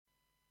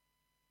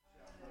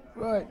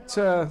Right,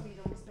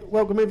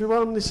 welcome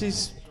everyone. This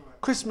is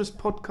Christmas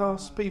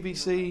podcast,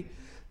 PVC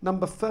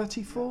number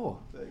 34.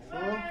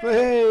 34.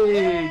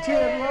 Hey,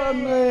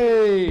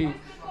 Johhny.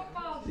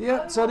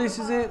 Yeah, so this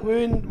is it.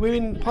 We're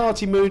in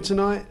party mood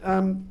tonight.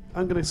 I'm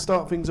going to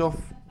start things off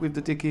with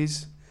the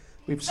Dickies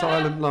with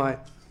Silent Light.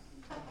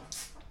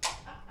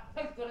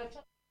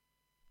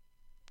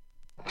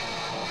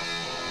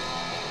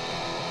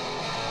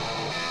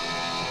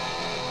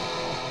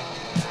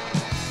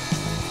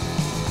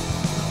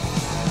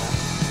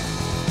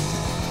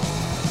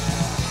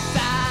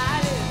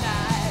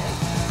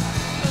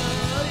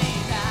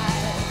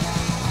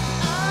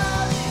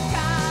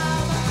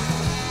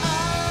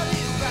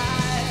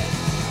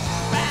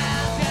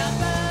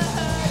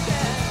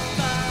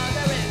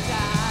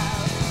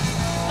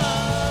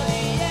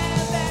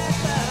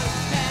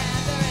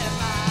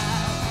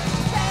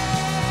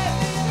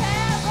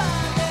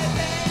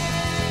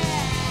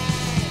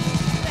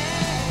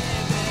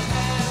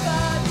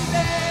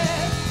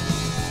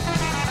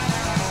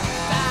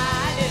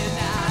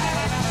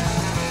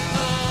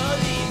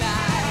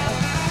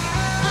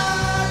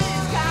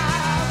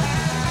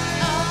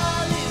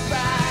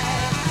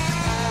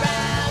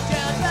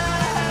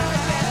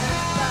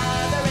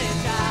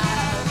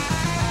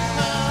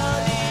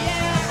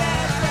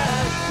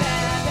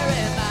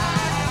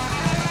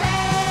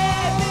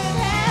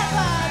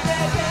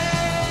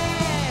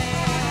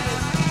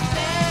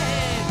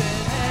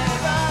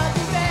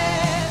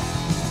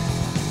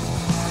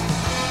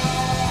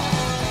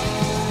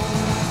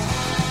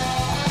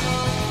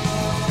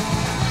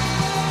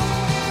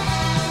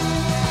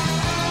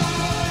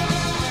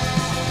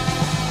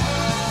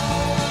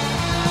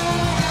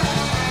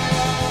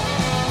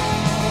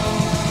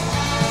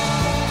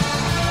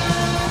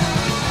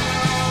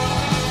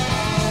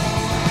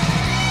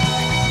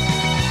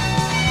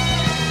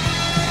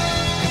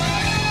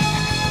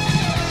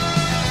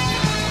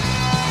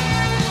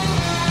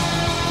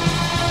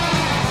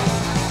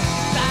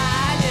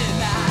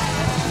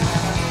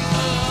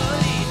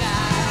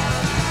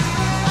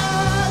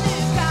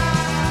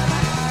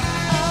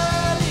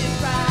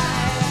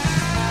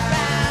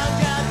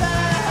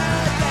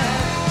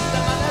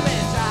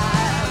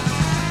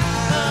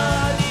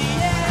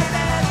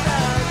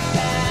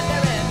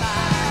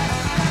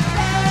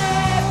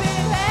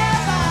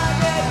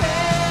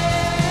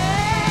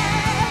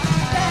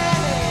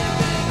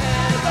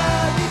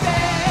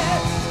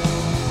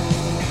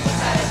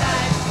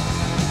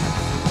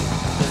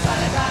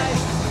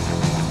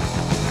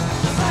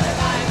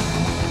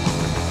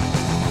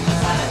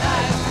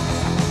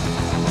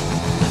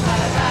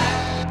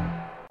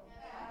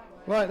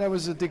 Right, that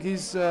was the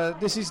Dickies.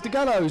 This is the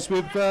Gallows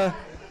with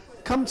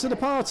Come to the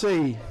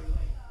Party.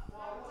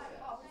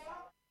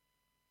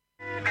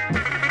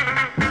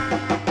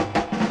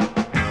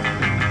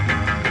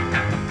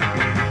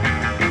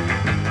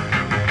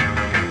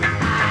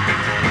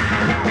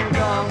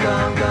 Come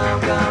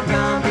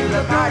to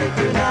the party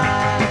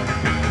tonight.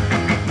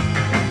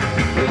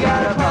 We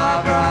got a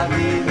pop rock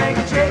beat, make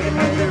a chicken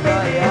with your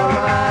buddy,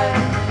 alright.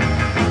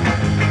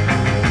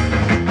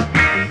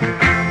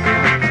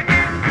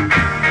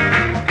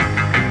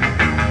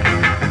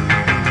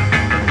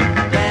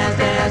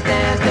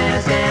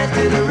 Dance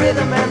to the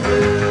rhythm and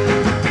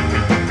blues.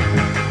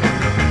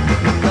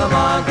 Come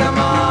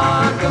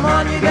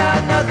on, you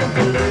got nothing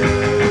to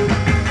lose.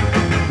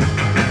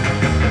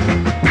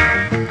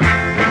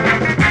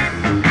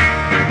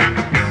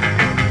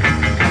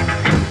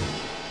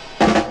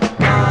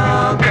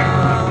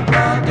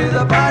 Come to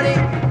the party.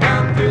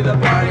 Come to the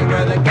party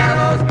where the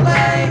Gallows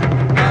play.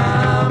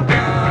 Come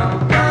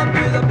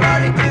to the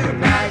party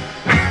tonight.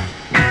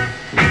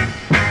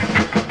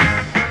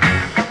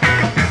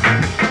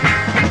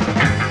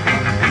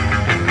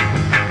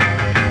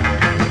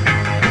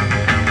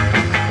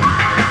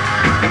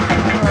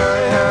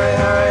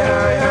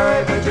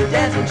 Hurry, put your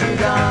dancing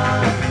shoes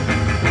on.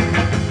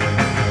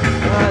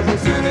 'Cause as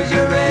soon as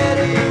you're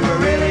ready, we're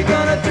really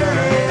gonna turn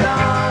it on.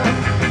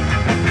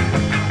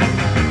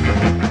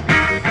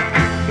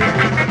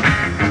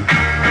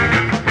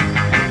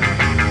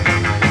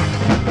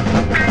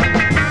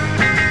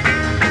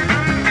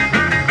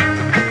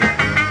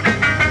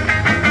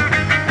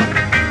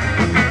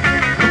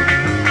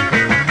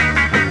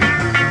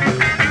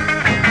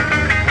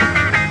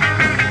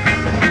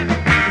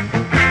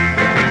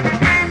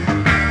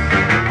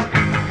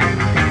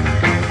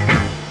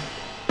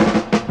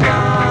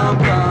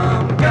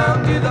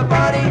 Come to the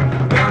party.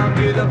 Come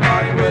to the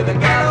party where the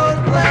Gallows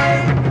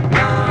play.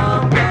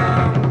 Come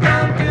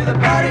to the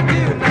party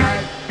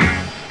tonight.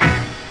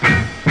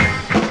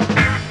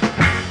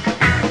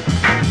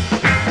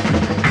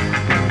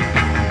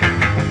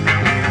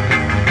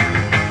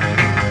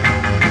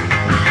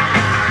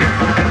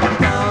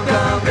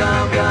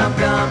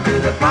 Come to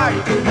the party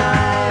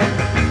tonight.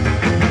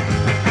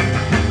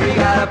 We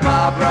got a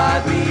pop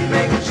rock beat,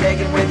 make it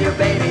shaking with your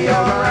baby,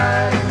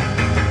 alright.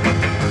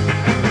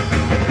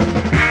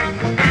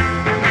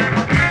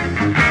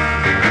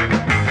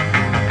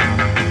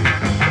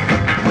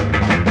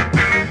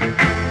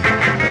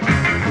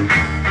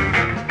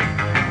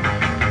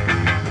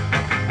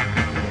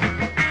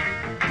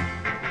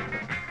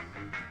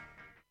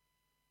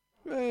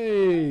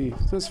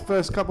 That's the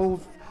first couple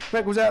of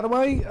records out of the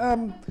way.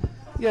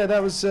 Yeah,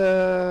 that was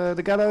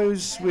the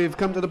Gallows with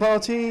Come to the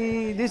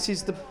Party. This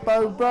is the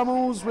Beau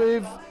Brummels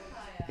with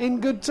In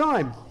Good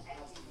Time.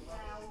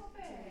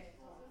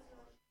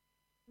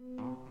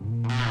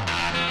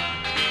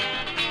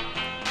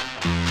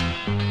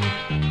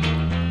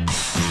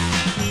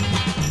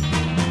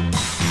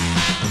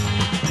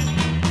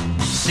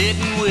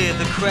 Sitting with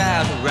a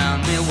crowd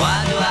around me,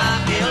 why do I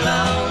feel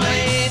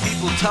lonely?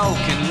 People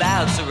talking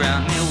loud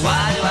surround me,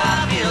 why do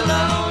I feel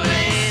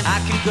lonely?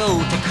 I can go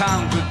to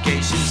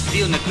congregations,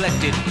 feel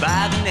neglected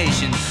by the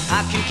nation.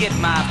 I can get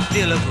my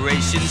fill of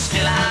rations,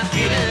 still I'm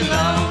feeling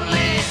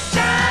lonely.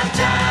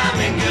 Time,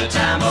 in good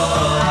time, boy,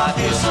 I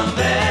feel some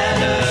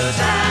better.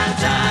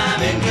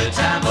 Time, in good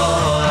time, boy,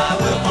 I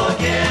will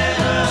forget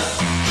her.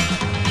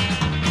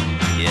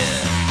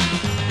 Yeah.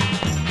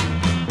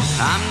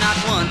 I'm not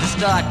one to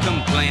start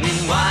complaining,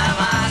 why am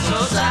I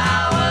so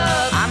sour?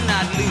 I'm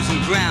not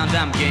losing ground,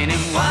 I'm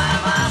gaining, why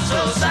am I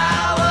so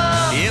sour?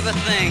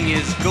 Everything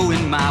is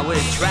going my way,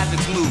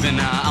 traffic's moving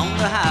on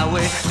the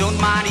highway. Don't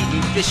mind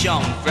eating fish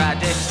on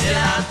Friday, still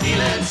I'm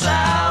feeling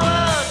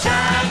sour.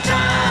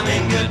 Time,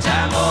 in good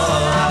time, boy,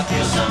 I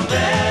feel some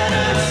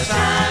better.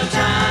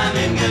 Time,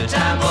 in good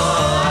time, boy,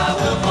 I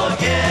will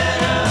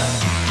forget her.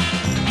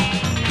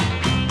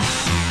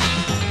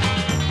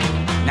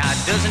 Now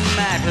it doesn't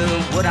matter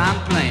what I'm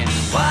playing,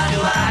 why do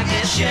I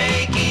get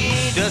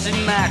shaky?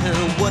 Doesn't matter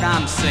what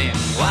I'm saying,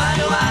 why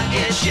do I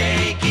get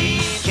shaky?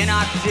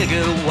 Cannot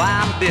figure why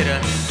I'm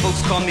bitter,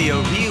 folks call me a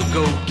real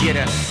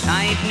go-getter.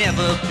 I ain't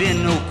never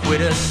been no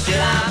quitter,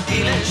 still I'm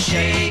feeling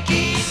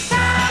shaky.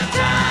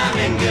 Time,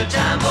 in good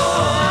time, boy,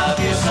 I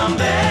feel some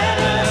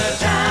better.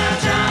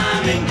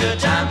 Time, in good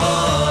time, boy,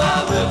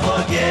 I will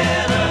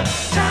forget her.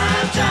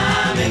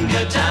 Time, in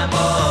good time, boy,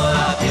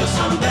 I feel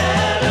some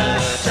better.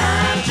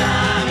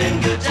 Time,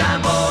 in good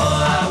time, boy,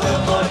 I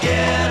will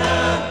forget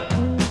her.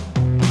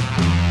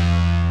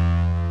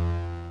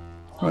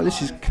 Right,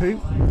 this is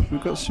Coop.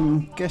 We've got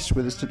some guests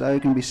with us today. We're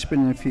going to be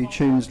spinning a few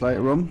tunes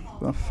later on.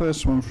 The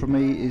first one from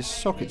me is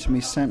Sock It To Me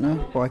Santa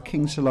by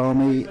King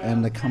Salami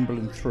and the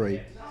Cumberland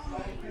 3.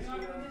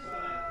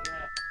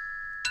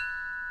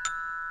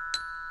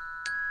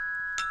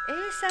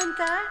 Hey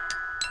Santa,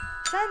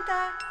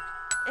 Santa,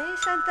 hey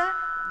Santa,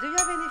 do you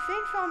have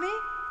anything for me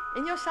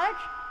in your sack?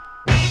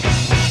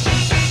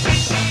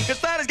 'Cause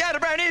Santa's got a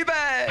brand new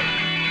bag.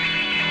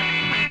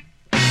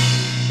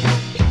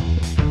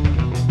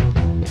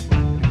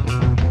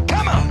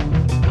 Come on!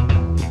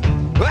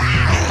 Ah!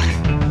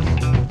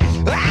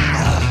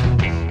 Ah!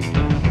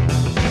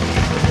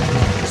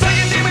 Suck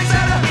it to me,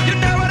 Santa, you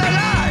know what I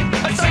like.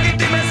 Suck it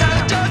to me,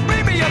 Santa, just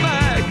bring me your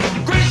bag.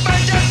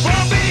 Christmas just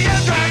won't be a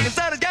drag, 'cause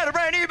Santa's got a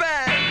brand new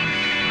bag.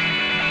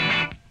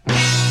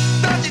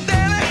 Don't you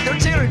dare let your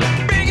children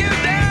bring you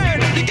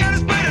down. You gotta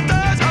split the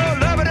stars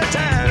all over the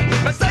town.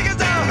 My seconds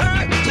don't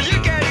hurt, so you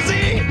can't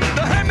see.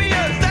 Don't hurt me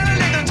up, Santa,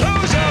 let the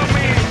toes on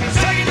me.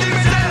 Suck it to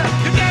me, Santa,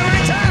 you know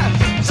every time.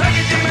 Suck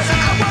it to me,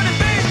 Santa, I want a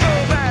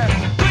baseball bat.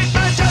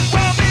 Christmas just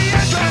won't be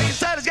a drag, 'cause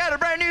Santa's got a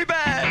brand new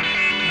bag.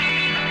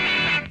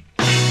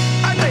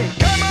 I say,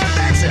 come on,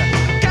 Dexter,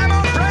 come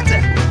on,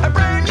 Prancer. A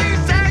brand new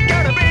Santa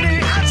got a pretty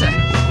answer.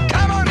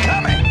 Come on,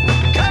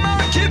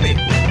 Cupid.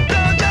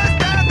 Don't just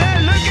stand there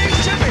looking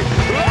stupid.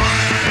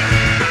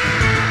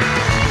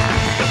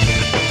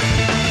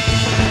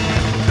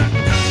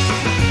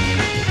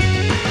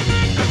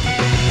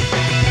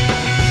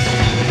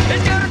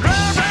 It's got a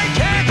brown red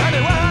cap and a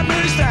white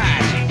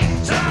moustache.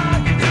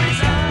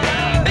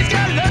 It's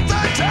got lots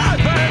of toes,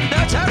 but no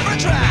time for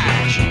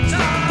trash.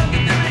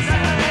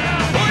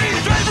 Oh,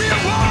 he's dressed real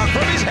warm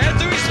from his head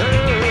to his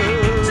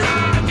toes.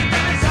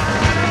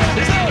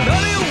 He's not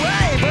running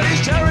away, but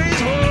he's carrying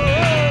his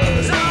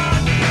woes.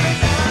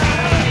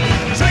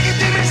 Suck it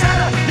to me,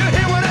 Santa, you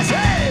hear what I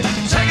say?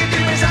 Suck it to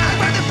me, Santa,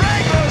 where the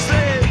break goes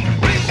through.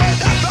 We put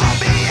the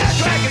Bobby and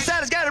drag, and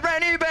Santa's got a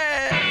brand new bag.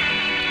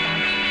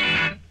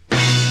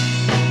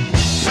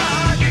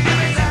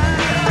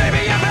 Bring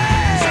me your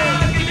bag.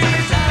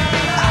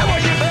 I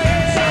want your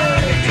bag.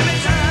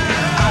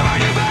 I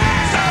want your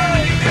bag.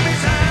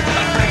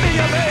 Bring me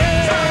your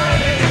bag.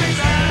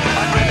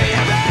 Bring me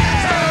your bag.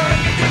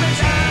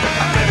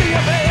 Bring me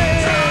your bag.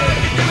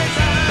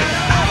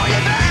 I want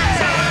your bag.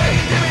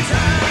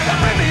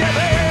 Bring me your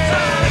bag.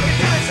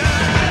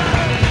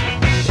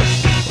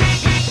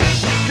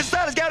 'Cause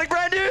Santa's got a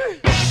brand new.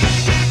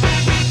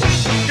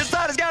 'Cause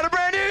Santa's got a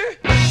brand new.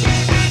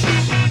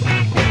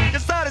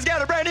 'Cause Santa's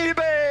got a brand new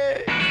bag.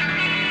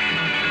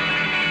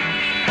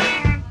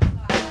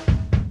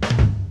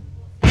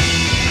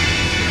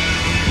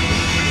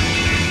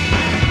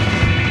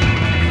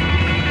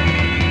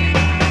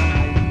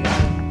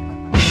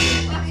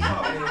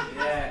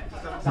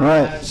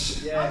 Right,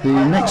 the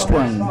next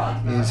one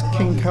is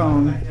King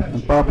Kong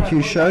and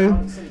Barbecue Show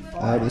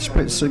with a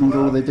split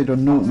single they did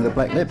on Norton with the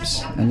Black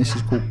Lips, and this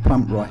is called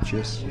Plump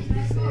Righteous.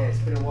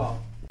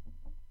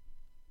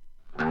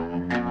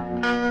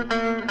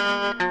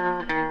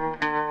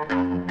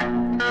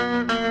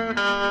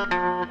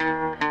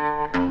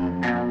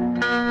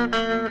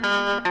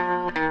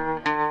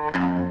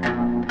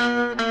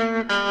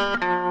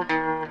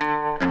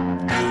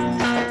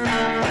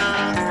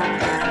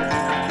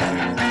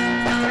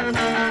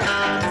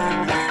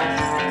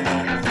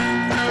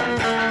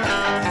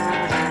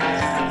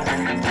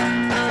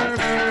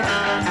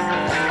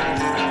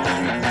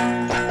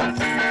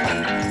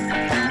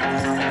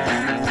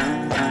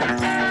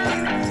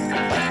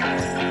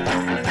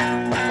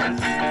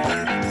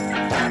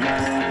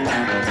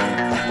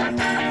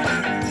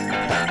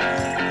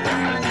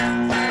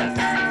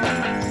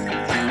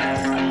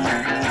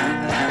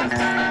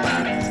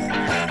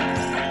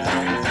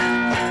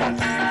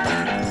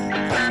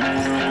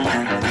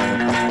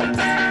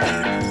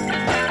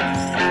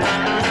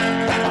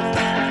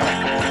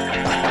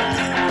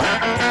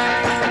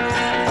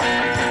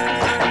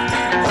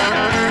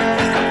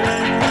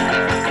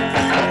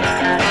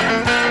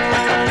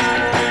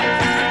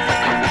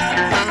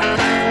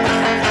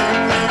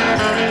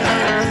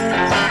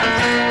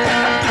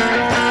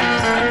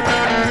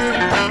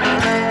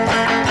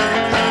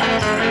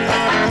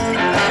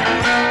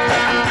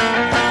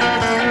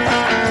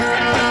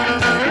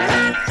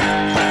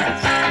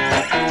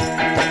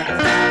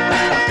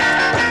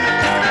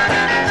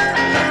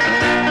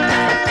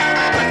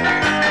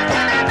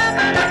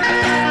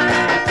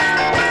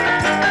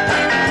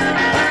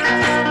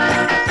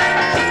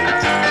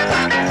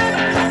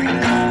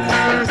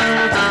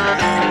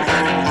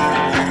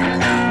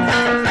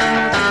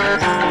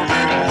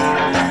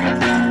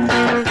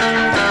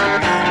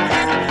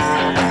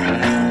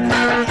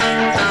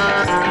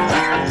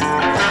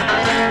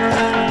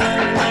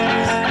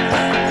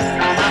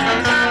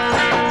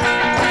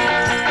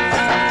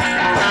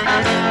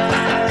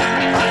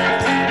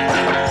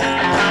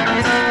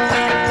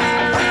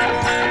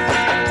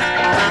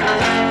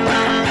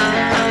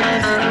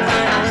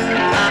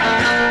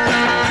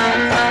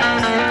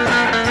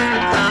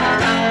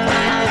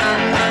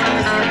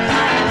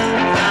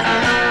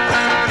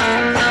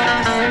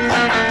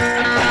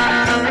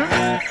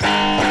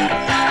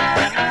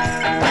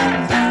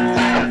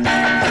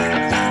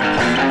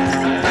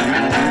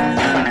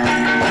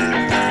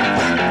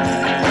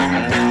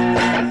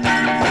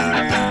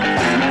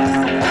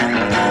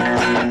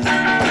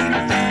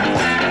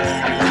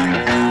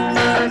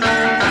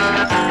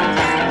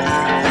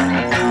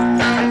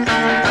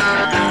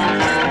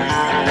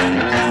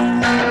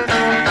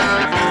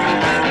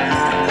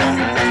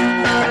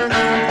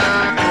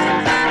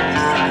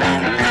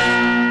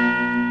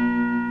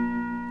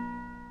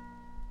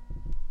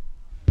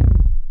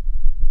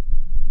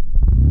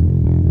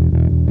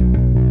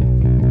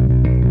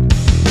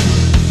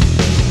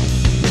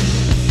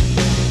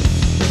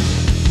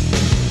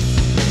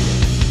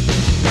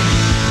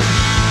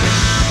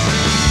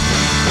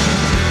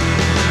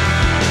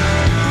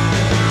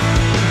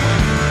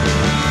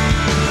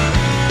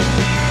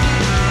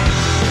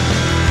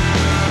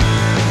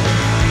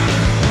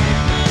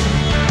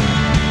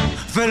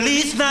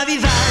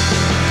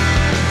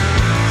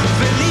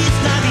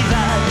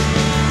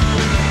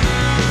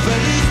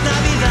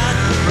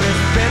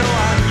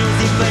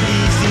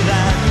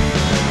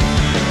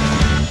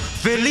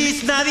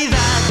 Feliz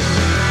Navidad,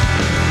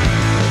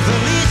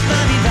 Feliz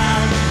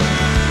Navidad,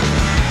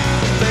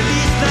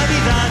 Feliz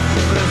Navidad,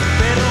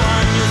 prospero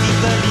años y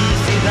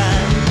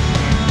felicidad.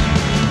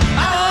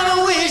 I wanna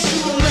wish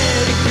you a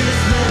Merry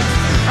Christmas,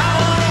 I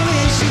wanna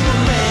wish you a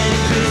Merry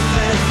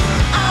Christmas,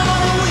 I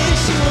wanna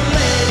wish you a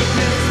Merry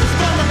Christmas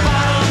from the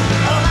bottom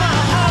of my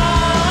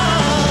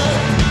heart.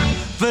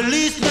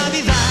 Feliz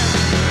Navidad,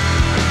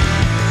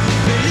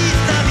 Feliz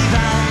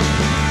Navidad,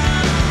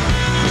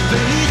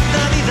 Feliz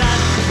Navidad,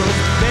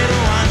 prospero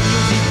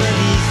años y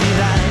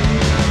felicidad.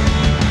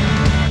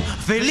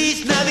 Feliz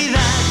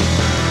Navidad,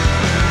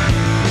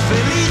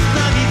 Feliz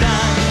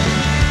Navidad,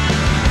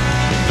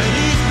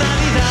 Feliz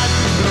Navidad,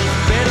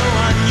 prospero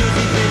años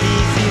y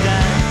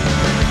felicidad.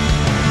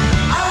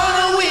 I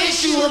wanna wish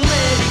you a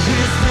Merry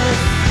Christmas,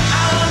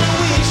 I wanna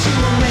wish you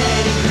a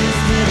Merry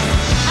Christmas,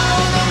 I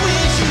wanna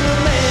wish you a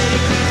Merry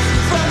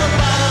Christmas from the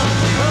bottom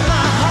of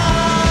my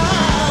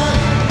heart.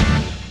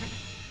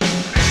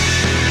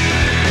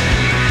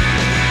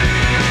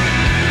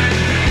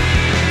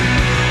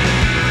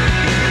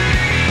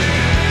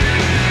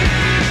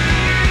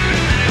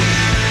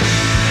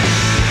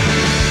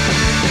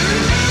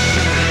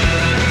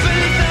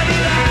 Feliz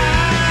Navidad,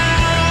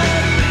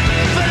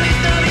 Feliz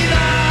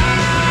Navidad.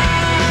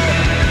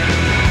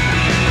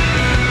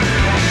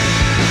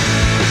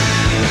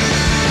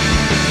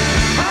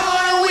 I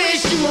wanna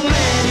wish you a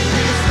Merry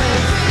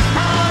Christmas,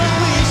 I wanna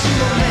wish you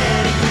a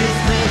Merry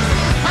Christmas,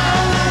 I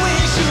wanna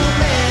wish you a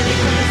Merry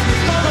Christmas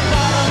from the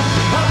bottom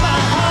of my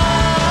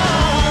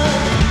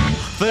heart.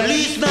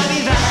 Feliz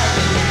Navidad,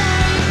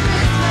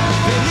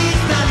 Feliz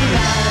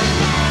Navidad,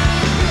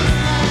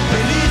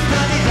 Feliz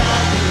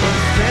Navidad,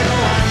 prospero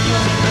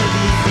años y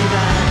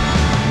felicidad.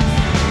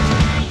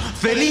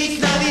 Feliz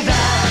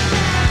Navidad,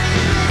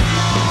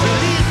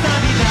 Feliz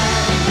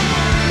Navidad,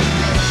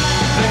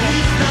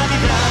 Feliz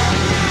Navidad,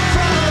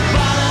 from the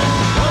bottom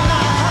of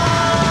my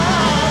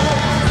heart.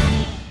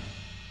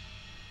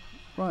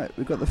 Right,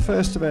 we've got the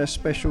first of our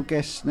special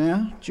guests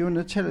now. Do you want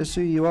to tell us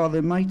who you are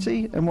then,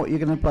 matey, and what you're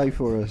going to play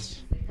for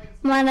us?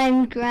 My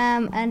name's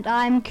Graham and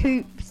I'm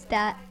Coop's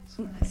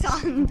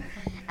son,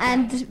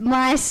 and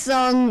my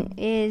song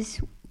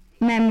is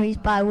Memories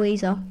by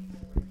Weezer.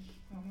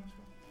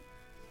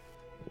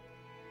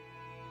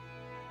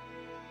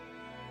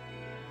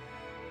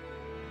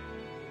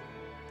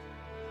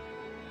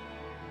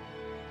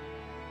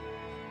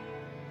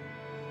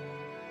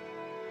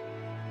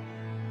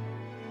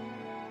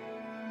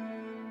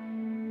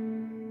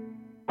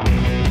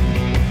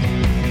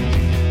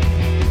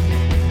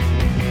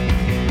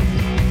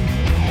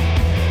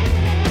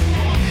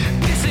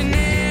 Pissing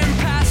in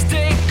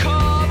plastic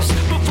cups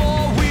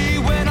before we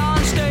went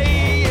on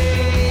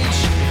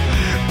stage.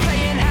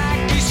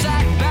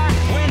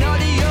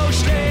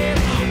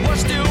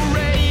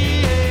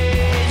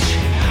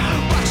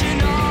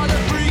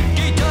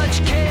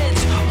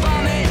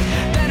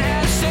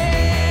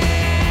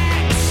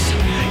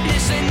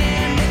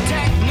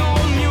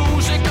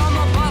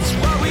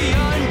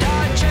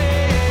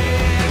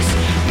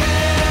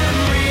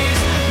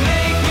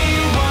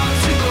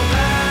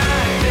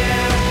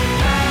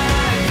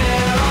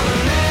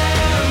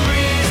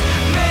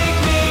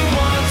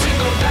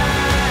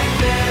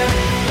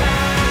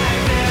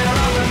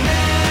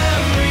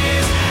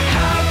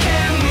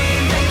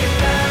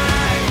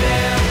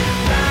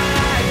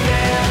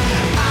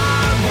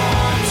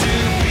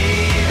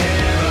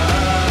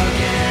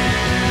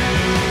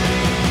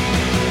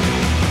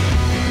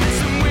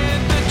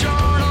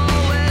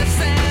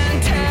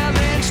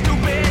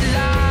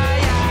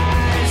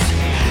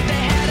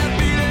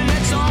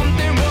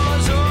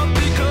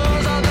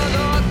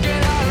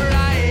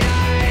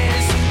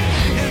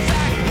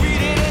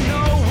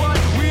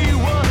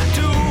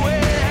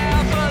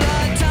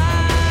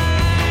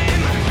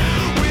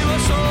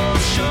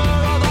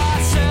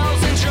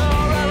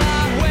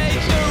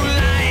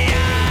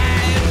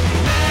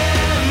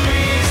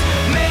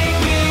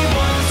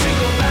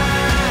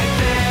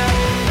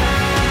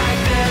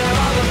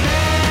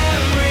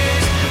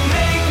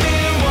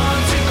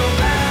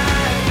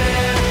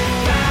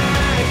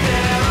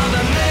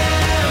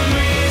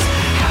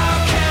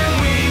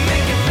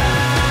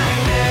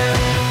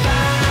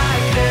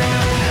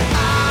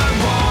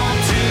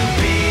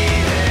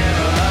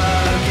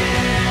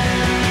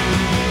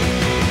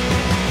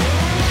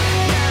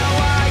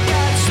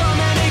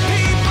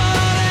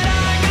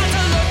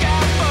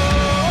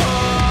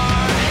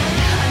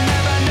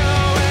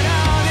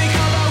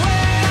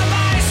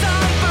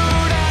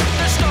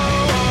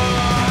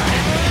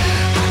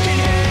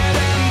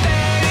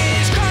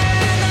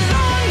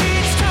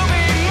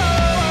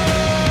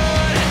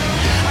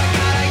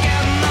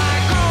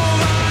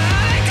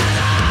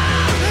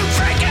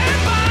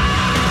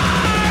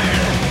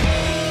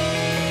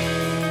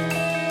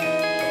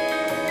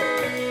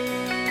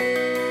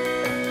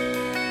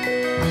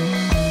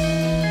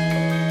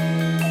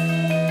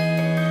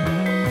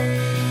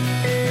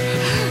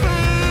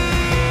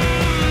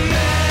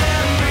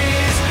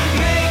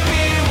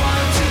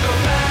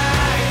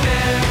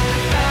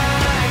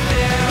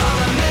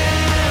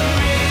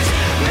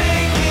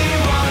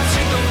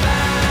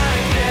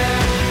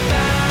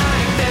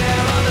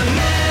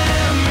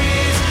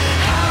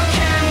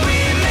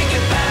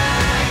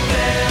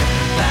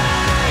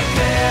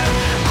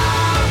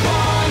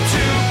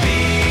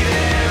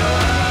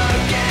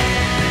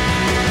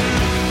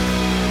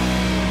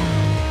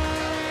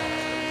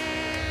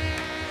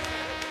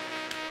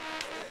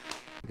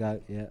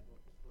 Go, yeah.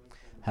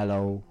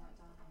 Hello,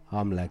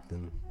 I'm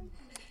Legden.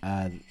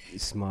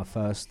 This is my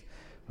first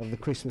of the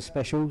Christmas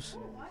specials.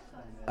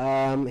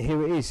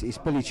 Here it is. It's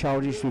Billy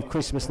Childish with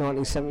Christmas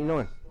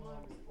 1979.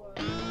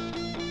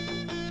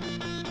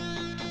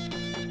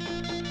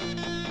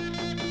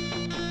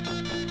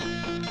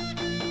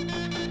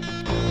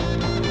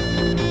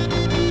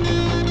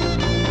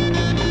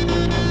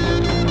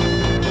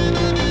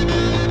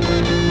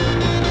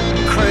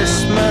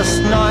 Christmas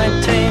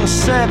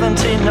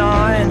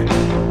 1979,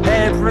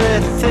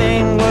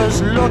 everything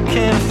was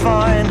looking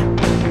fine.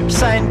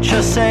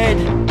 Sancha said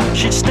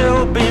she'd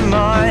still be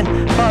mine.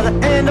 By the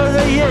end of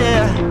the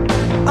year,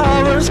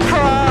 I was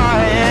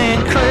crying.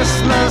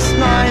 Christmas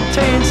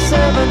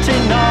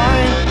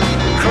 1979,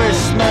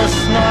 Christmas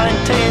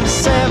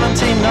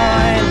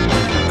 1979,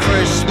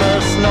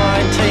 Christmas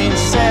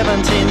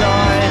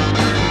 1979,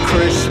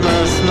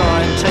 Christmas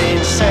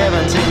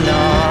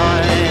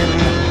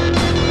 1979.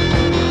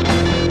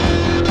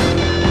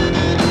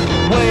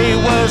 We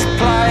was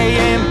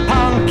playing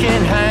punk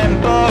in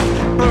Hamburg.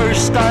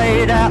 Bruce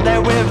stayed out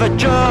there with a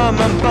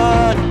German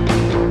bird.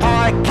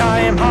 I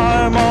came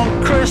home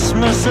on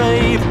Christmas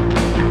Eve.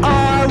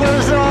 I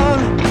was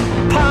on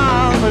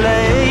punk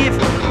leave.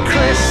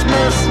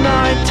 Christmas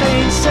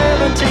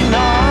 1979,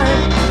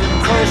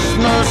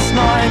 Christmas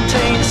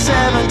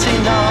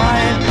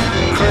 1979,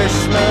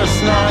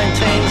 Christmas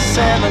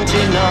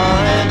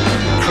 1979,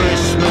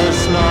 Christmas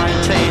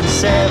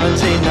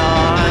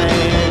 1979.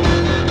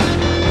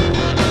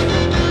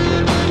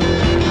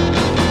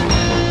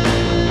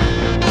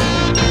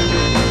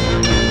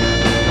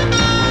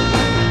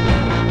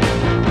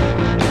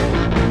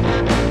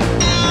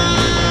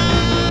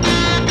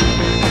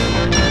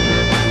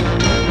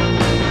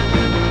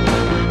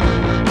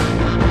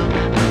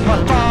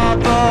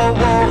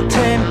 Walked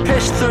in,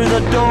 pissed through the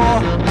door,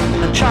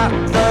 and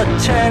chucked the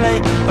telly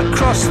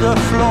across the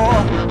floor.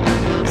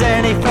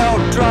 Then he fell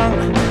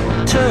drunk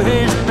to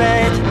his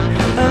bed,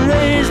 and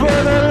these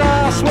were the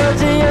last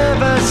words he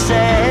ever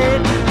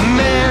said.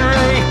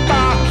 Merry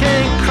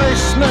fucking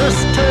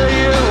Christmas to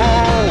you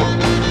all.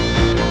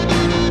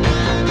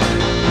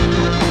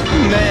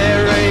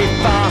 Merry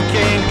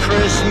fucking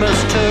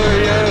Christmas to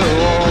you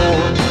all.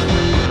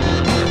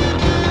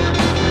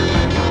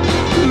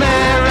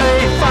 Merry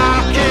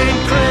fucking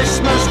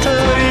Christmas to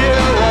you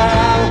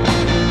all.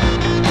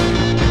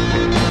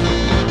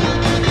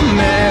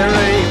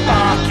 Merry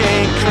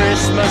fucking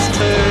Christmas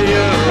to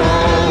you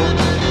all.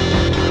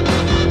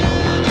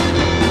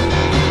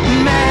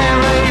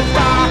 Merry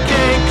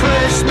fucking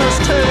Christmas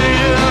to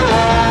you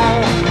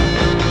all.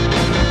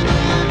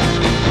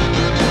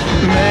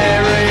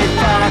 Merry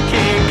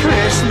fucking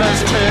Christmas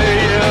to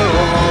you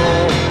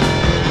all.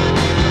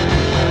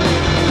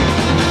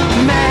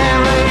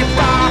 Merry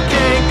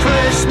fucking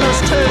Christmas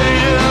to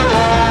you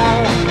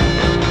all.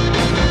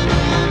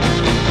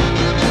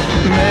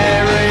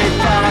 Merry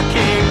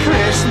fucking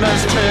Christmas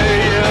to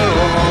you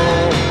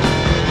all.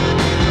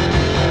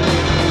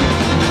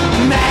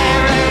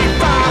 Merry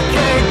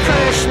fucking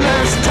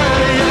Christmas to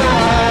you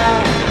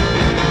all.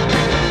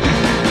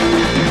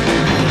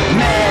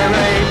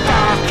 Merry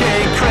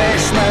fucking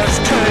Christmas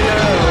to you all.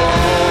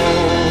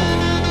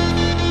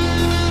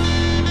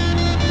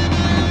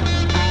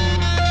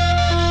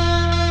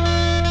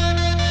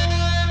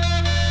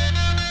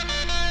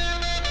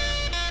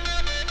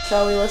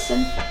 Shall we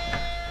listen?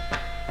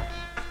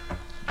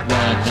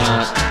 Why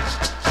not?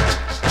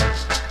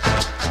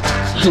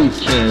 Who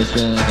cares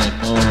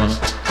anymore?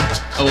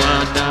 Why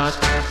not?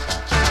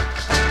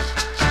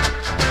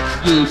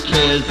 Who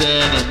cares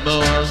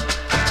anymore?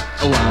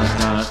 Why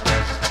not?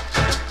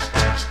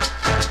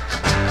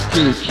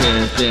 Who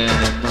cares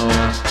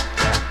anymore?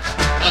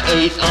 I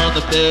ate on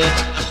the bed,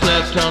 I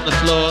slept on the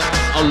floor, I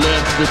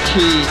left the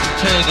key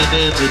hanging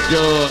in the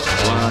door.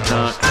 Why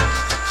not?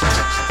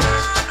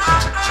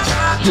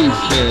 Who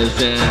cares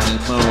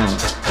anymore?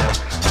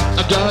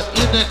 I got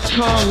in that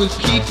car with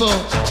people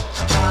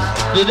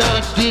that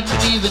I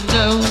didn't even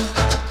know.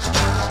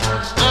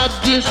 I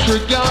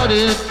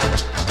disregarded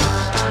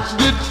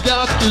good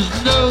doctor's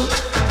note.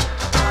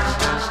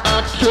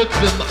 I took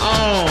them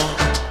all.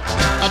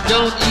 I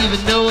don't even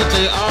know what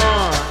they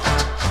are.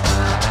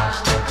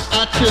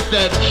 I took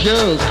that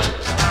joke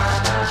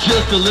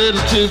just a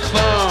little too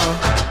far.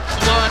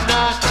 Why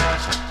not?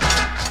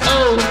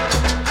 Oh,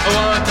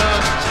 why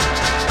not?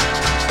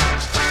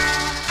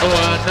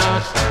 Why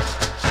not?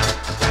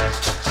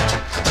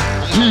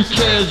 Who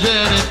cares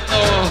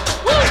anymore?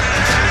 Woo!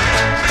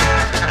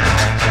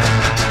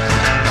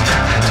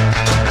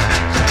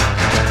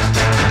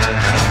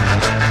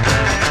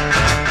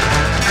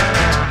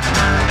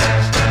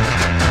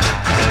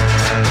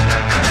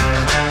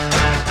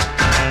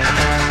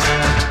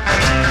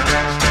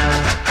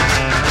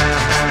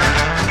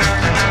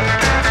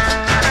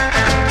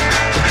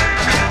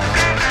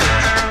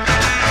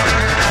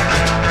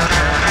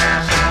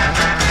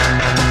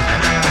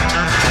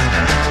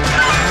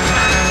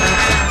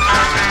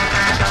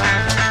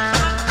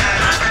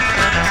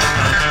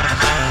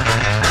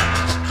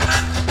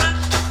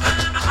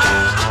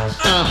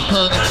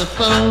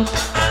 Phone.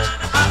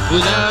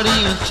 without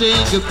even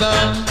saying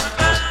goodbye.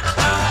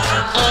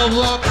 I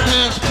walk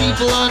past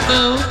people I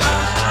know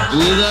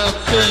without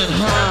saying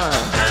hi.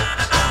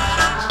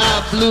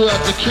 I blew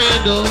out the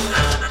candle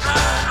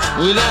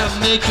without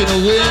making a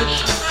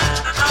wish.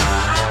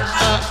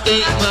 I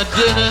ate my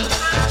dinner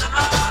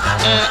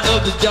out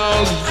of the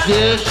dog's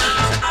dish.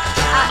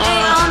 I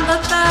ate on the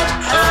bed,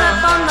 I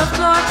slept on the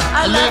floor.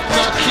 I left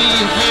my key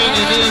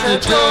hanging in the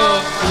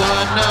door.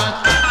 Why not?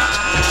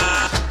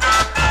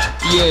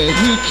 Yeah,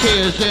 who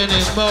cares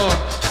anymore?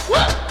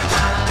 What?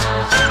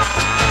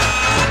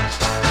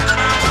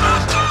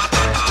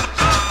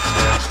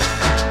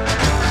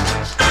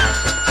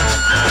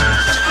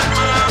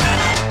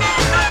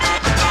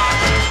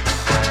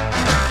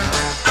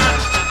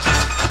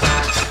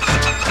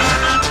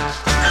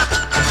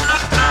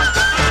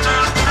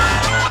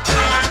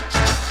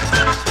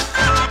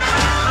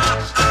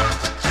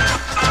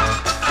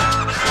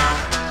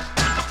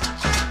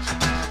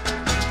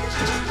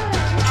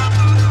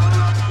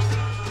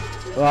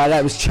 Right,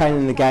 that was Chain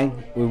in the Gang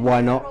with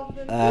Why Not.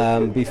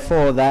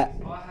 Before that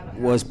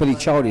was Billy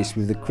Childish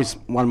with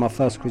one of my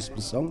first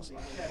Christmas songs,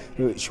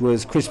 which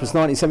was Christmas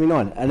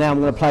 1979. And now I'm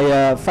going to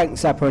play Frank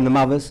Zappa and the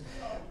Mothers,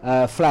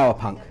 Flower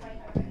Punk.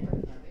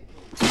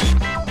 Hey,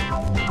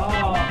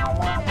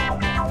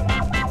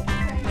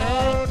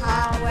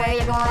 Punk, where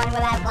you going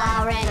with that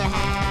flower in your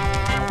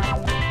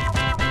hand?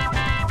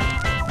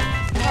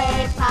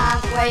 Hey,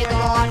 Punk, where you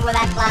going with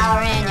that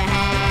flower in your hand?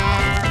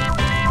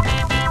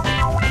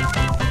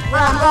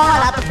 Well, I'm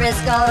going up to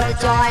Frisco to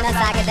join a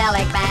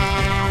psychedelic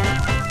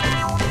band.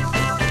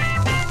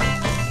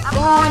 I'm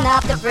going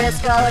up to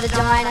Frisco to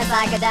join a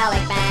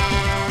psychedelic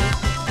band.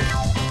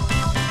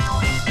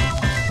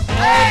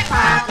 Hey,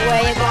 Punk,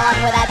 where you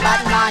going with that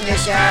button on your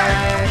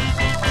shirt?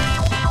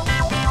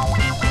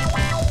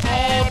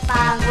 Hey,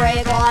 Punk, where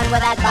you going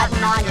with that button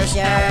on your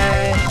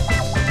shirt?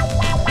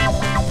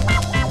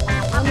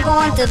 I'm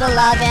going to the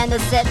Love Inn to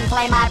sit and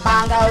play my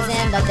bongos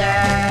in the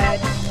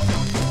dirt.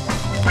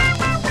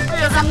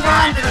 I'm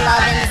going to the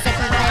Love Inn to sit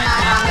and play my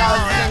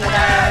bongos in the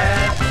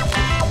dirt.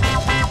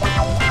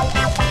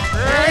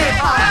 Hey,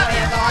 Punk, where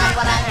you going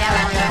with that hair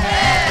on your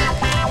head?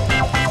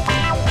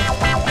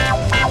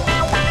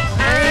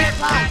 Hey,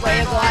 Punk, where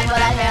you going with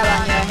that hair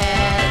on your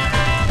head?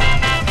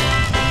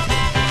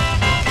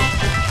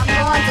 I'm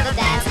going to the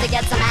dance to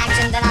get some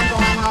action, then I'm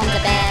going home to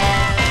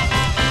bed.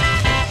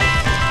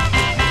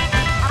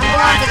 I'm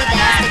going to the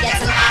dance to get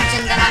some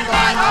action, then I'm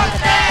going home to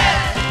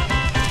bed.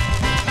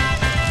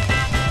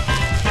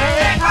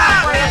 Hey,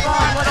 Punk, where you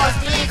going with those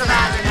beads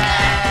around your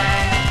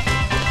neck?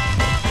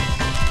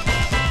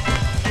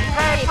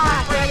 Hey,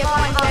 Punk, where you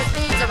going with those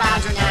beads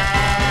around your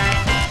neck?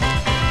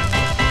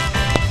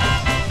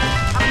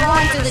 I'm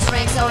going to the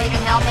shrink so he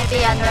can help me be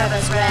a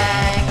nervous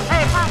wreck.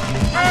 Hey, Punk,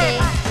 hey,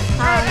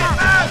 Punk,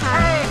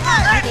 hey,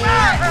 Punk,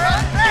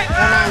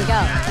 go man, go.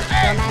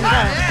 Go man, go.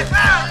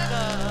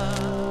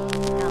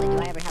 Golly, do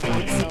I ever have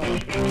one soul?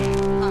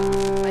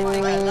 I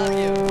think I love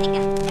you.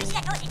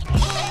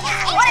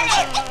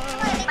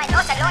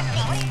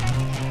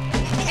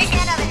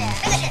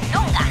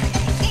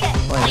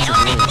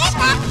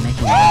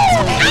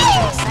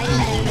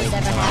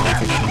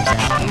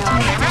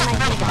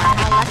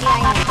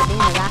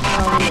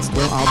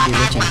 We'll all be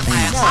rich and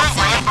famous.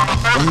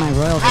 When my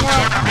royalty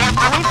check comes,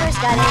 when I first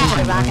got into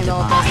the rock and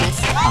roll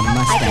business,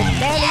 I could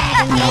barely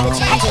even make the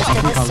changes to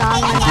this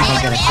song on my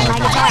guitar,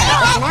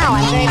 but now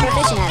I'm very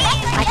proficient at it.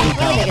 I can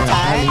play the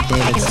guitar,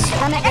 I can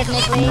strum it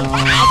rhythmically,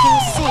 I can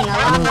sing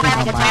along with my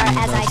guitar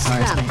as I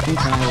strum.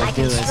 I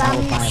can strum,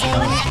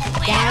 sing,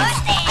 dance,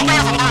 and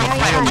make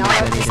merry fun all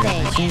over the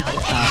stage. And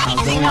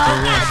you know,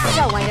 it's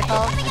so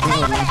wonderful.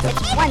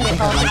 It's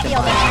wonderful to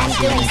feel that I'm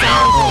doing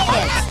something for the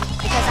kids.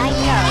 Because I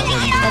know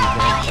that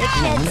the kids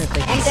and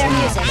their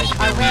music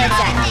are where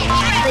it's at.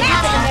 The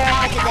youth of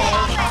America today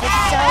is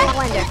so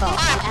wonderful,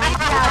 and I'm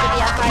proud to be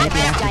a part of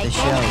this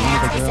gigantic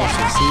dance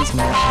procession. Sees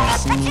me up there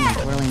singing and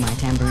twirling my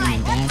tambourine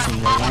and dancing,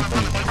 will like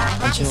me.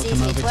 And she'll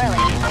come over to me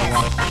and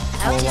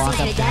I will walk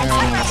up to her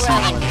and I'll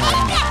sing with her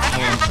and I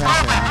will impress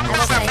her and I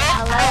will say,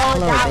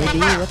 hello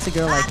baby, what's a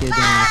girl like you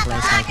doing in a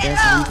place like this?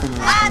 I'm from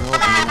rock and roll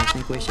band, I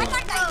think we should.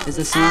 Is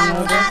the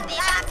song over?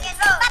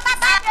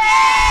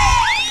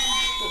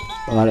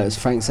 Right, that was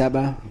Frank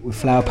Zappa with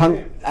Flower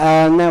Punk.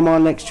 Now my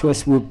next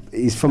choice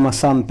is from my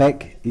son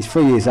Beck. He's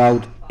 3 years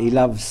old. He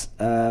loves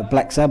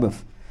Black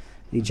Sabbath.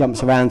 He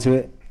jumps around to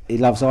it. He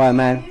loves Iron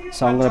Man,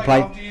 so I'm going to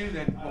play.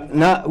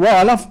 No, well,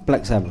 I love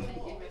Black Sabbath.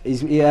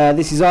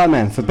 This is Iron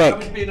Man for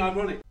Beck.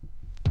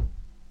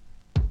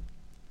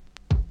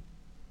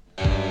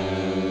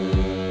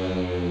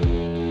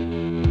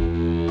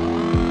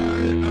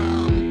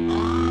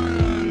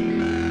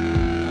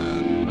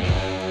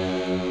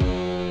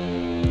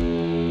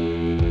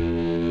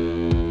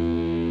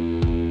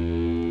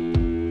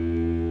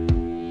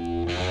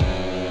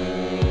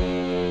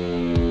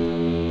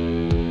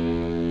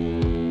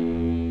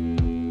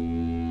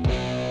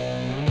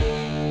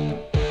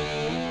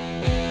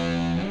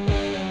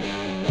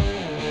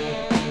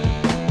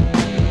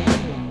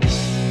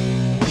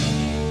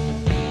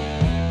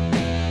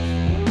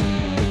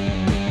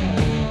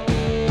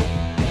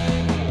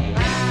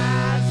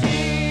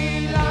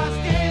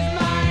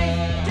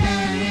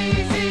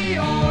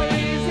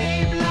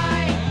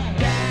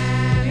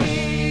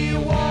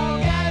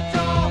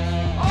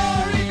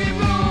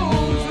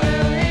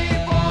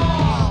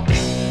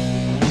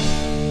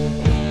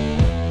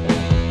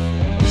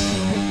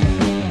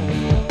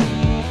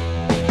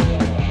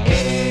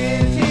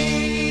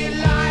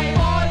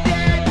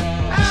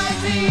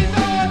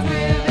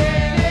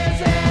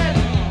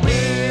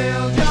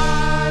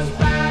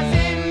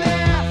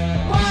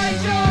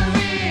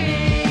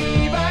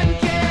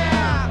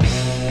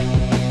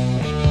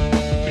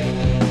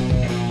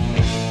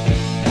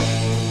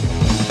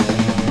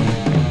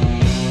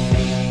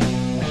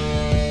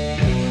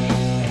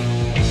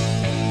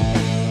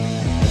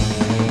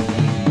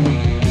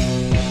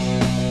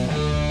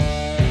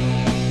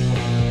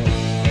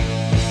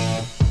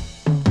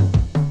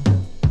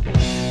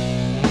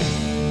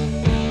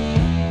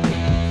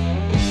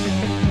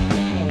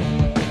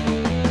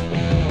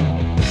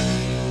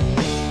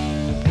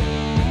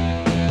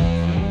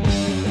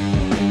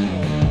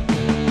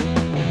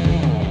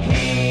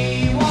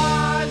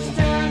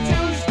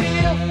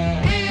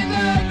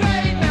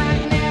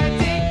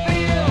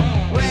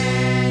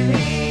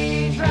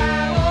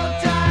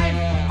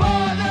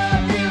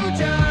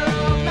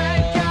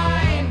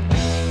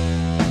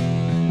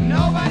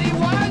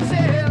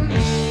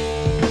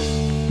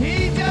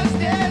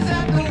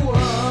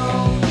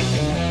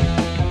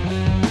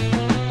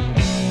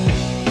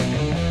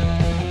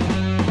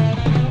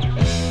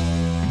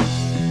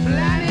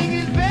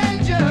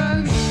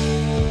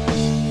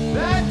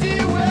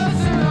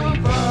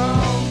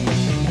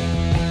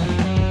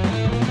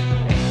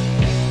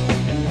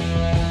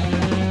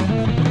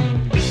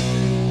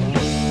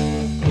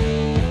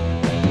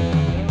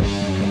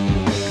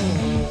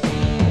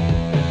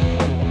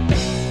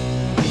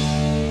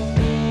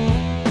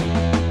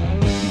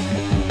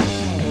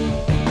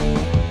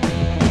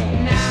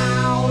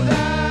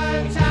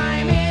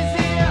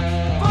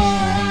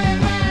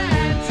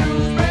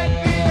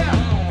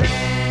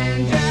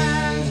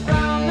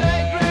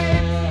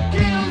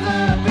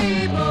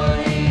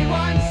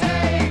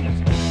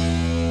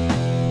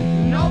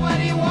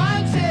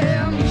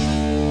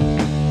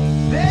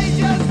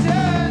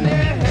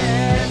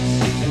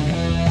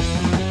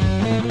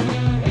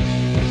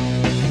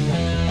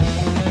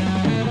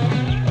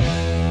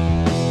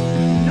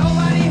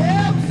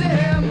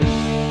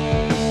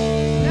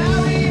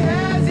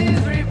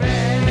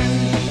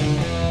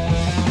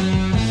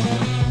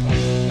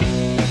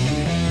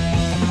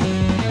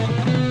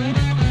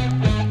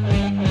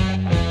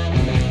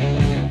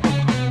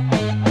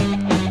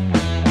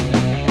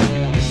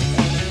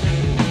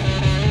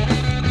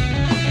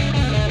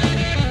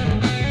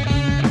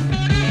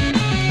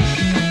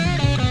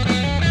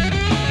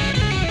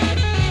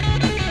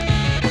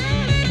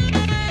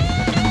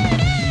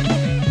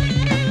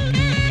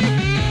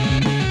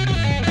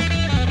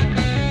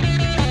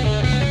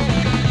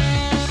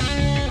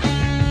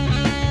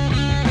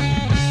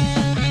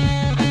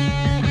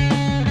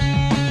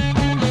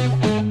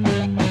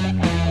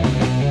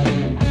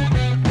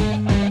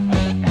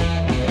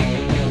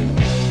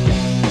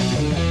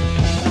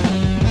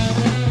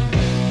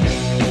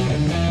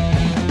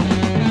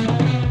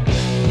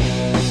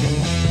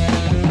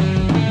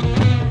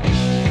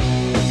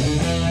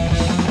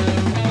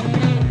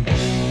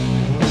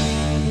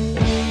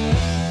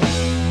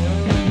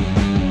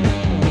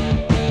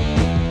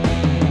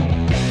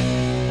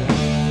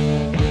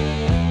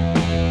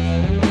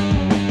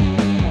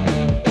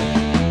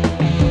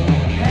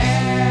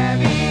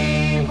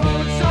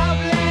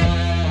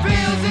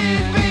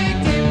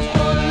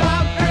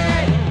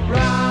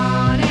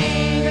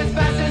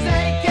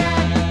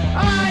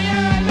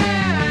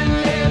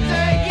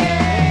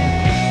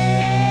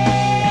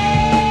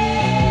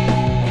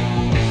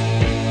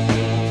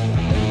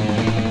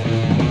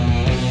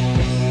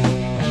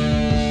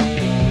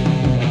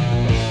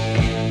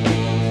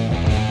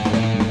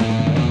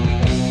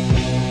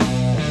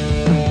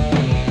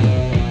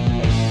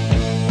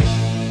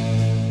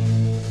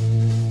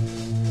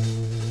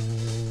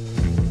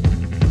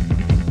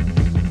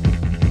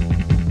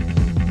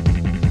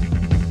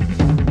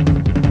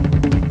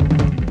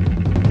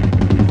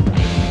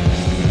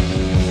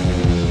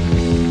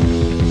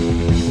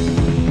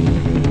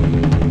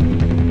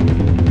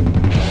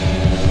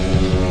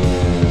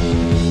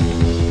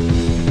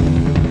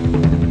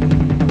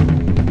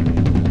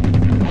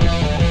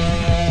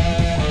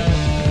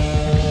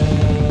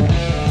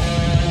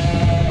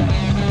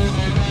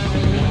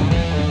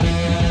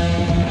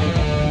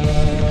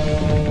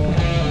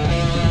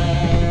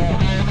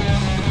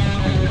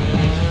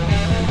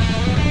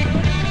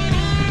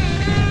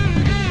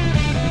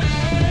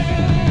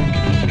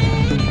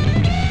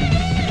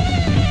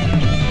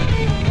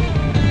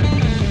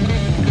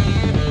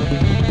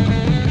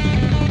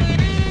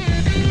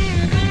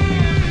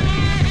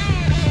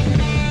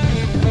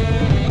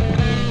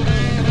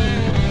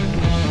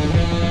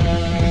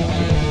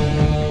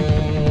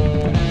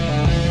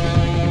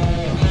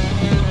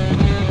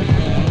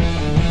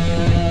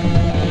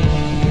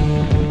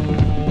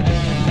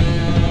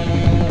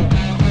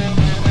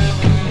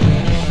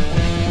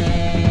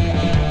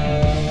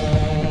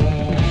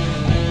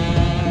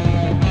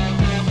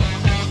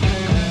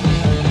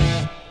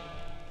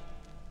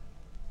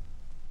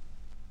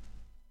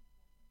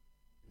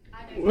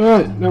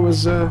 Right,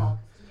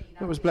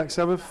 that was Black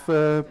Sabbath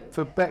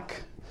for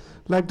Beck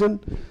Lagden.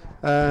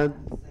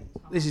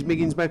 This is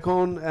Miggins back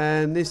on,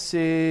 and this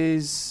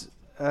is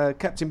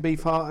Captain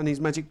Beefheart and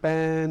his magic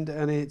band,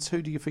 and it's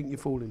Who Do You Think You're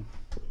Fooling?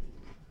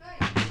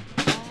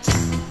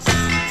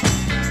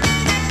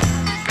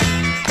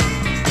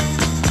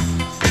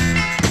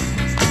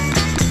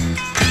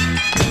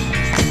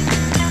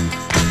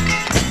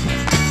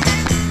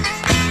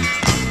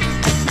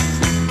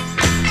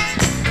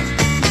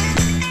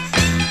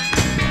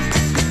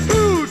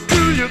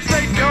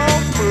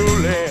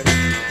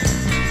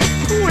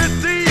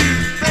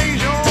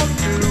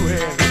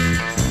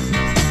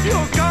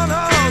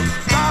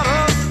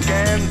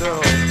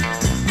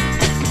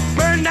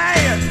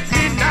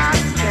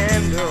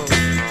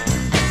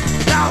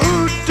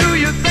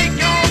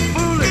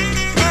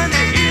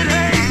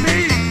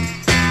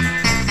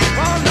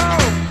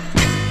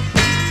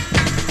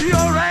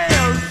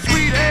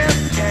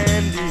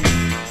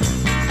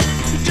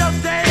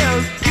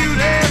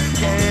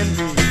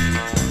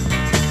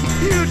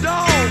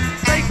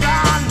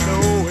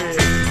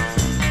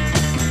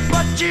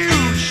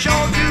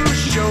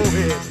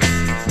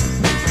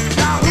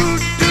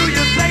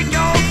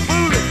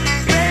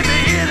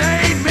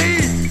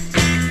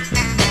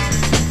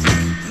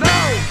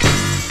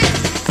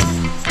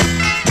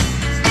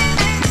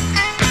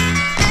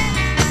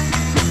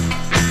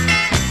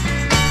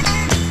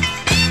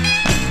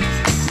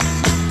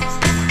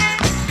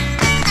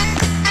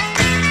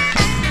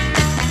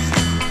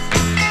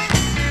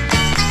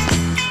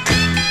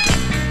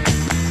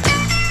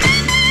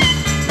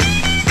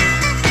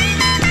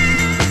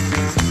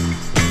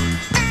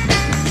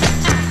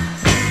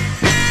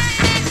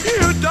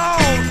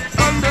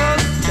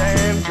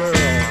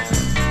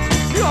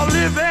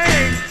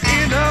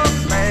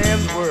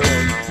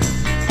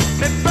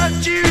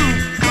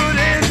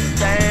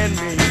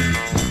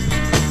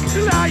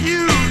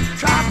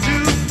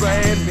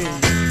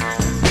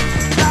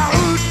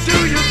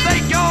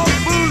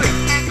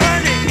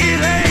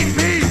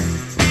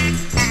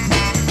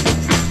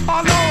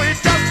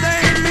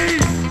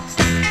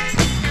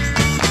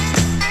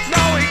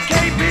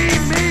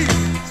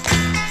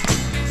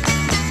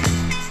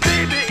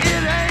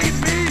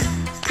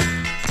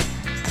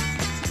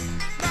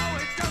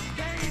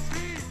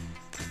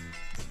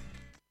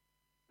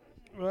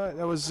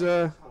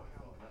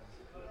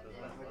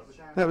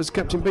 That was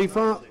Captain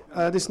Beefheart.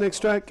 This next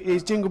track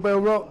is Jingle Bell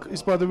Rock.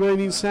 It's by the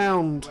Raining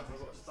Sound.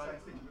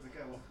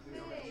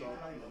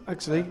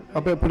 Actually, I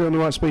better put it on the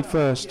right speed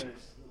first.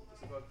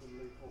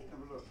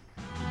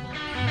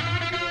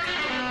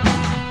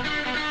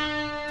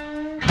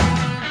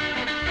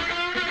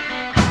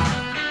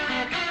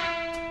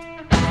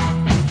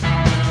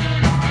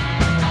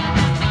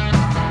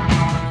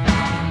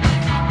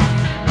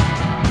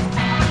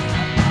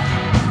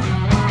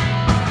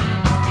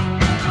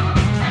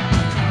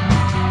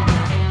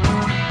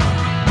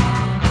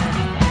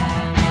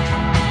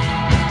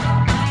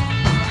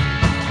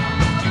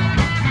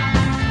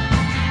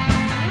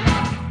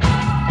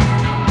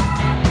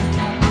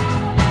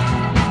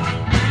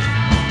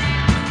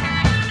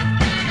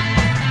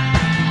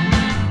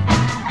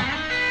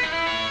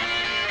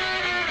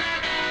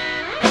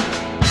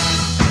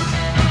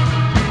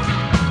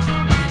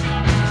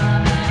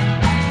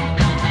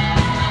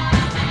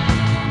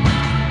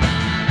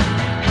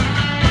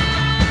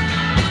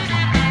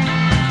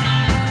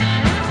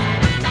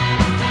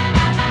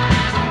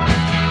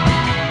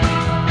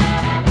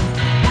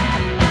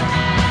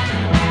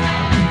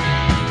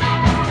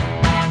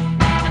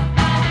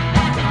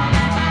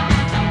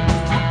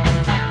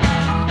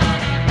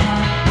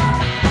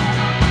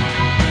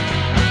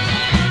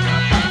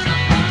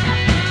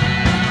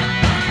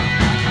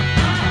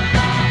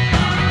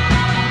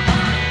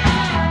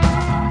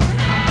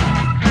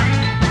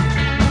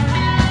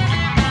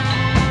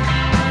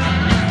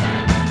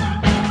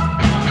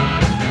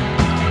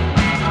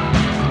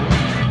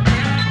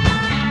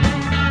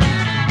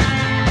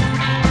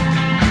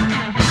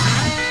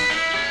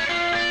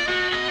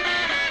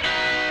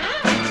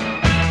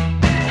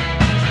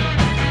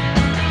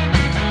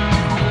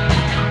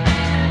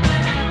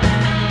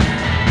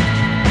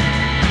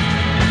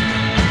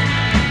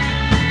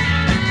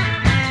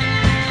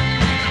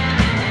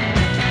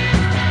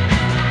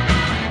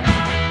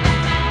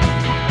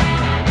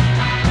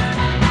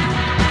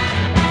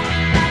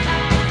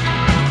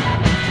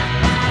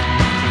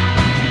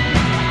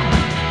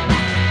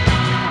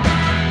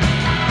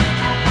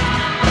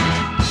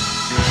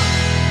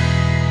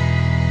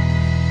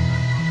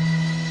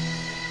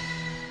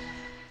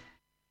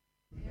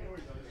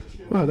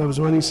 Right, that was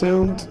Running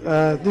Sound.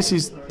 This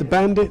is the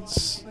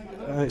Bandits.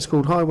 It's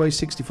called Highway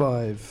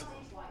 65.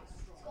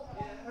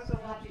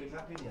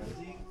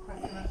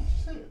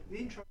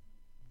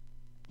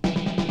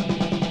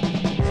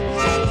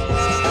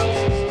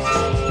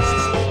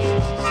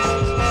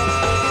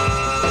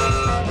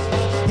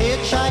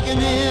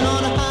 Hitchhiking in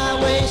on a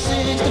Highway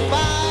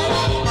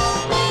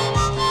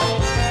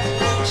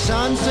 65.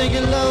 Sun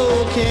sinking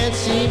low, can't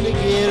seem to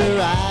get a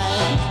ride.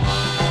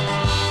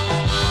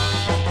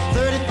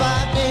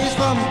 35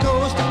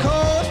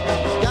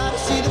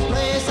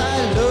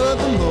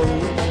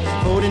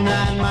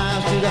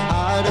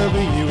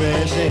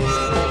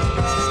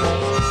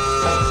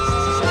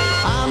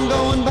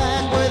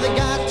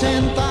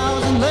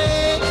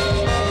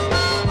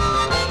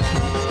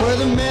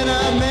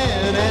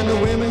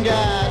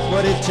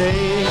 what it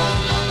takes.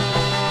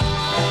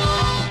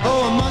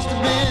 Oh, I must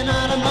have been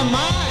out of my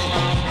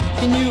mind.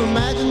 Can you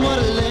imagine what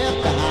I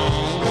left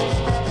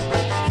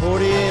behind?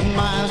 48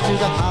 miles to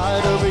the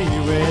heart of the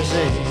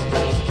USA.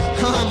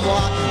 I'm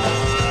walking.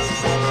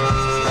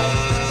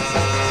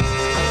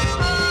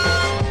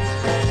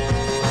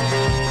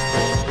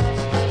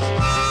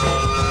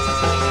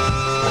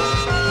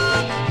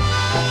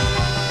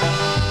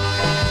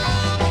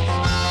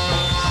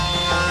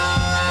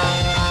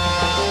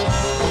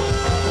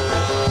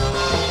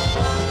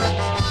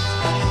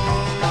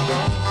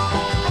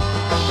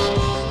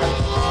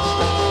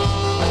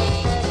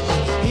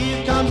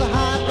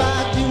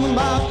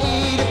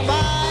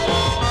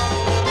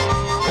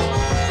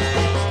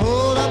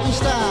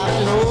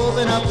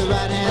 Up the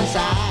right hand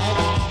side,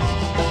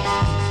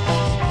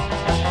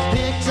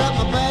 picked up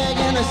my bag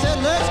and I said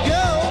let's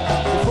go.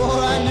 Before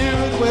I knew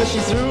it, well she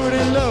threw it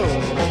in low.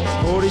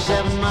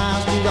 47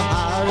 miles to the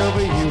heart of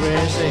the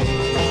USA.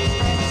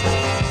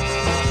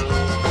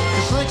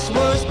 The slicks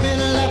were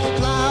spinning, left a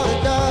cloud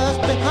of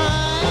dust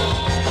behind.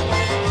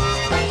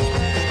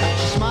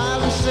 She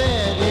smiled and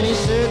said any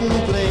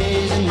certain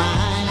place in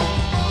mind.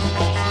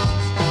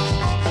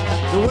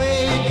 The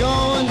way you're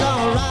going's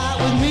alright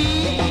with me.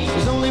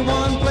 There's only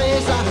one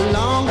place I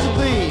long to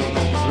be,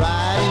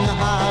 right in the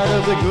heart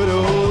of the good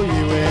old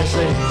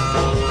USA.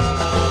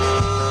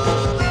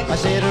 I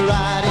said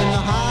right in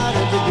the heart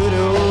of the good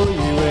old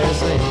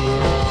USA.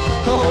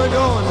 Oh, we're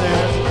going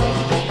there,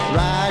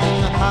 right in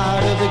the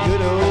heart of the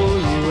good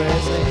old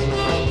USA.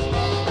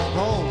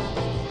 Home,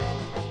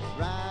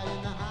 right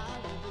in the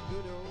heart of the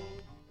good old.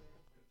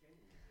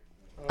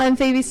 I'm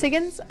Phoebe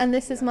Siggins, and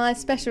this is my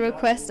special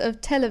request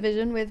of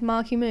Television with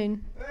Marquee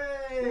Moon.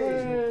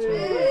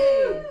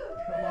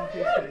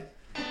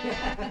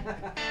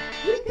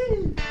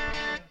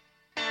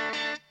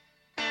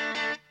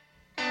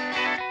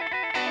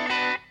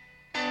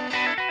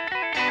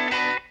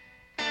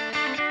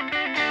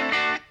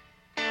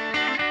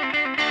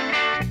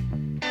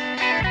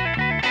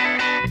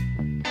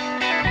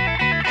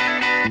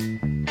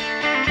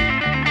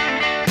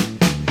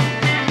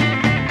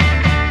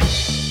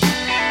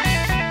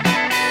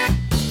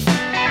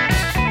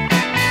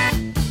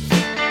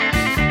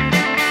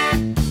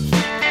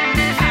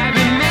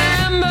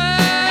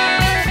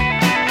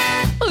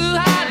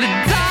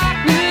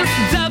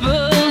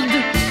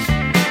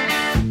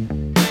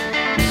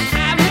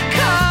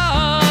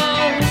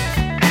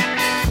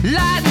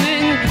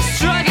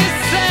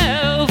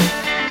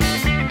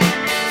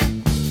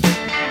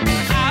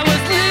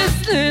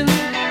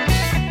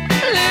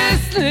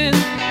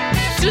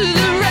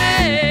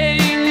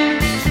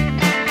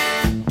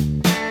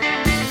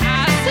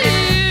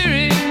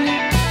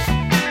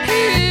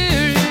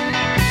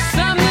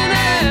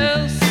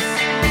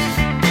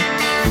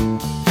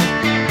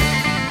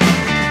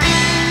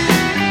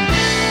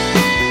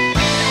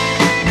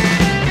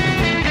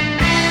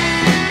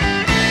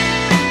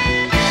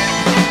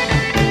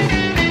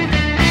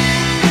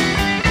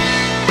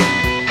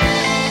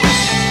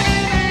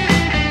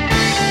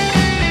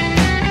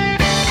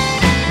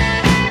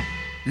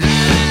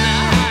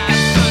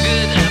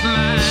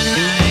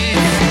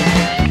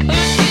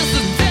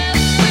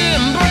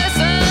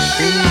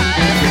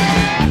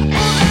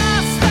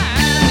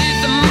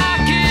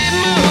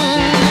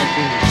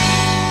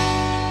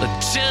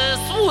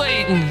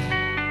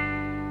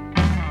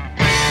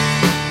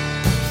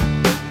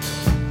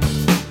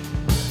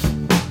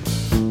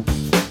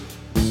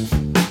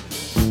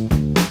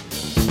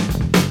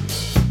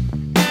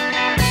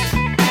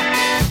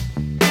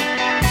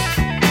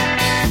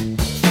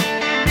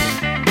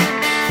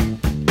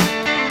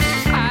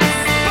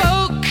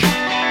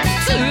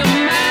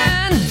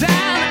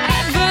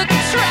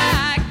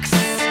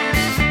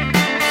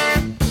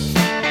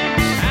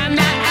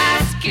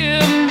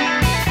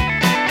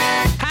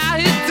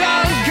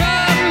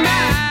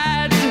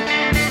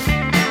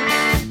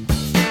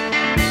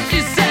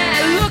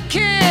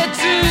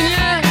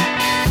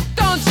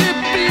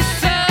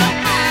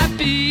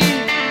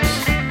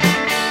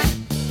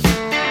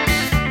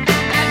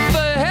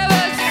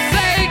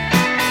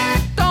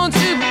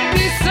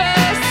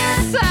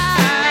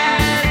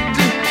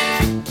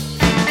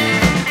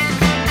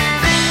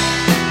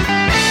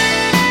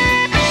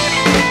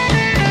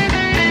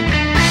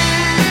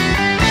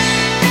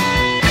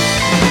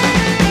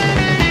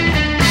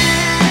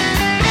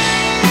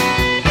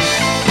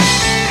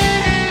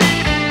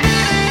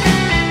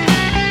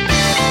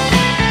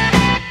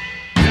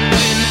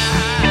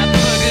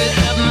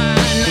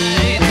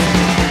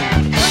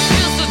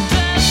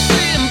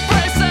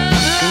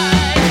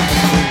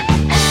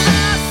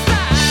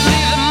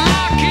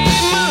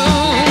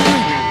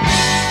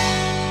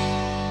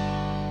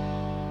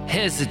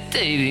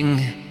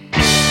 hesitating.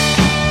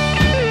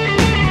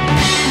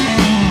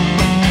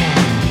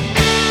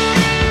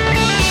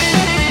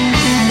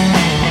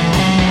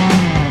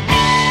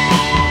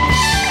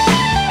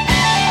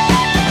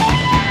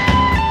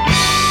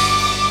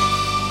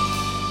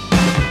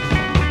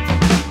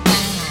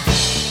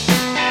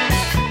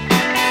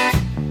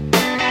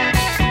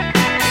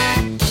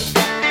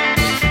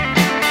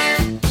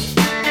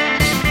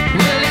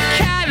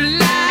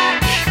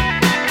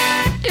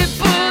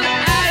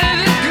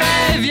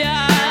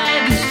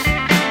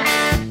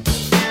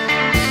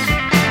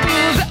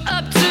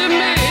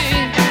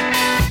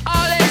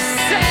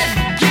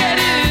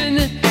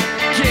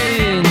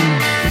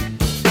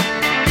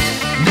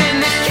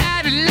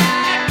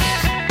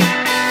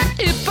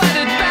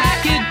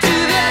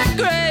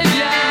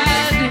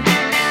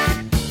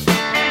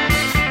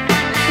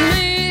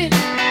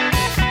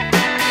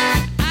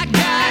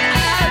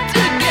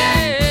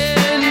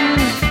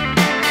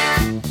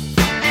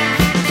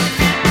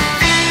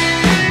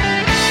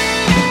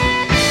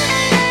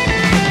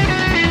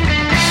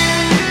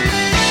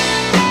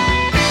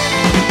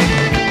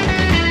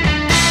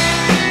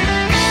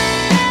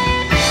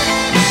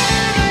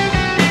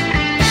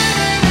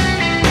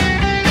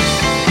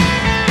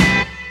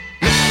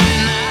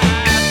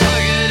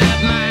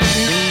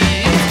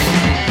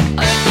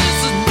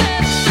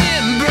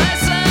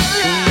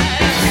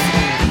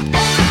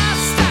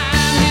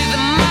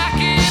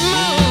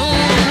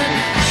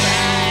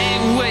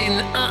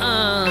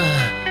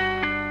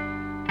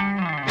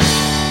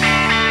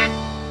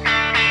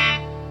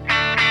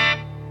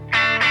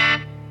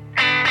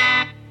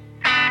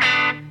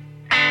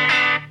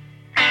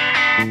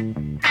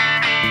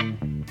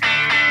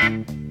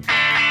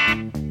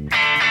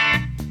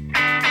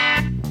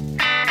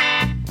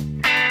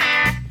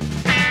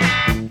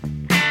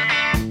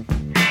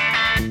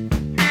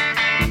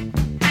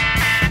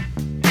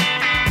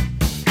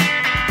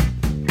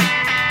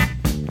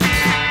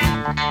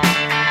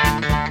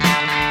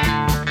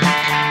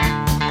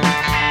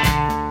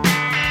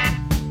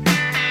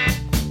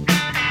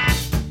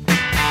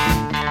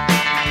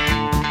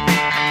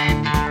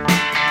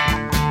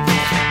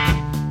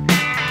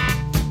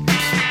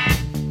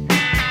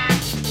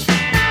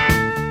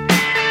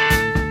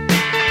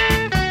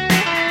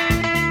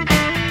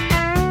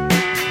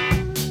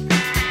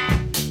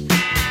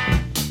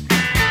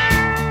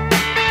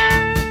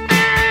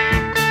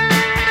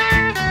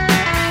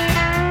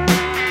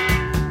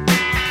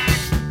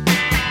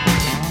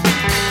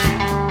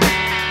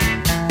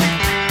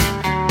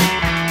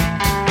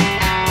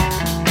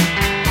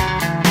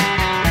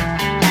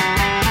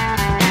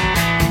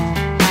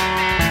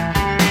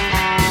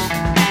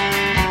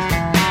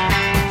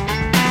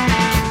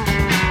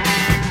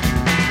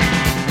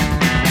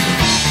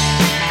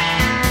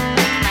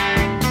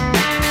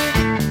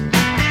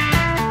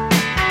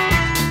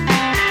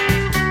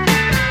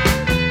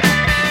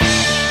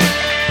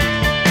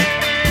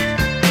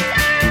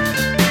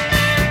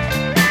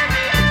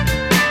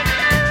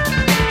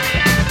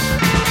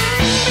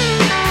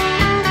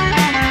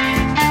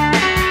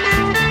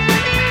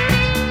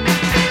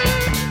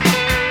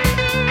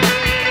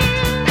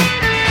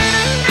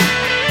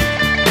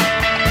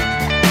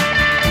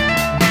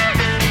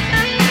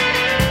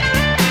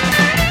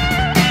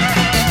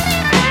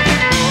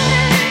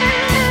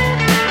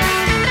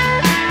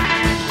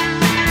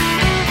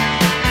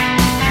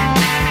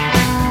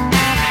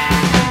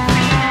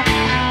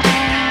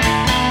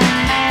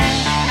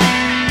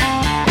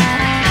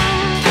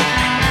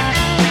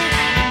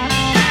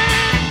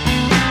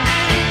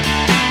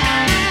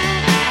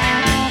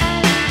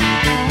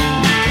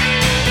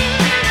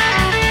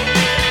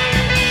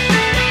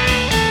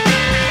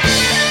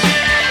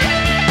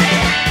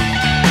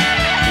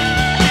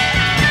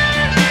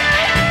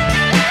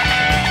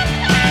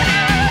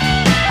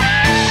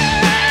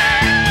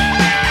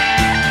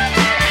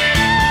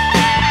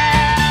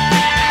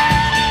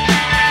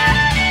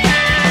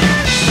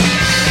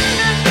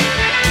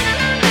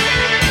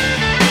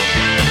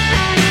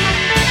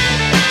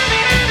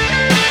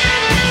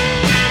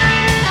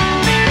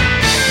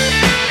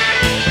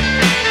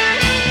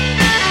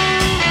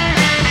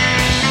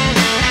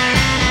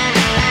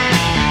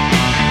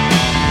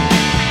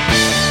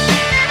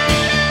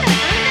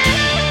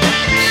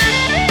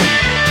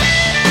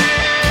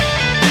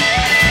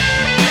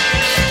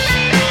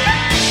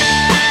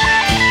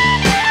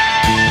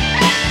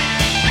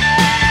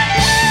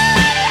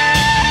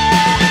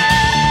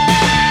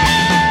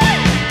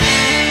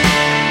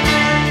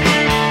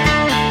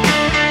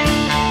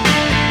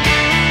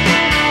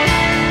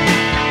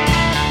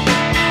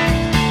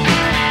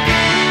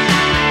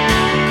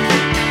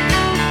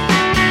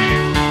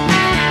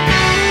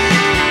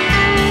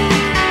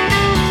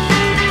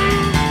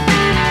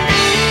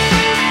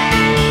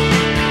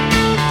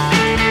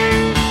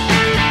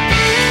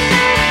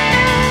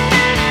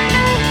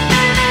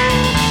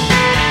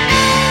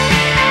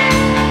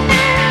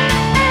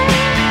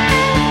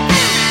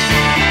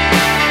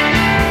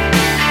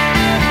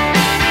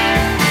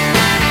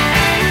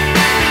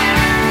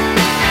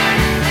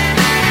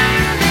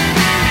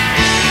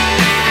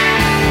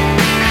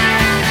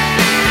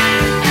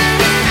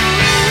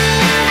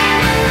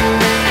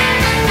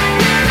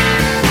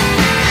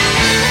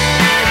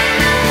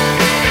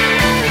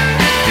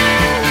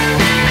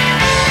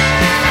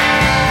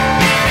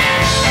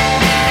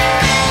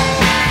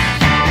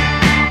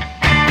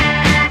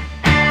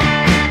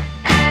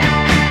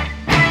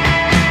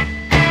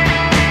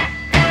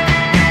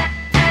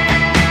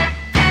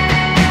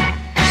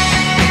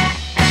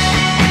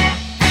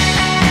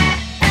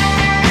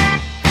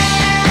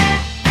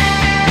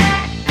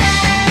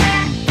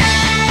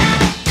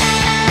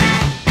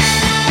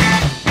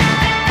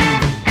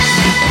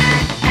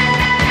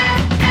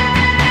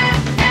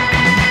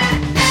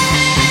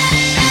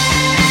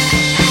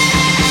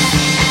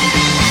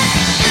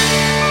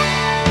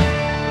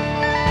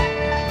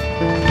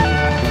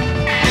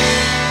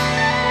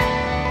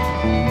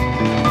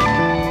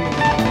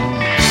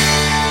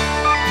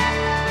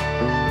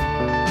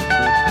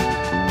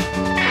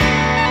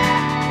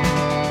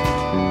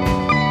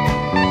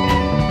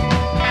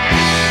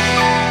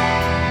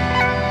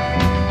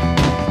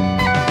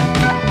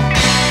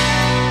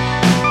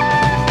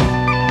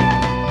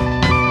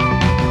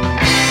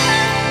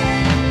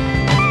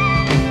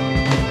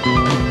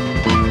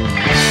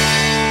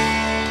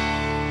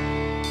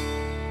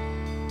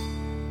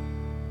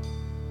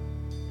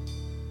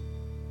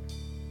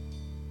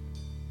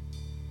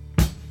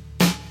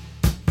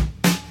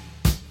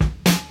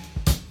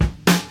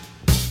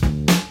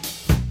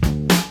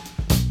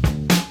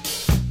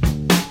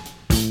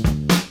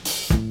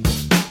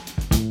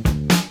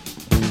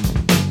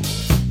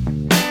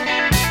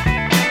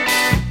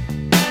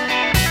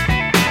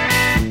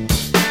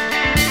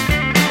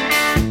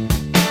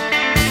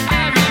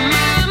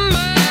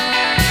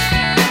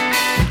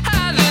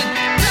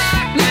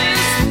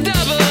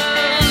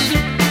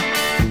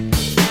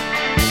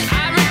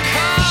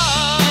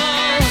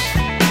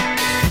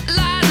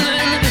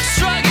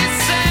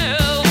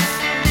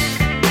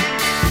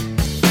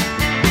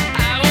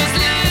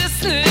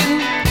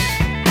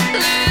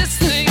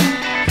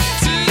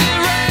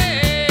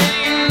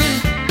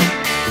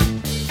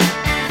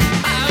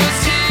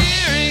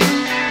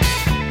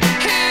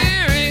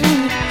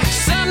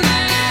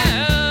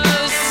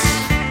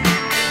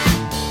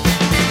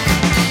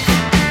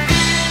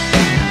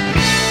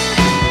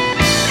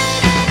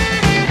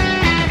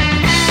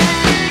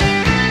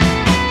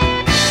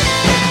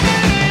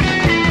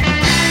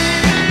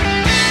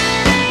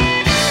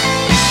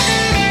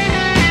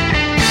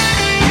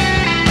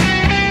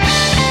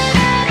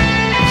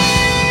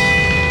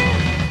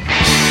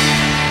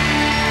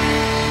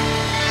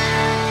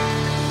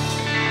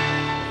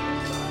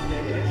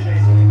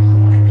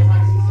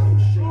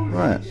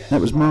 That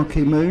was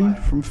Marquee Moon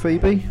from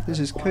Phoebe. This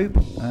is Coop,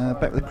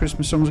 back with the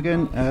Christmas songs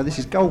again. This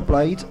is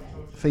Goldblade,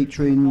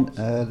 featuring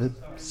the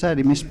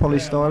sadly missed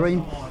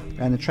Polystyrene,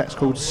 and the track's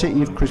called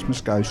City of Christmas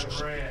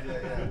Ghosts.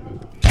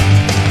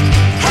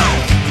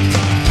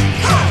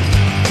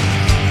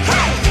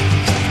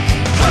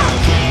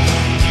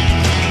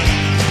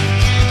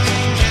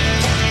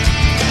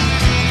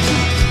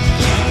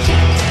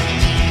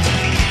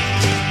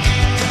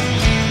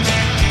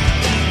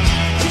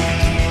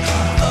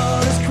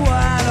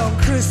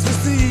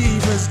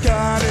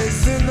 God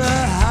is in the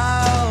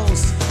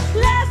house.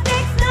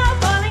 Plastic snow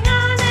falling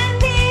on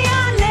and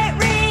neon lit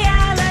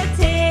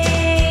reality.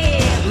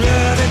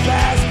 Running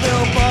past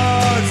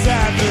billboards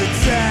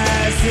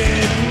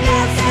advertising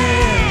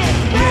nothing.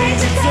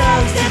 Raising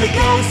toast to the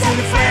ghosts and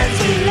the friends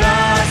we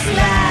lost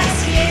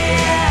last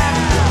year.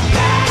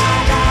 La la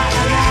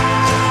la la,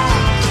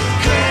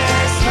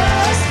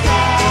 Christmas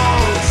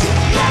ghosts.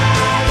 La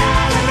la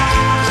la la,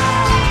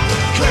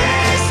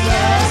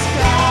 Christmas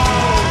ghosts.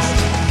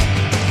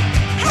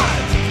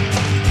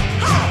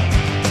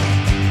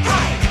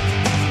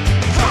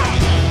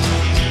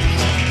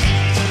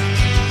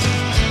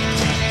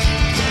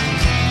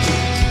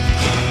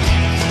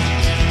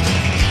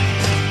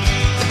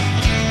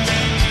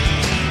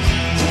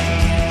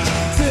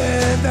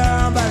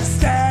 Down by the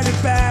static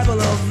babble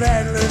of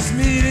endless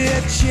media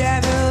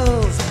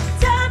channels.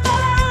 Tumble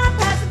on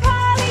past the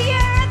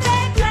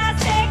polyurethane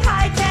plastic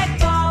high-tech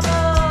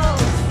baubles.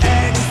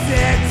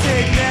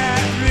 Ecstatic,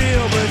 not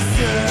real, but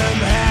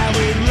somehow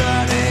we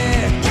run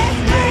it.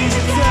 Raise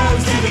your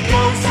toes to the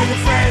ghosts and the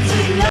friends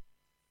we love.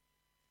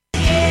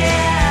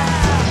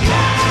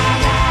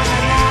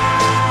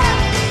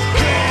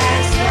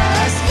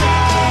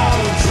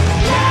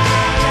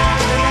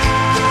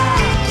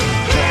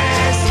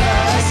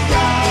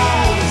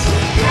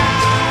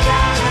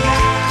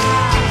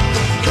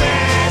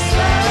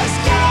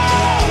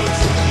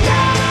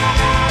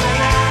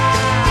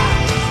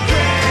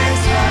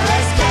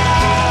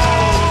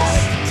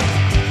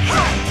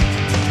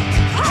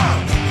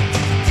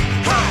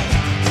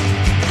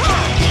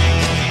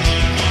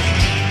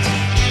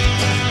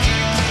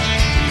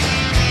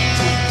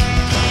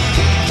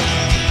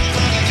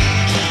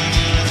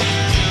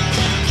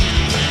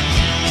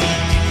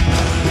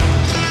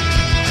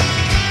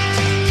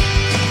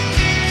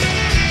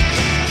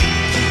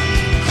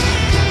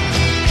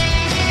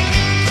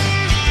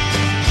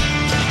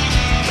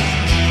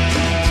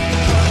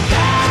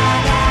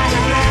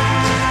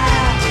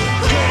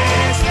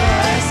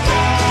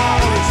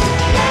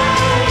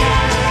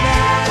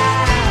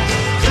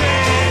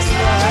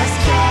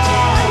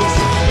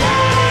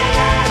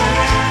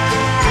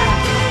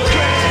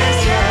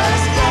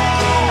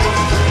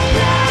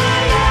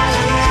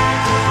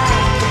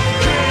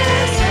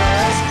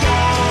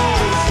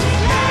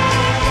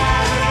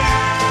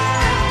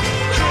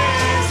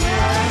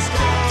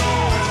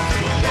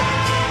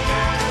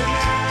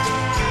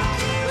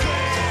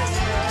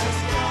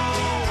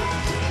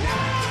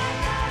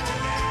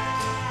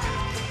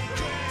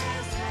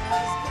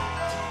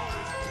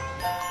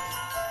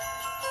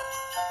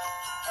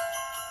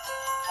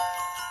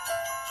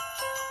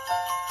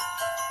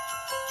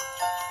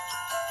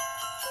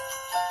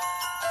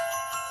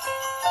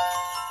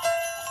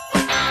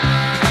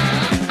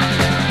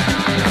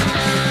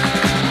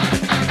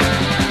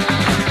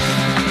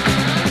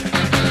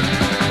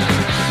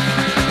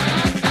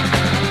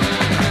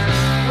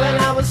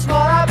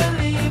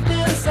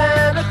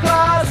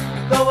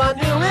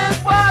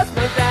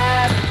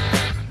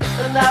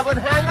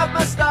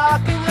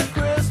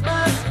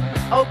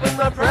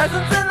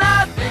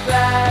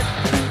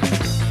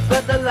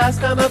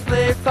 Last time I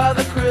played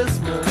Father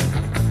Christmas,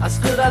 I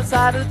stood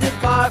outside a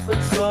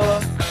department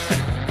store.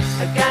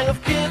 A gang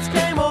of kids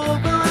came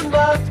over and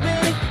mugged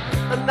me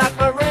and knocked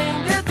my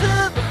reindeer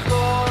to the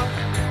floor.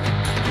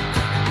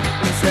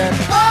 They said,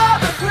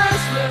 Father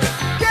Christmas,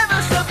 give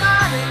us some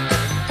money.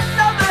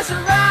 Don't mess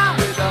around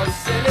with those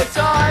silly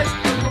toys.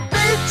 We'll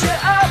beat you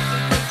up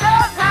if you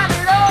don't hand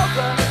it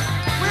over.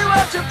 We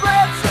want your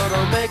bread, so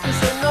don't make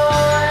us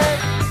annoy.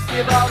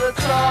 Give all the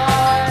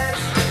toys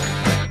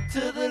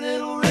to the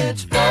little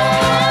rich boy.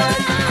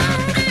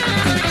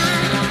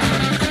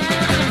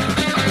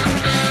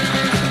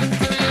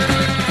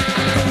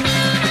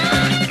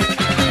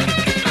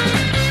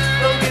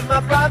 Don't give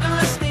my brother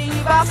a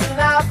Steve Austin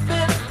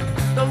outfit.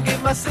 Don't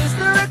give my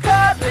sister a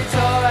cuddly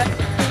toy.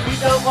 We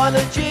don't want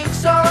a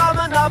jigsaw or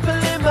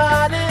Monopoly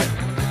money.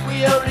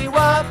 We only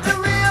want the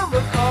real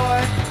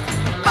McCoy.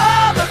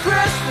 Father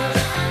Christmas,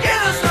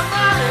 give us some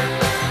money.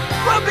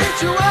 We'll beat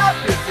you up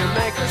if you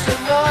make us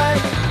annoy.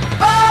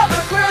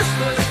 Father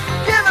Christmas,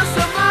 give us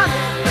some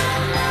money.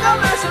 Don't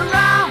mess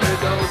around with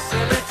those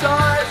silly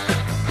toys.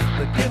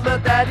 But give my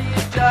daddy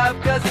a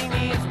job cause he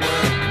needs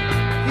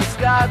one. He's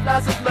got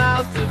lots of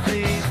mouths to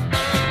feed.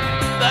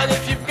 But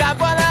if you've got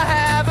one, I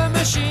have a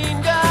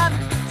machine gun,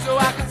 so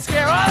I can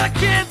scare all the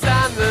kids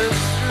on the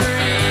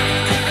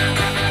street.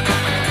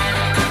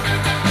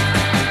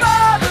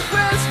 Father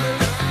Christmas,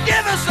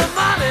 give us some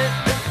money.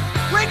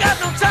 We got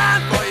no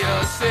time for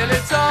your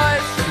silly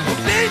toys.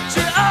 We'll beat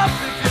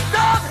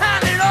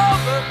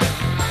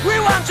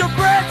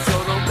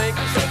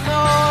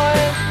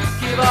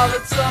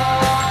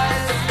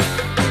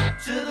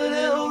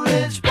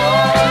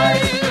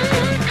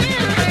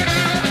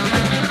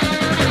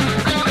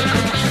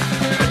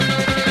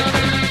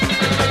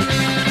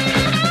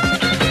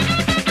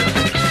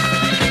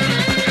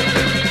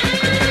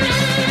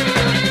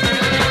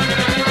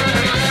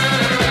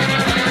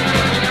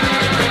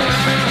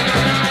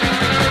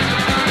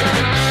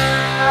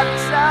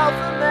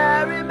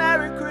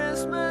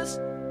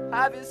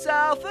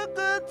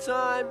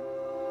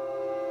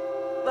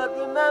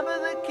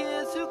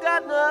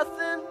got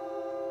nothing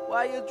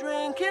while you're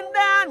drinking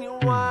down your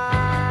wine.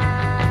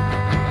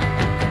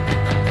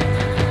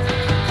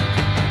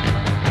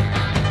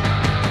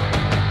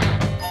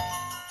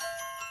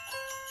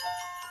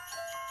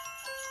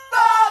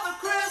 Father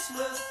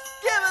Christmas,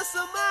 give us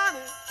some money.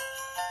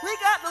 We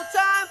got no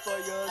time for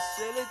your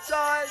silly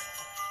toys.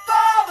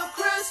 Father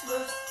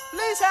Christmas,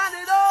 please hand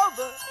it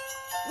over.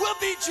 We'll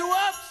beat you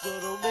up, so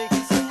don't make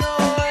us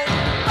annoyed.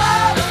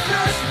 Father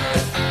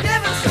Christmas,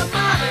 give us some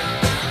money.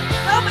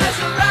 Don't mess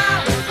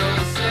around with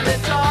those silly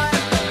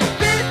toys.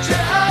 Beat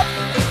you up,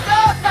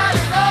 don't hand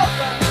it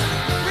over.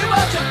 We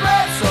want your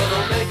bread, so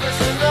don't make us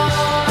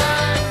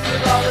annoyed.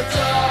 Give all the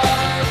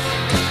toys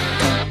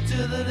to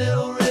the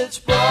little rich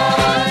boy.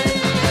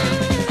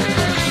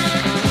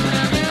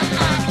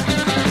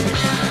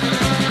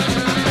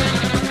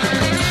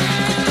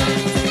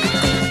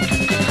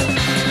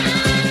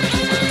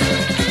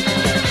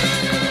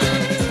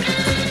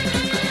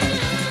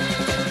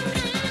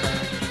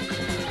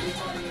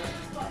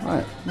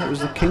 That was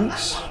the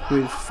Kinks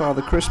with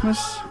Father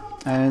Christmas,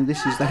 and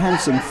this is the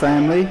Handsome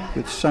Family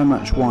with So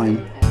Much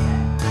Wine.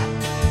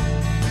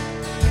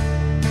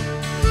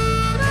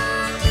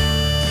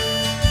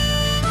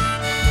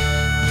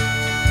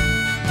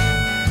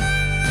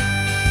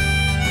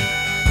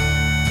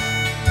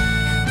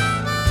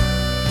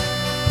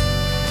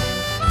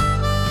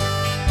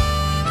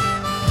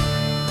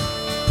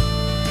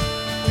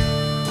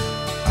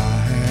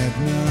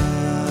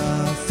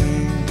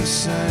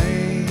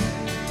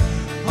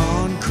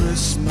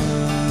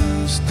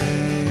 Christmas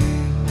Day,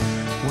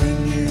 when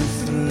you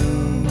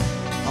threw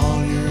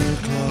all your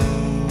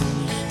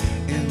clothes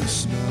in the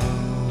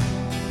snow,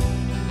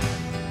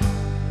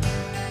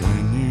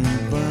 when you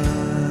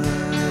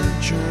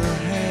burnt your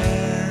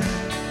hair,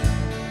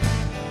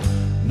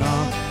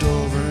 knocked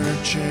over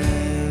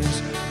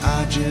chairs,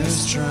 I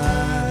just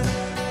tried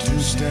to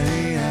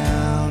stay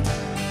out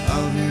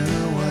of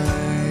your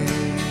way.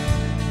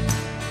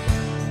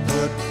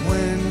 But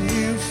when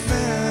you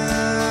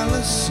fell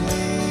asleep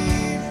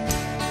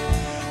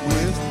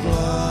with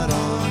blood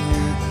on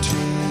your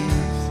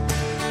teeth,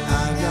 I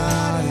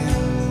got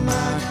in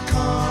my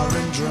car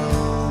and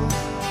drove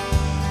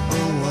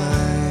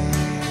away.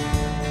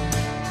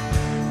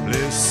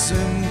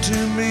 Listen to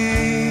me,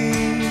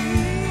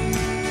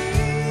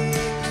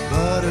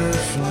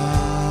 butterfly.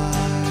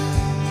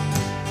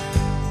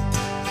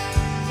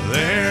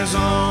 There's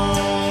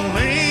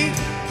only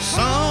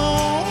so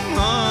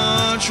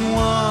much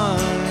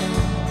wine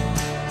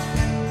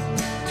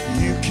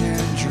you can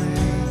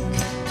drink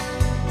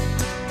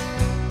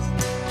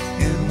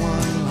in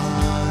one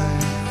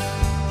life,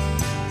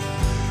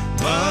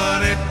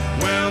 but it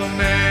will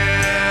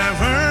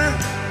never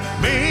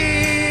be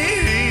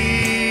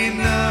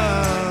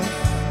enough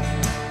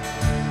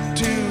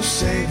to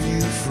save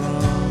you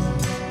from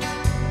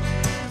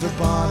the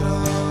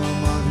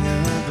bottom of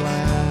your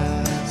glass.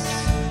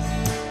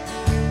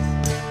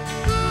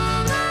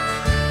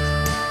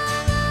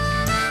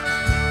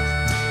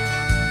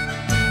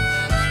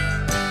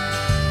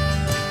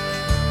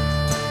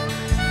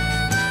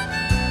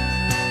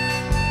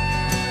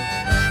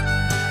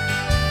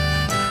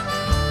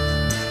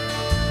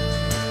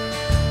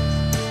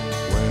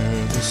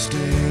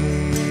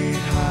 State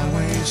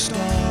highway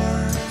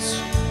starts,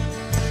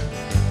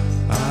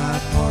 I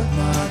parked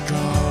my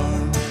car,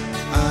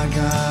 I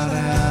got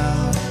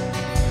out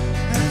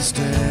and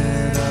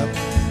stared up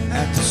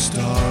at the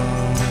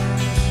stars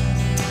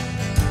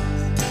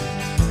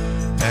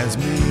as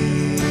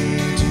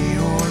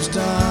meteors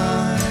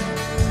died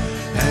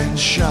and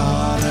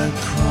shot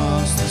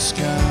across the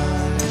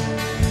sky.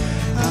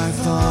 I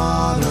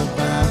thought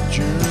about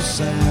your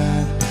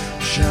sad,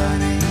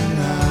 shining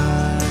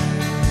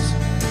eyes.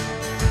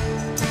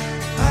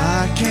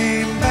 I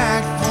came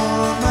back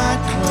for my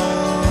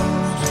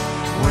clothes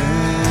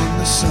when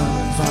the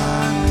sun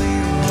finally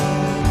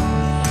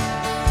rose,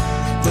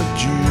 but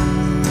you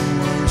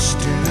were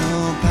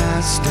still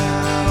passed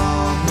out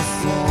on the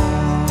floor.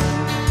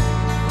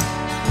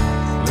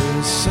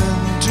 Listen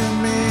to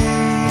me,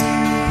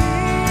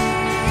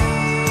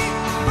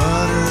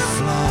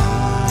 butterfly.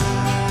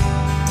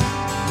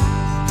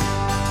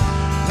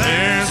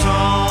 There's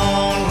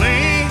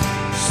only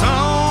so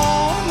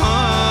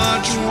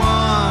much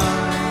wine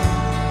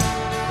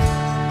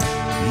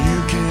you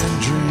can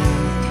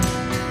drink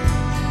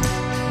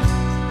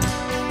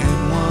in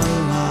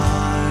one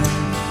life,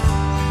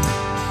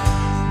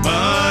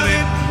 but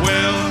it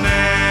will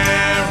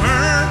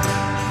never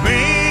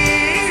be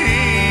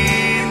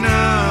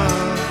enough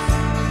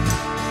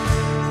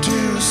to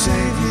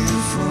save you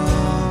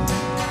from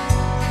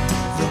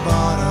the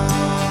bottom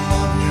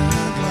of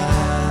your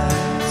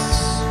glass.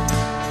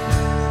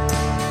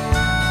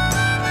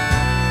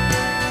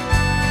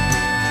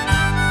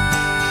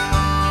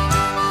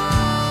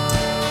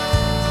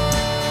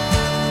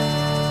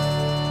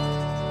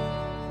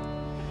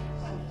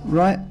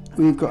 Right,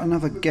 we've got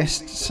another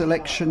guest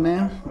selection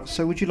now.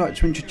 So would you like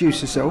to introduce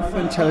yourself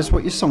and tell us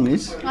what your song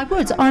is? I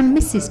would. I'm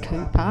Mrs.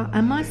 Cooper,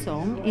 and my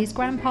song is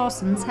Graham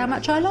Parsons' How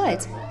Much I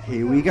Lied.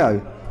 Here we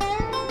go.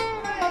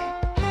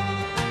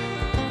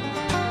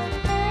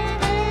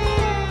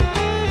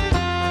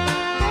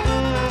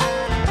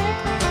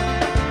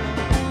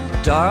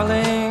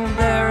 Darling,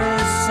 there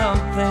is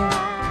something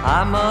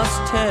I must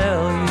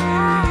tell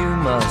you, you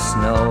must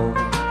know.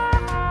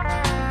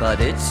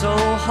 But it's so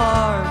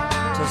hard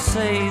to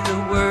say the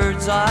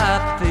words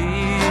I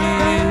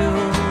feel.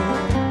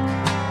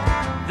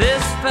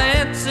 This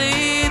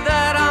fancy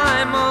that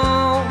I'm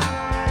on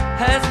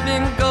has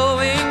been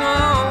going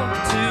on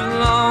too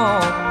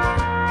long.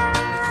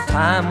 It's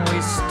time we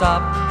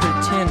stop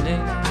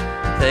pretending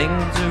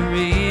things are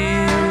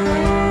real.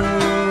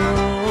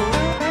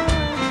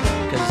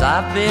 'Cause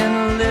I've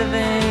been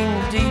living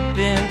deep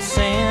in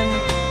sin,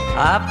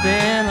 I've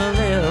been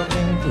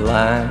living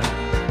blind,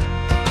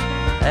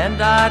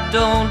 and I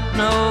don't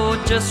know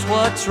just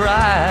what's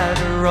right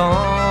or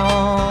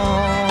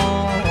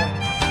wrong.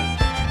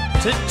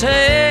 To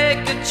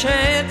take a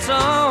chance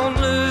on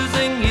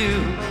losing you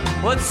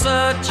was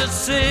such a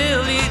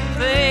silly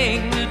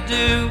thing to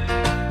do.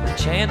 The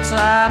chance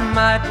I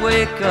might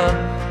wake up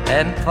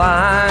and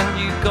find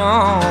you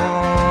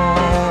gone.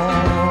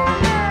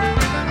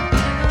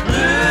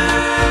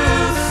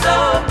 Blue, so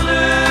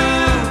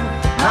blue,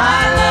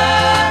 my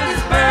love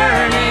is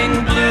burning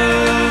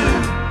blue.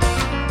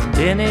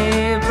 Any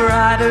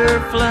brighter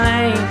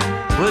flame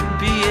would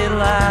be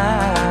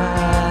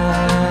alive.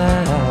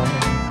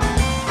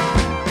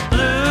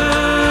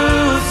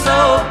 Blue, so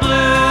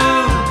blue,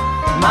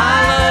 my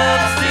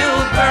love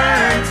still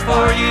burns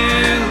for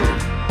you.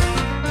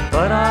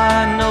 But I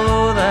know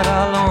that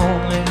I'll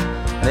only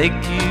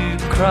make you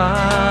cry.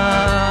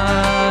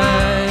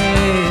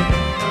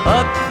 A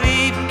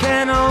thief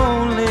can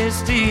only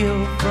steal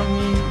from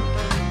you,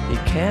 he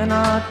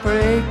cannot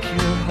break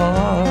your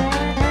heart.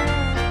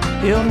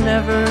 He'll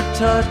never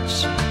touch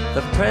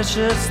the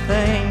precious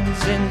things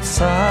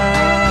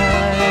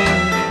inside.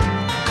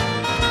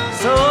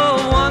 So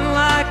one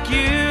like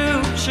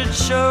you should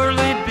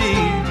surely be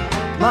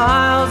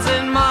miles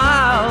and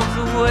miles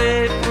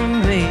away from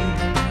me.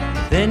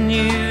 Then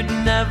you'd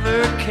never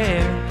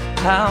care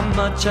how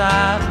much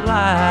I've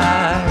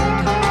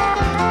lied.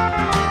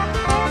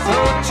 So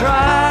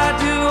try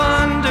to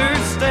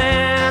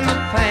understand the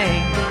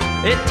pain.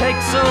 It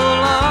takes so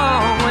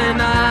long when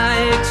I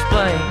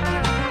explain.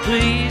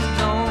 Please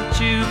don't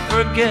you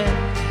forget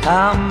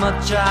how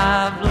much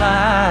I've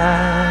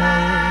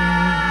lied.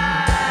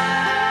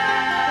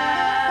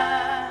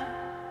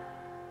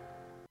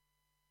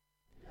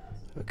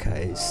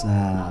 Okay, it's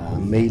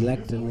me,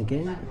 Lagden,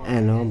 again,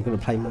 and I'm going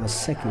to play my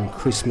second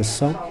Christmas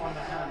song,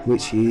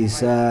 which is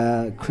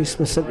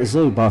Christmas at the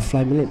Zoo by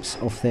Flaming Lips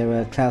off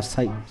their Clouds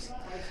Tapes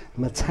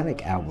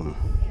Metallic album.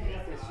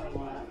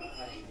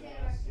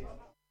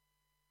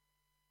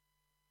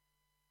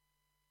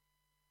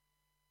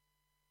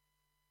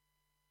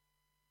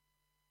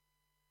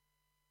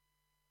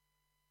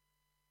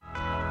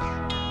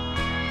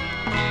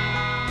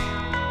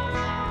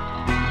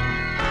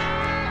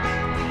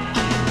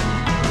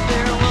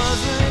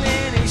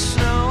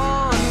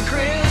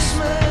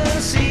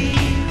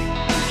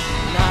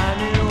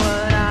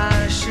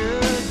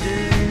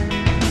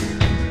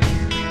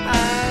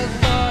 I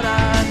thought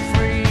I'd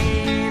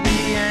free the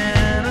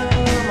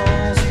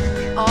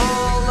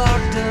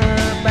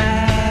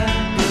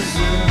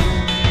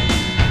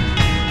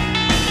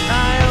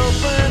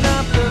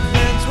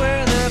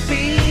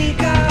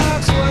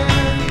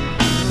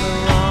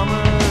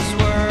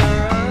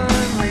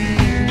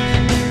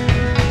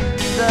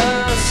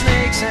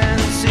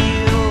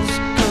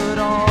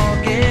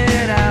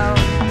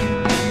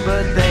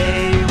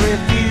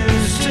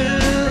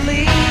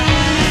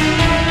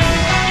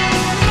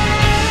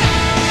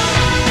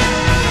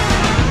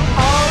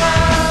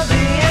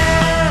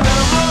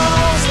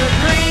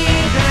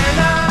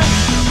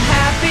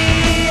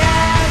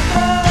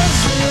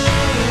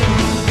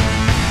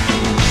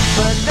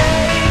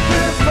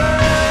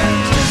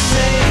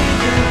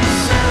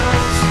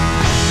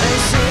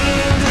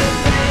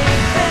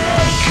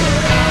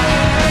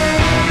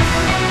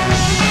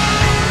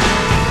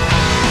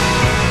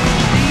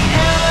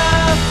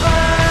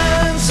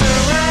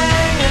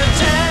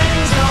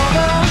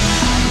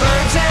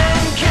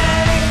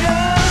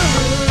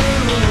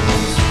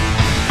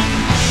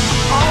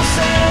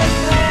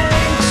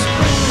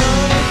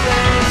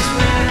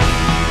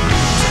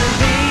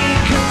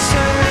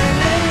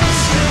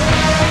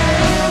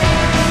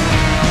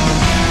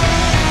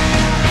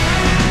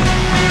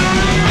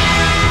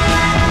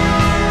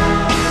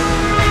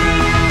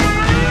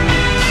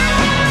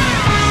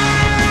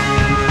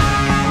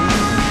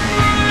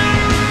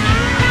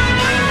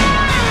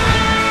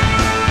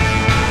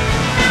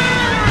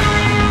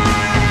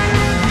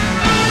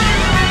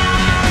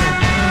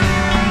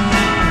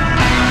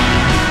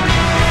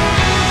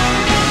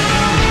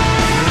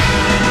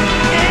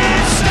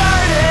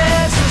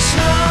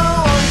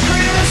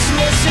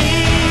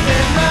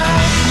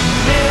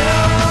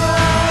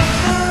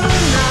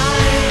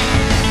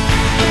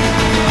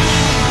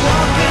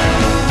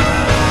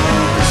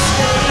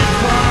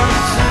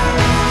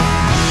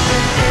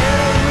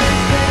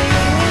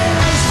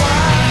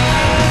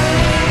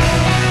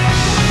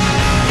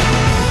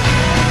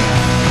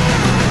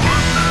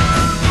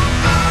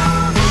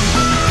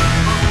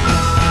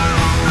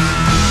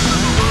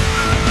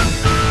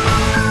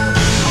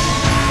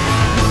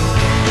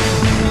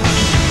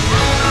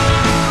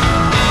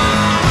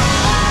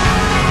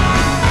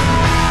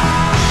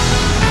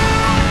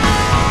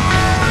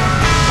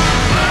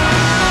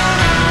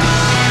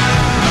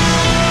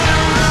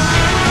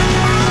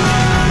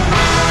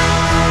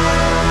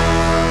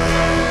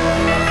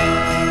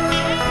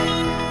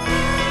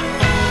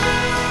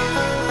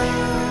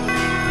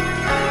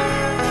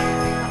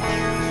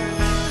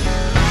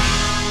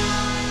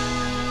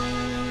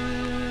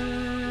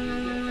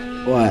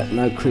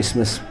no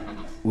Christmas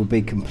would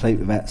be complete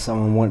without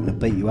someone wanting to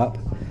beat you up.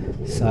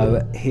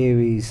 So here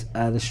is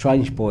the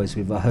Strange Boys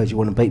with I Heard You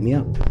Want to Beat Me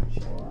Up.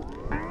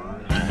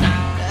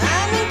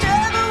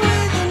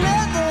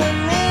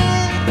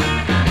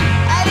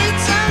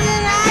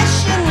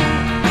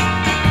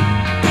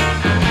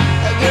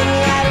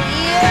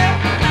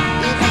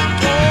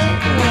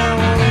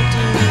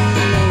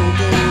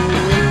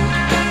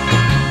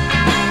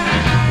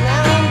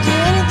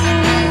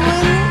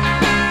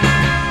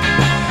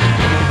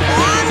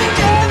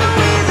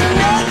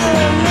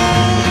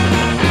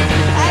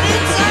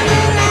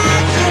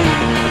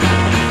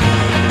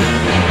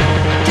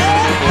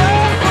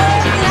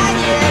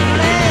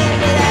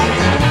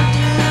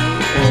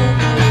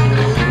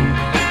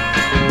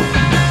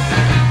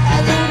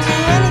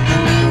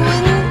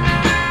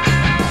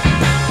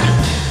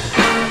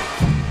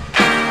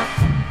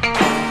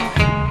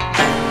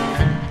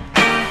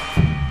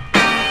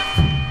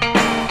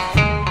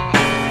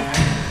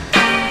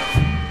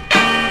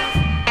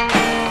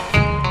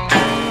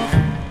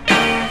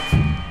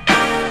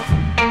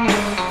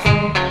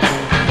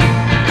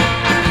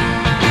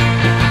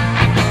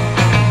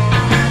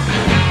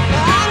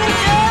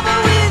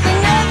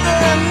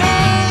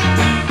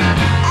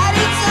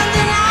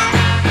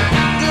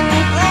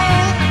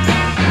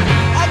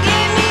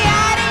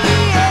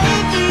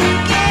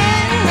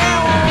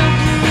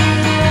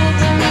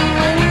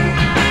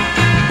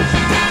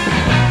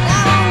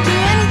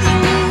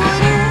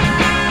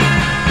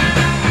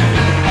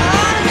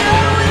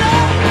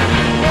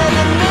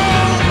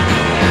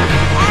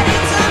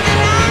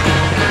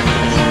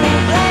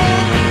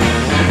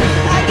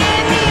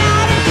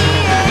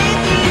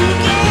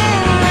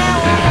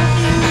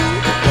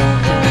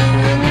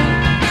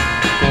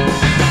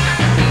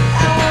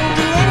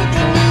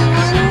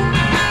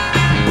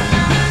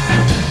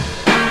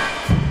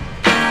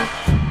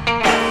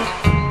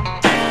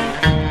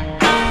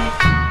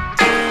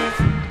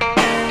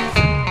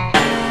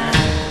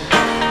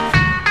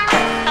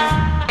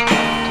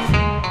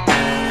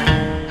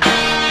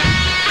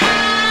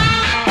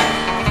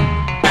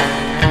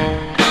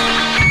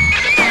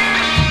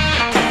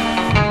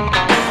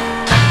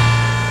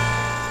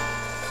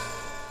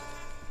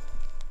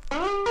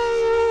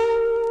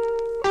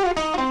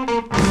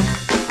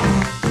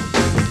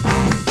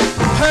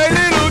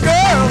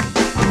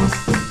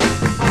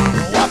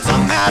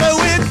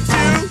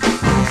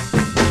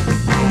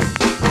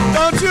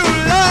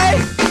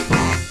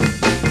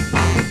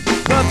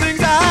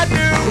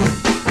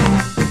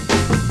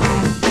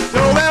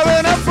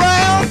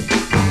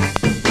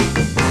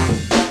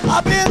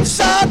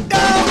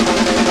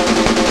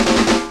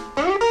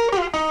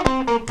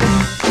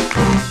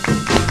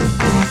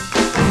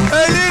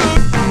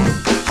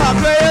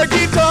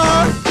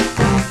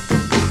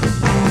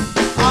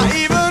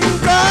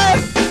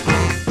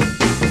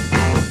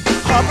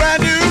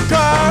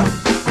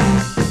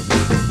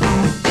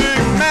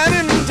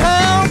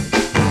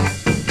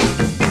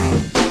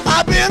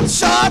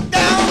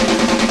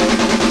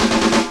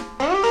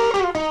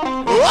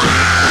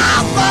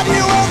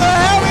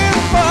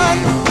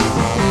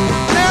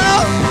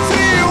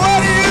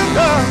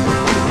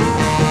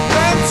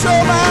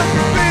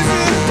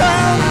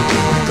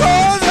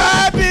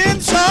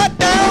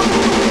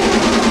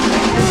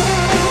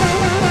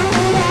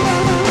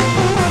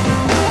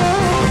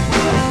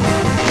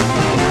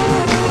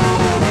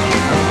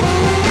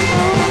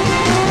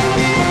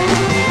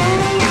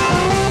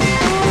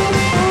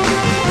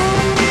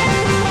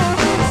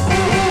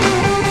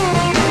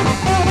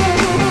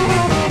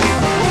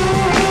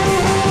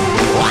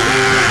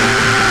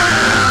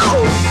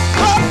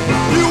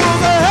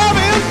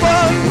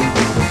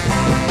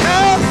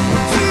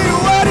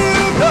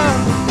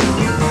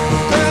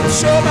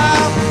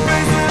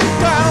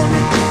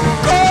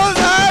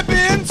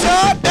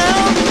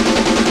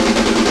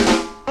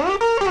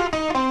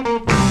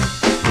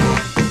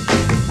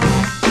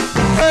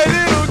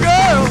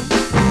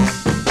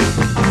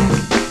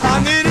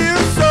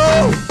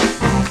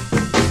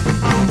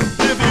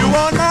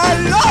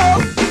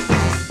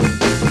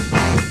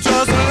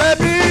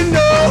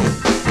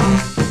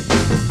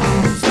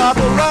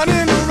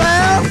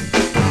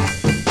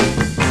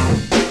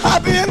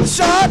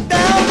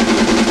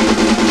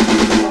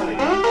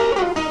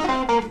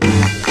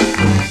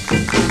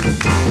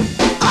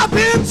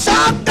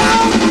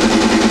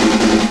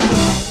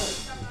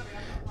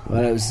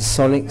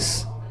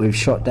 Sonics with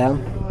Shot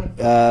Down.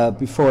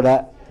 Before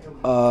that,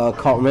 I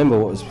can't remember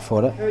what was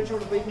before that. Heard You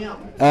Want to Beat Me Up?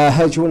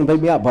 Heard You Want to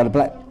Beat Me Up by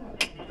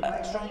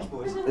the Strange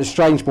Boys. The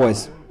Strange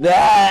Boys.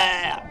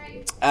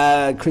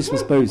 Yeah!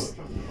 Christmas Booth.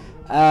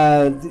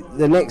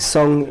 The next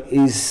song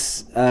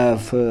is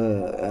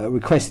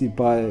requested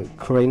by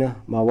Karina,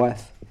 my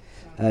wife.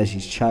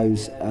 She's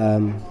chose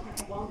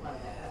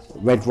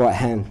Red Right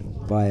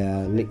Hand by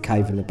Nick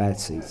Cave and the Bad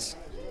Seeds.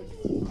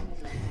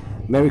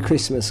 Merry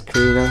Christmas,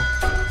 Karina.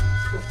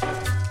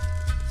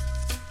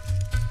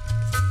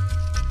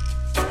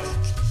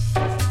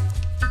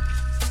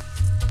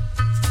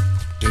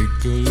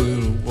 Take a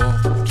little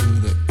walk to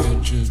the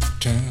edge of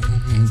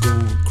town and go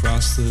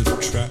across the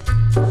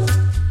track.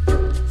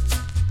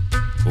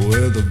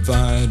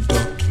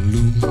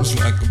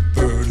 falls like a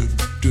bird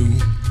of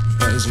doom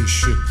as it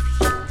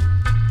ships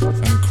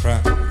and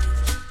cracks.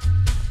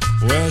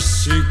 Where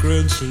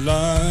secrets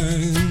lie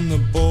in the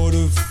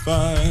border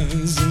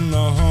fires and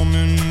the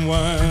humming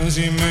wires.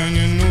 Yeah, man,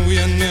 you know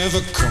you're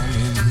never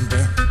coming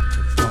back.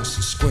 Past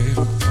the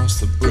square, past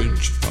the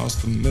bridge,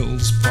 past the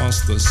mills,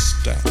 past the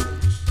stacks.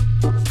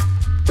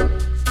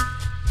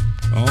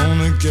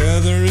 On a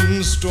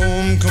gathering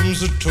storm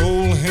comes a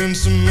tall,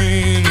 handsome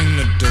man in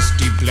a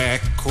dusty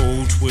black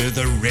coat with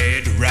a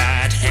red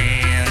right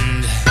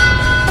hand.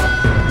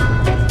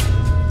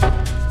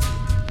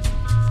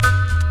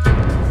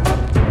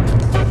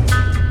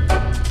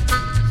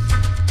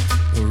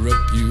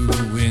 Wrap you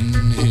in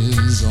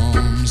his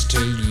arms,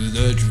 tell you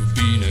that you've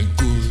been a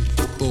good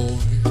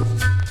boy.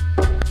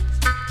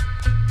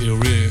 He'll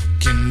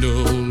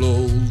rekindle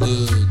all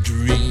the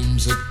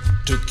dreams that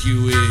took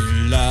you a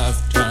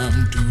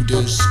lifetime to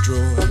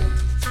destroy.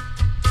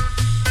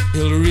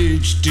 He'll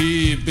reach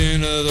deep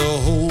into the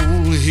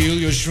hole, heal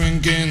your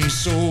shrinking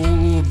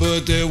soul,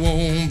 but there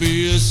won't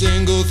be a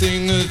single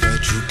thing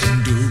that you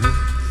can do.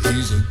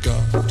 He's a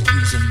god,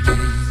 he's a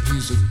man,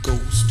 he's a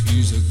ghost,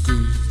 he's a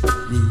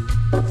guru.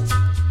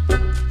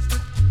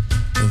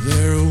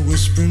 They're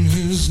whispering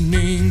his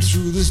name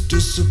through this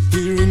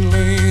disappearing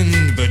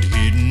land, but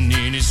hidden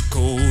in his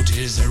coat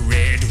is a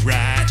red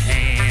right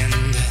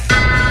hand.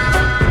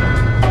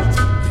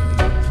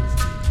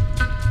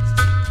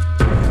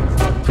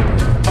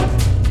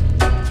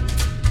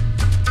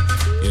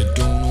 You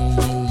don't owe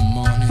no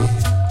money,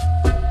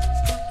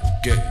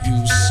 get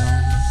you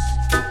some.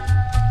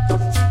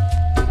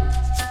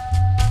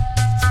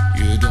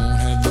 You don't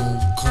have no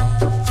car,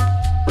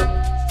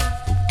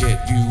 get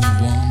you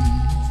one.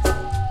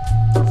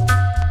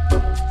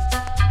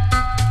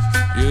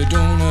 You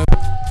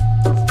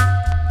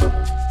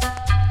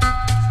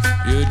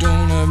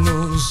don't have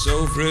no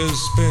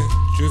self-respect.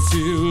 You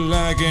feel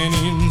like an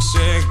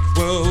insect.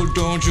 Well,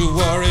 don't you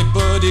worry,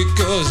 buddy,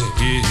 cause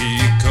here he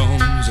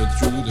comes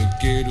through the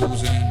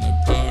ghettos and the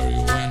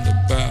barrio and the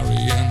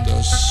barry and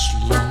the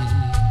slum.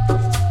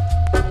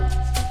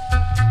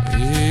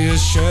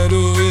 His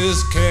shadow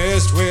is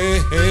cast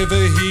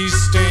wherever he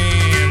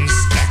stands.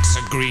 Stacks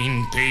of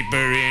green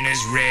paper in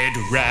his red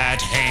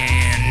right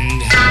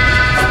hand.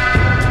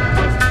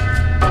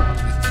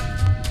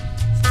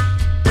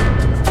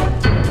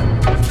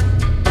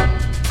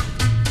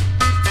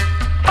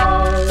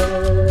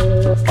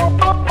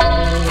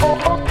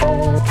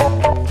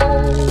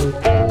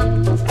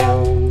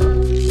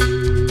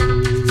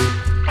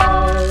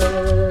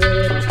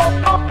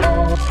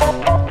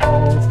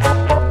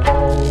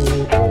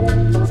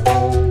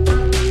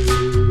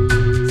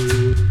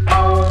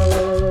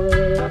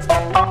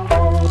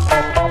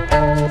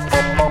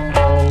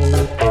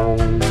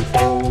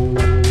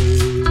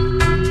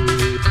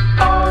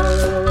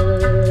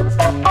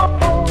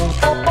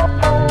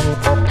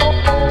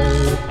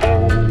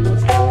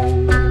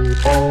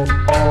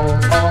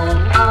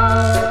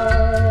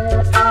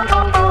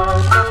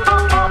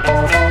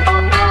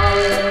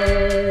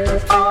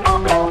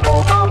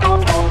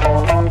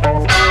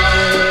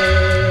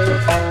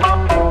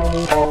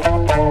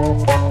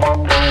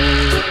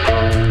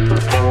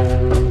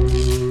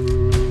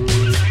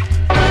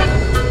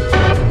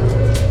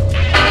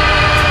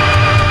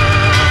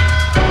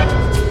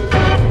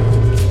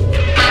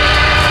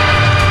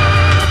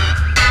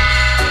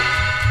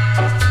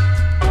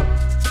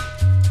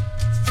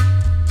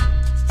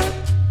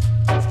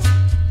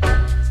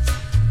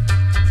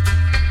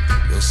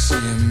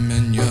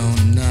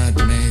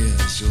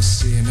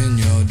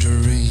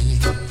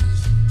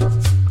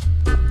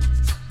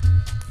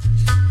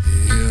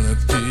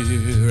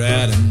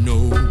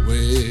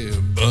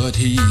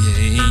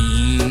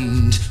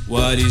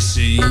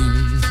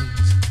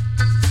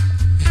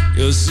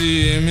 You'll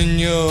see him in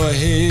your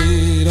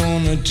head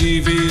on the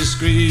TV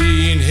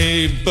screen.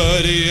 Hey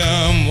buddy,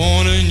 I'm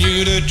warning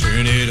you to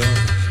turn it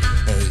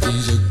off.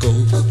 He's a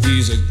ghost,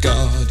 he's a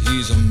god,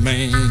 he's a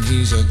man,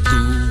 he's a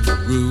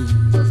guru.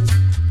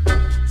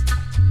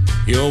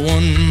 You're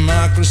one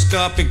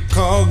microscopic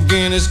cog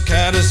in his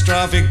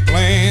catastrophic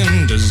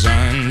plan,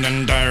 designed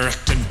and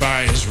directed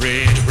by his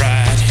red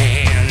right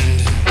hand.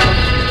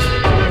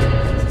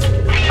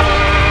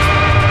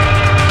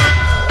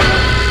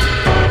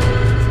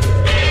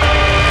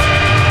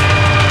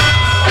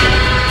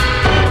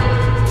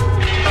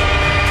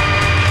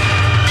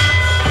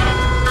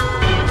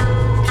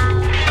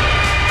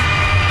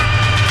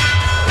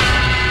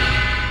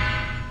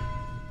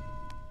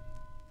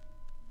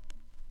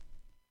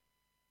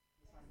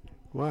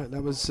 Right,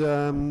 that was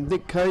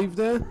Nick Cave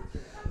there.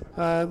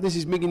 This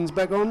is Miggins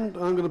back on.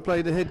 I'm going to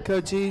play the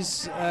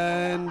Headcoatees,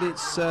 and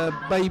it's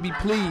Baby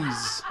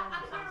Please.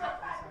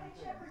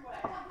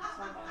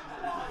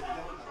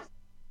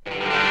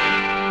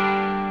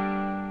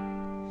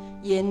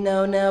 You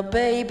know now,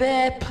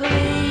 baby,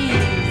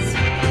 please.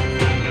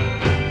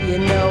 You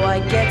know I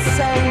get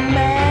so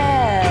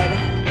mad.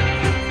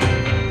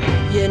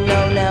 You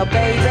know now,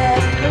 baby,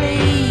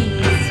 please.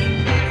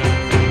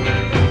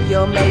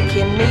 You're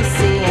making me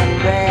see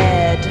in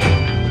red.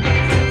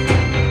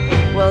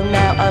 Well,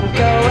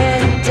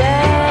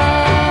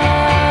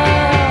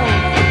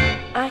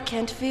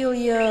 feel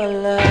your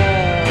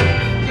love.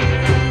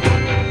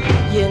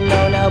 You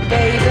know now,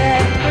 baby,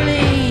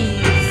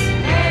 please.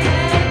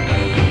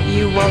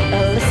 You won't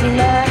listen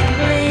now,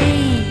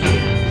 please.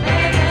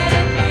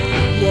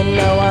 You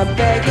know I'm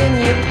begging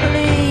you,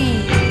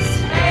 please.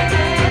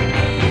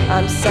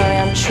 I'm sorry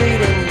I'm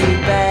treating you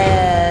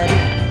bad,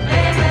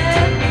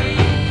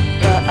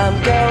 but I'm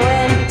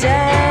going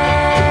down,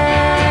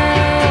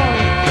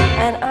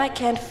 and I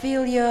can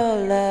feel your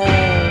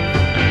love.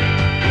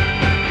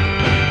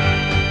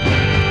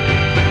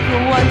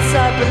 Once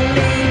I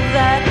believed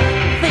that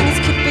things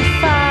could be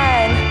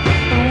fine,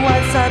 and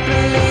once I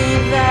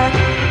believed that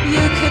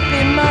you could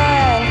be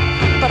mine,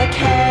 but I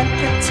can't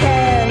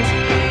pretend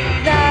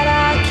that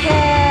I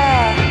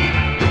care.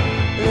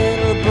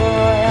 Little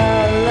boy,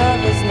 our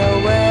love is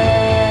nowhere.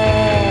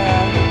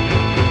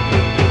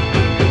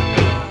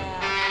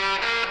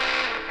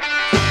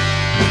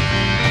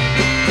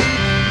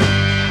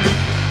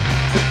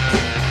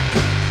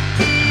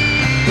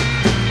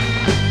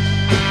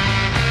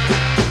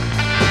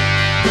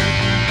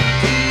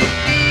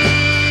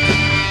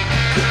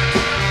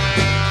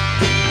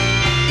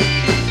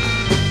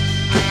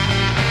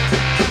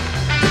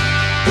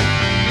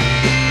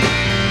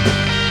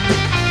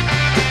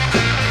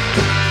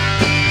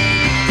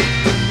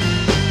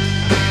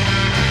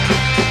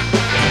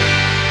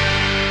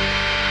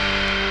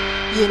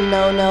 You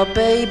know now,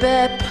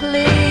 baby,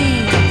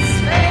 please.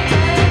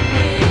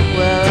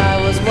 Well, I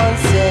was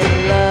once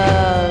in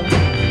love,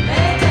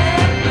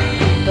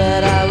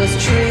 but I was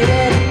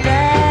treated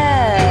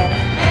bad,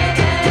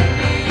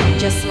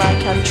 just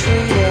like I'm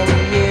treating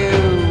you.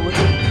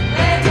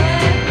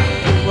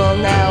 Well,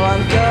 now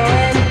I'm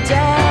going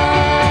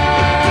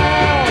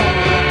down,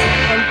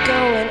 I'm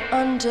going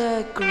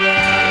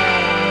underground.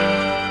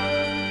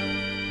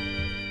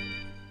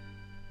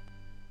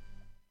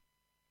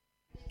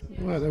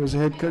 Right, that was the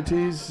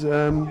Headcoatees.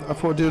 I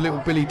thought I'd do a little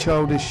Billy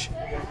Childish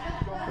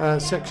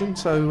section.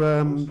 So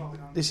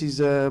this is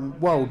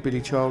Wild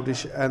Billy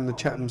Childish and the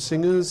Chatham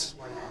Singers,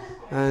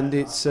 and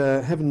it's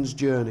Heaven's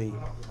Journey.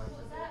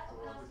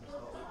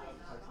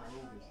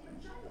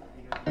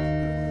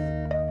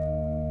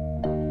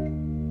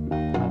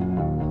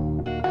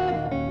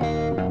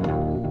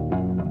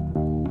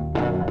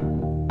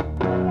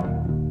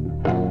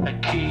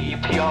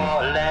 Keep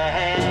your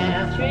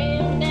lamp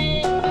trimmed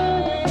and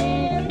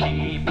burning.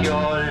 Keep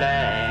your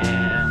lamp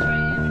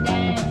trimmed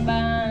and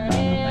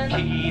burning.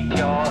 Keep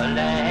your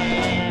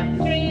lamp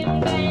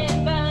trimmed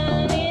and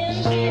burning.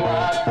 See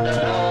what the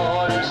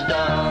Lord has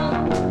done.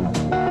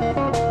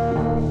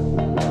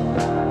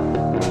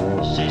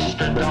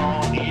 Sister,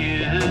 don't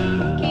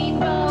you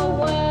keep on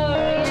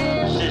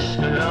worrying.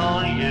 Sister,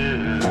 don't you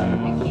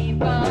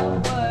keep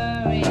on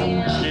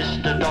worrying.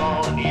 Sister,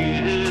 don't you.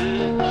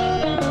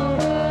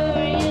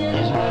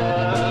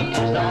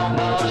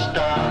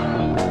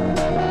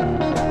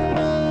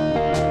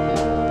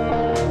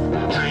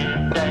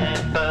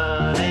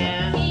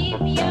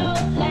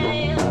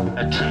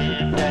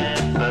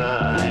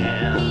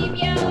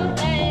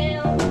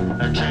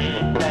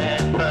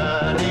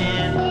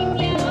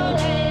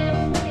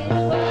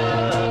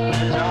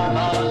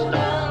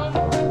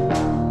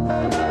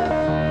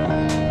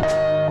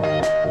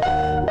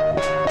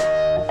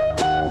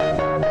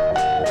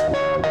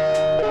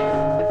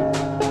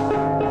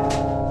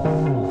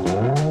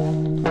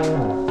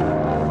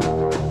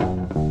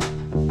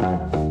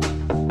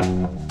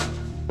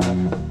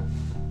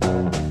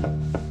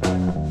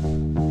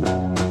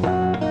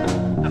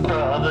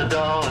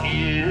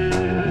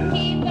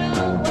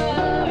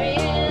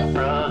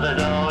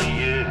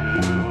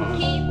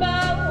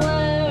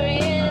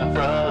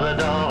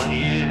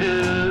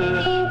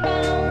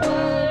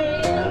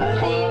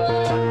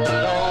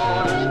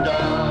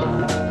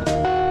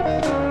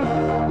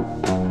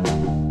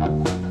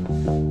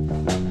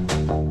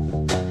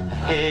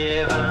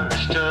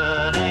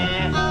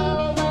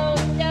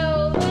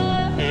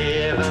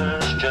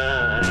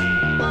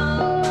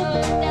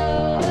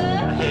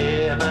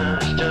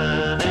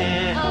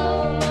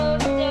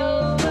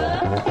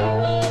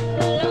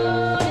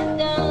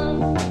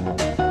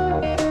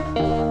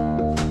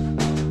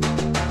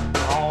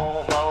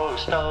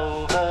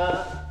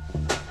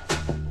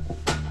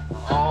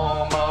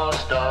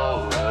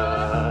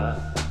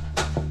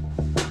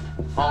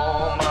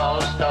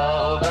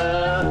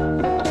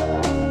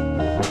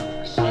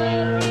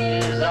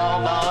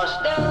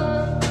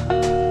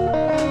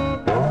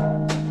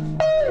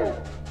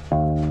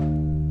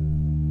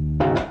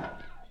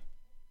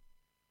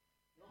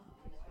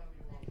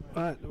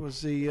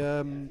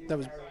 That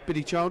was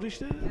Billy Childish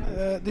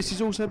there. This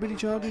is also Billy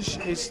Childish.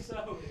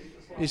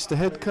 It's the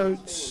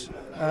Headcoats,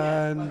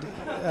 and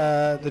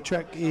the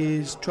track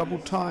is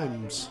Troubled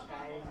Times.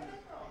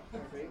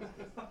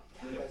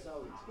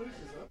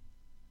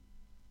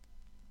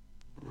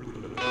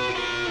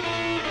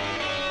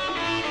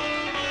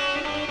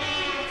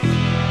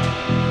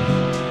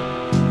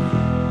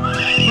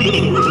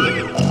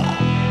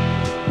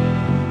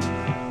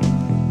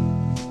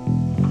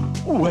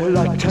 Well,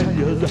 I tell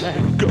you,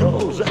 that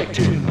girl's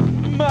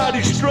acting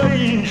mighty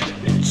strange.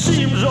 It's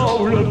Seems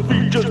all her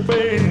features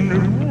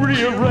been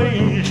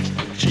rearranged.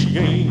 She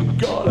ain't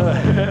got a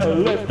hair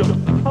left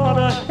upon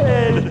her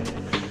head.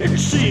 It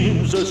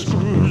seems her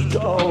screws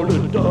got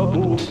a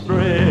double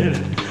thread.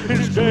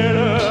 Instead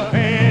of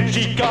hands,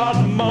 she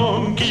got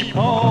monkey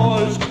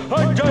paws.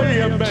 I tell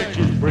you, man,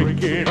 she's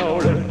breaking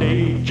all of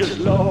nature's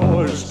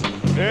laws.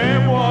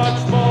 And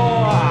what's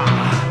more,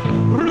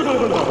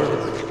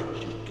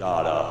 she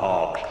got a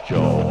hawk's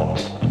jaw.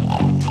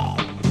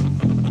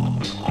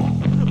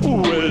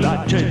 Well,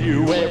 I tell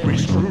you, every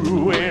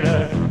screw in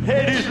her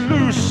head is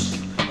loose.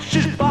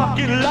 She's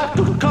barking like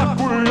a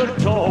cockerel,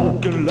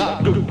 talking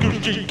like a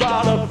goose. She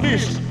got a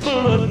fist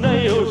full of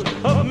nails,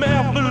 a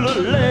mouth full of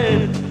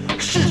lead.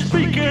 She's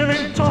speaking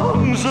in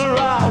tongues, her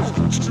eyes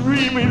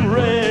streaming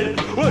red.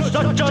 Well,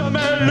 such a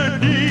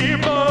melody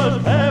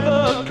must have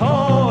a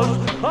cause.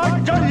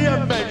 I tell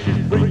you, man,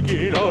 she's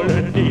breaking all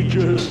of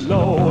nature's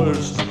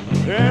laws.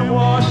 And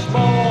what's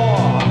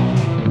more,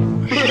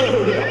 she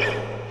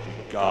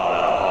got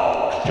a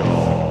hawk's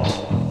jaw.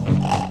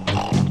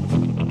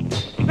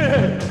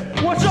 Hey,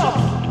 what's up?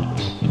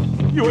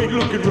 You ain't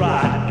looking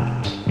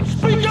right.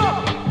 Speak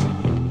up!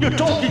 You're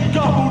talking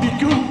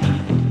gobbledygook.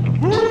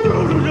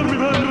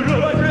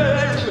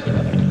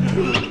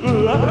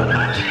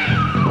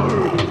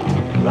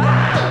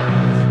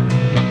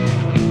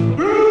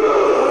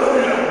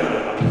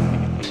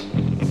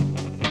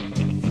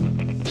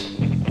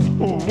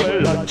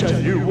 Well, I tell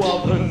you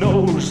on the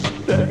nose,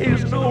 there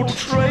is no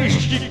trace.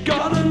 She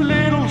got a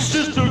little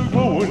sister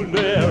growing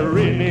there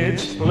in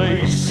its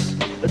place.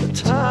 The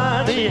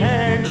tiny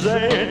hands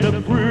and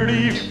a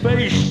pretty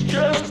face,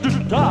 just the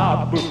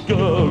type of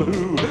girl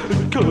who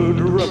could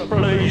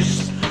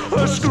replace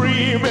a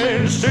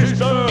screaming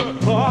sister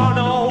on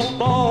all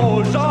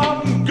fours.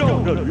 I'm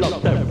gonna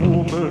lock that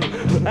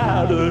woman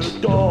out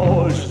of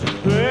doors.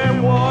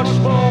 And what's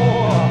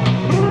more,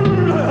 she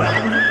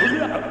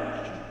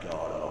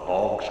got a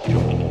hawk's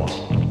jaw.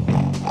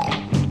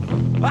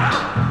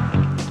 Ah!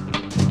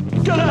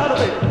 Get out of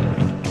it!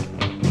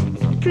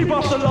 Keep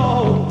off the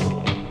lawn!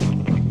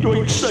 You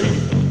ain't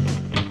safe.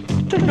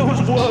 Take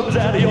those worms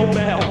out of your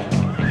mouth.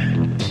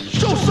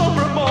 Show some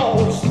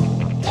remorse.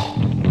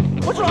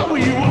 What's wrong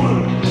with you,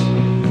 woman?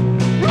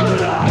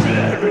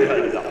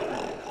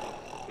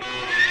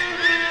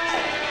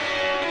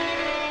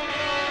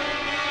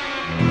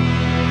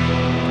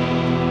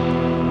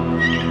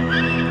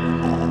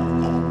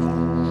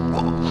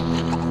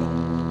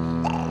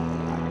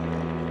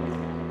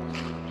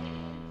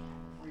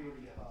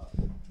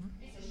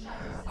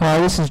 Hi,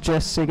 this is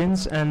Jess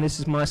Siggins, and this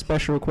is my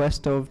special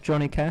request of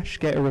Johnny Cash,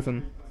 Get a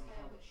Rhythm.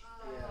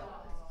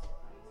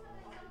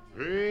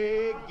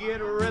 Hey, get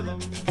a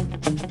rhythm.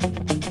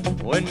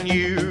 When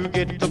you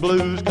get the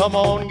blues, come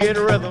on, get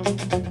a rhythm.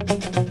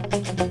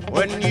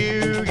 When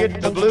you get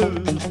the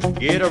blues,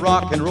 get a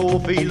rock and roll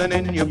feeling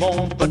in your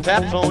bones, put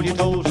taps on your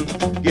toes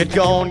and get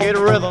gone, get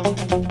a rhythm.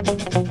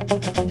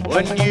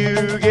 When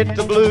you get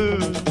the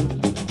blues,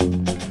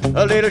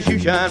 a little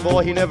shoeshine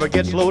boy, he never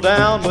gets low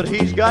down, but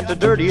he's got the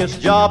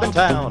dirtiest job in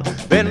town,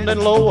 bending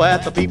low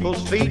at the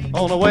people's feet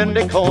on a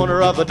windy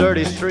corner of a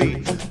dirty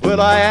street.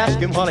 Well, I asked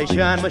him while he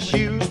shined my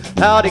shoes,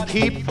 how'd he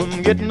keep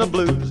from getting the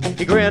blues?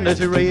 He grinned as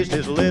he raised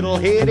his little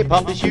head, he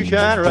popped his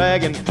shoeshine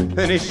rag and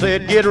he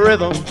said, get a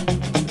rhythm.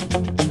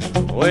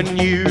 When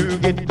you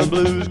get the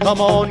blues,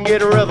 come on,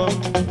 get a rhythm.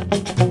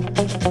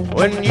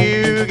 When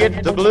you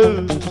get the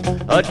blues,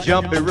 a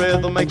jumpy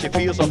rhythm makes you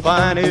feel so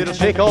fine. It'll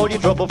shake all your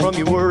trouble from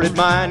your worried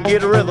mind.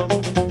 Get a rhythm.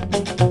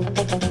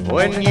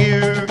 When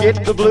you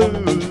get the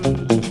blues.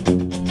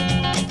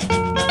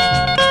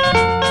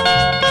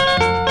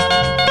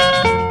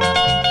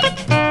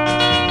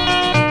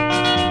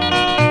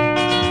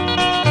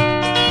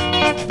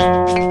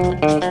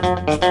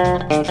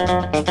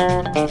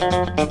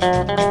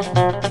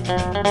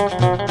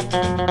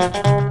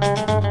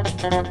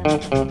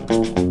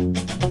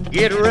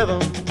 Get a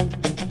rhythm.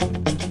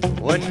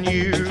 When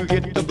you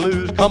get the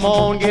blues, come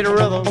on, get a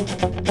rhythm.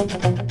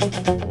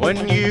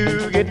 When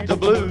you get the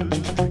blues,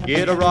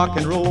 get a rock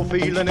and roll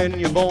feeling in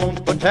your bones,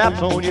 put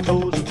taps on your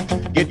toes,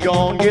 get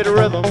gone, get a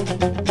rhythm.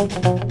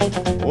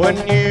 When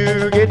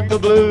you get the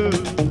blues.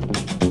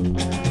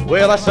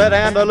 Well, I sat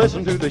and I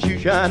listened to the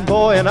shoeshine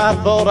boy, and I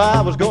thought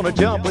I was gonna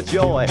jump with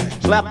joy.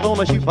 Slapped on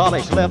the shoe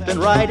polish left and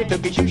right, he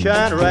took his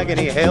shoeshine rag and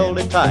he held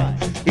it tight.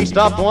 He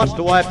stopped once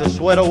to wipe the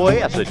sweat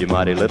away. I said, you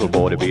mighty little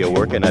boy to be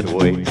a-working that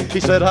way.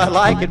 He said, I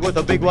like it with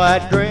a big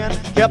wide grin.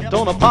 Kept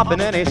on a-popping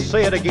and he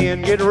said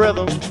again, get a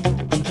rhythm.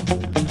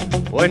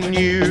 When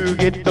you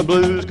get the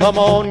blues, come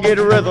on, get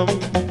a rhythm.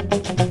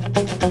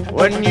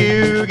 When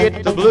you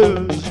get the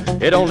blues,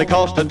 it only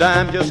costs a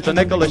dime, just a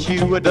nickel a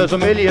shoe. It does $1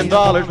 million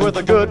worth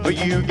of good for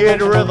you.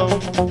 Get a rhythm.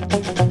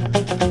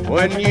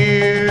 When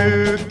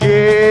you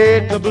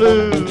get the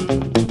blues.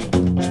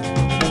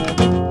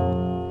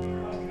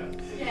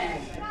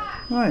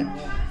 Right,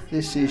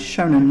 this is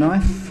Shonen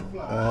Knife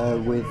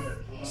with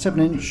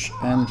 7-inch,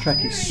 and the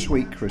track is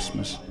Sweet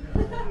Christmas.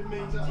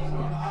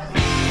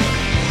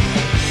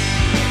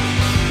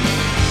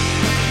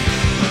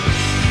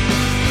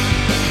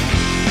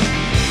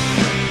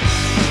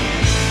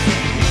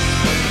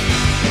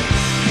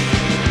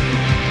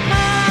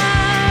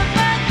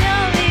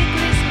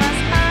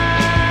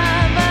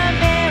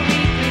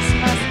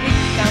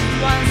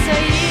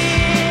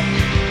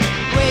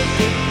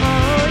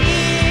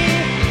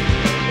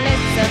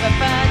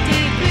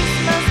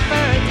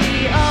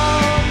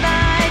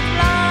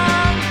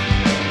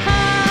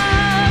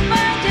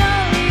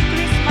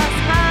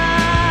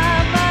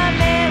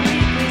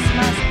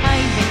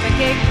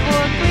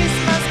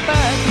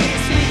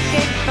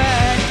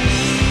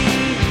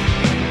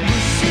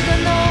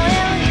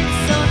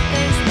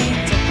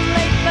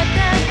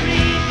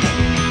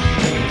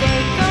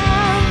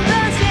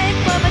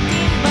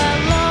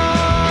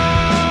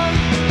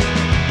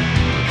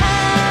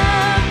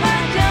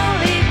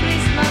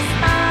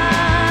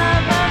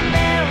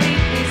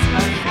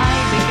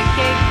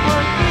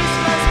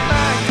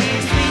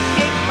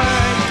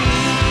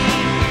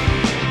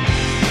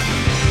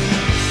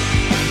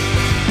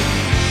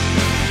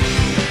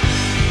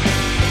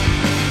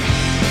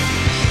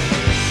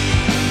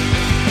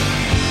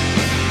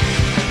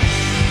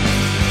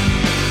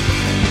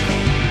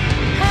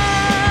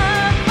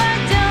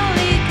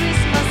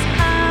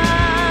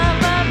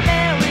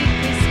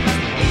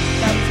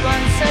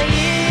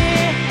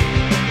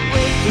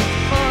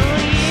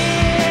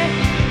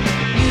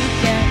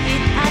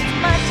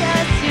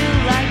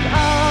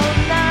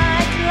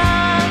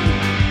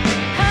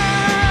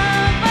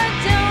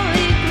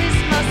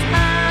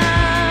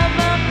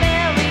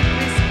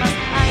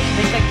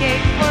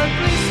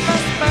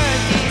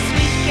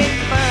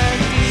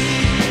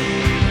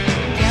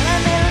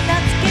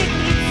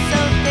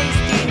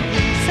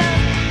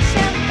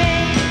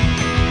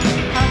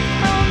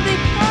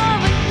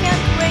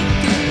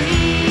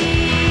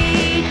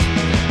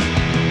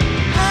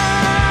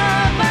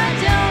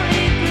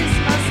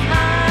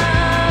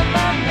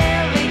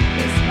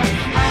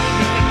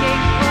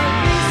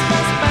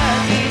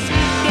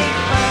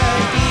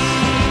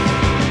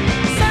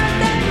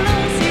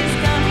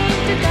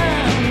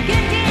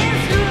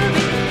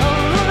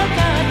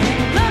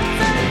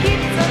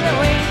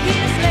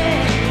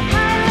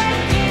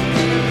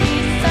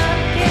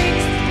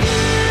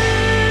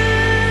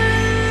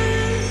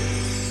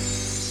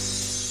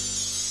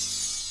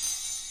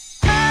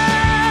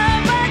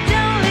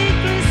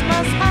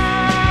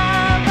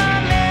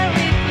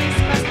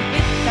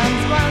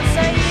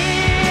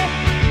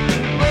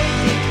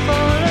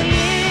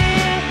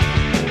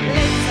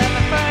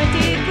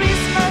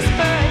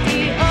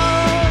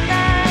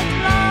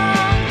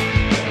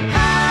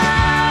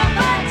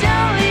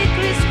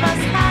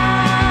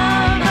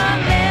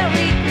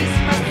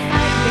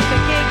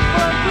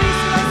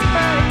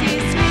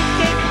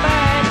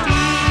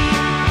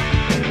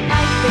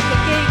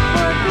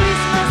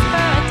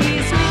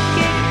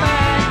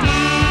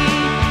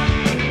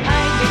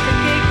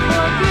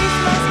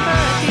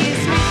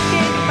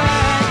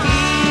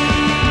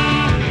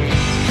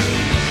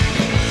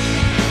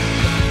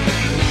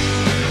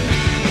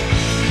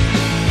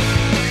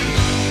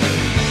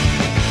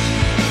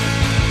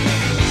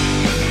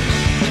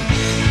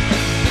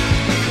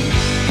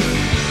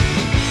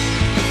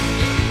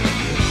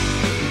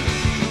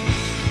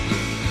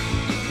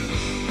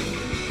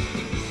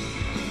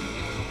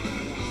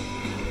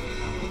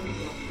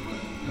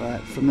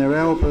 their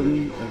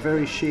album A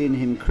Very She and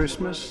Him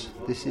Christmas.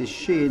 This is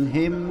She and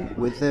Him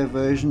with their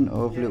version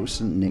of Little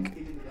St. Nick.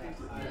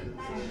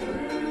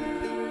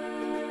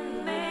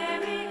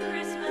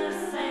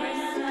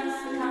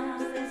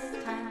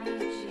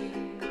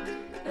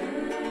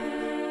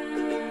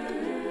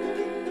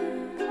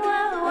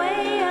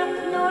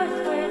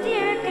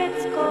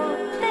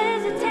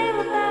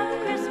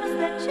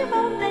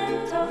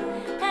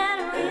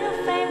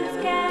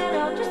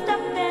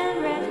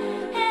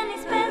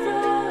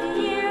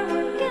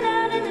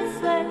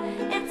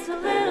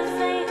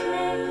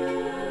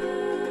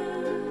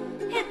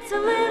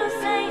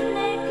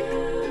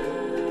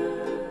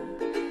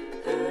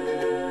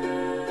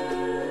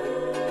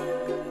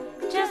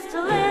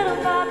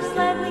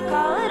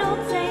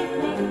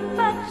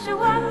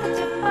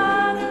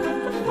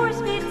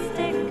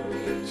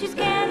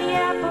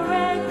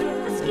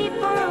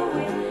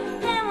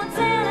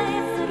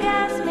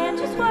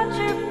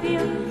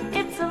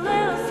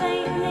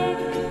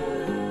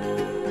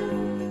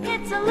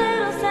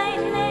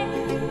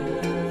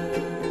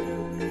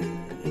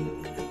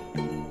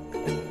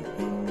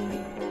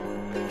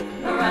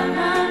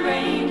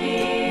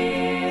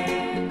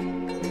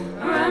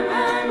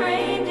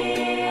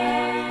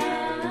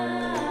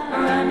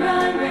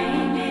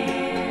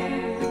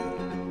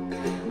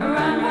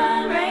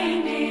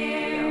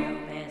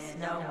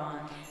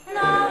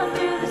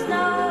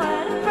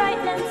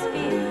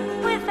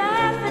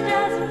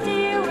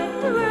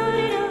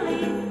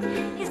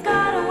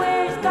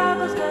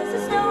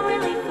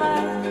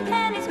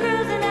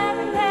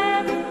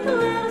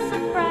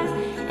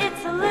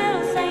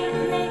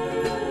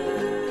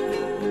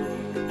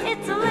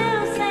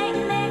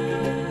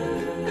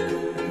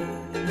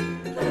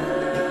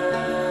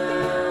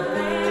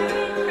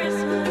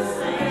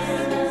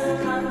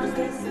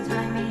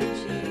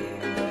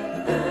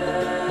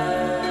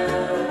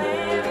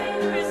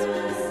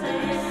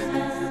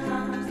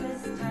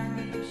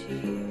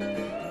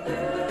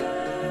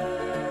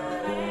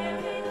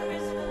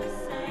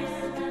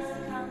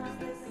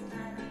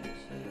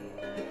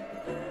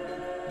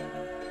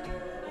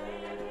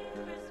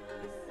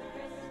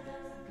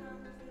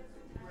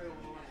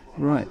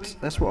 Right,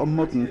 that's what a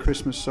modern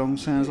Christmas song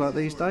sounds like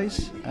these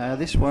days.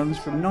 This one's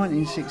from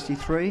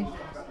 1963.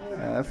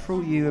 For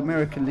all you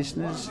American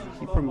listeners,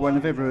 you probably won't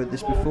have ever heard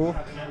this before.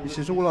 This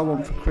is All I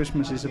Want for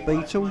Christmas is a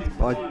Beatle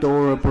by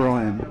Dora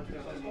Bryan.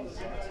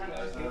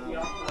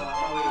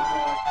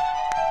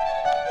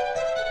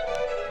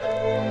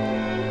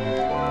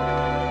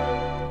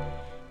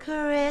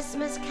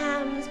 Christmas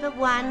comes but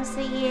once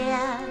a year,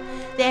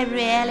 they're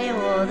really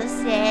all the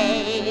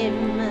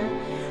same.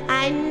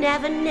 I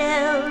never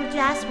know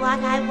just what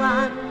I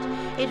want,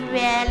 it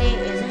really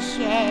is a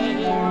shame.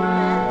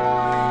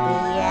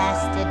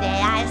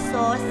 Yesterday I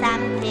saw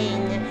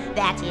something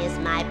that is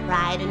my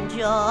pride and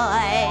joy.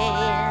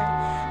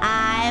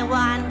 I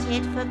want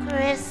it for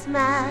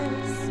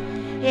Christmas,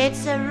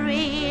 it's a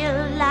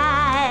real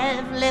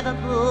live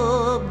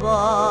Liverpool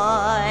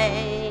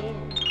boy.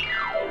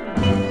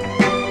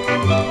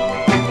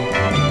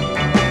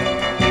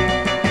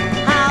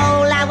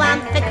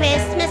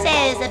 Christmas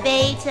is a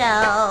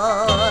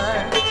Beatle,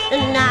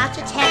 not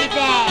a teddy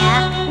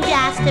bear,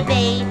 just a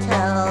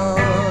Beatle.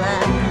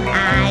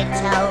 I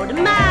told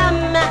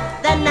Mum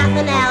that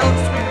nothing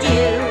else would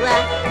do.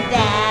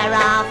 There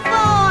are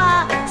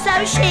 4,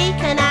 so she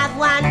can have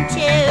 1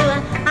 too.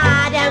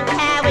 I don't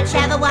care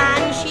whichever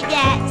one she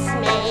gets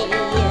me.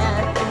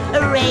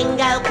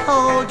 Ringo,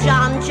 Paul,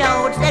 John,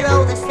 George, they're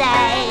all the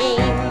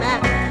same.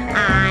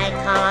 I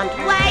can't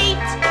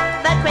wait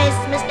for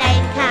Christmas Day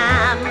to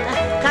come,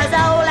 'cause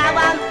all I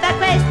want for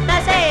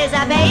Christmas is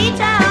a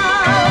Beatle.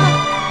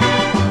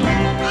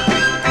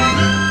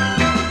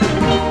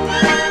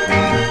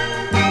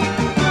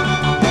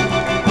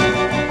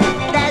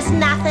 There's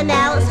nothing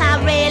else I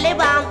really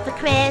want for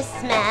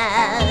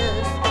Christmas,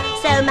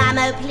 so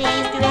Mama,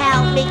 please do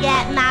help me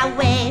get my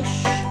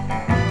wish.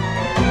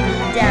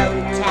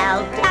 Don't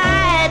tell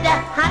Dad,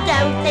 I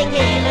don't think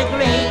he'll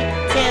agree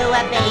to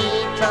a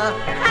Beatle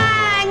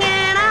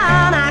hanging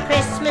on our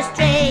Christmas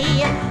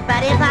tree.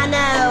 But if I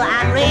know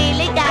I'm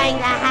really going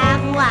to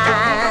have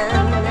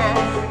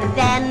one,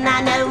 then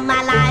I know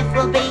my life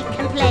will be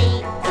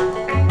complete.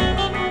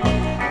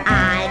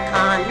 I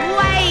can't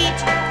wait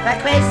for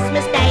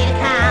Christmas Day to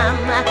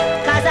come,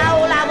 'cause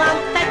all I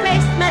want for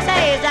Christmas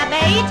is a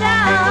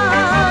Beatle.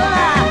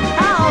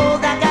 Oh,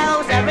 the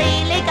girls are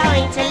really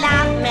going to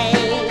love me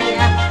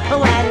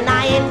when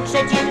I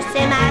introduce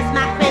him as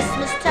my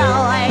Christmas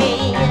toy.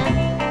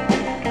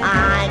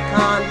 I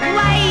can't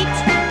wait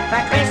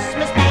for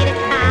Christmas Day to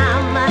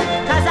come,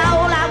 'cause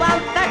all I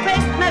want for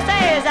Christmas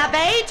is a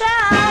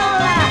Beatle.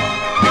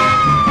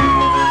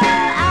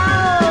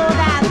 Oh,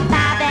 that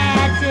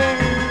Babette.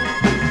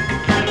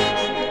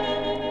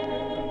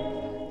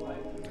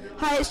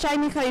 Hi, it's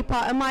Jamie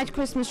Cooper, and my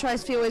Christmas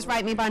choice for you is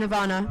Rate Me by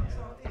Nirvana.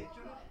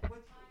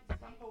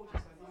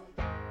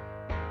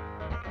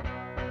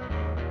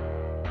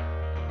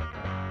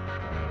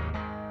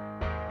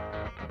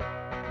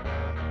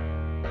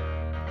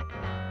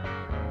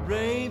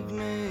 Rape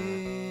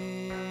me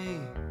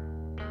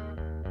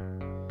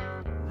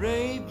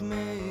Rape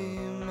me,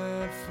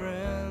 my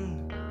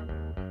friend.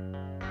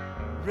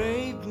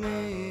 Rape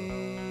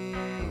me.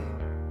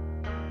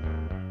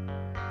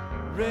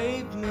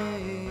 Rape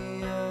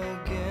me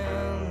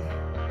again.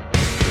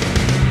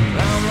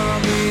 I'm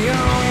not the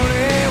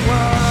only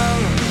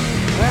one.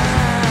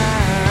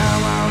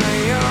 I'm not the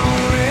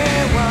only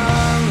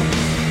one.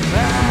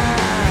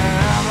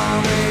 I'm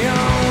not the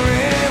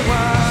only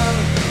one.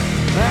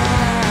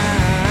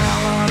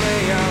 I'm not the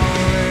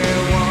only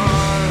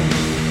one.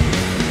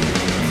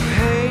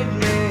 Hate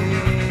me.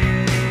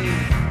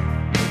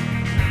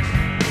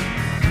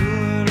 Do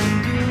it and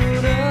do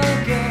it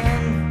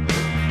again.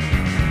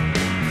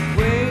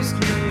 Waste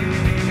me.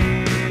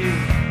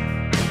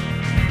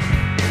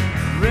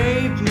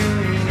 Rape me,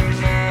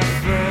 my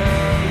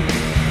friend.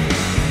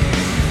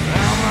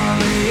 I'm on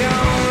the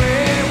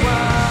only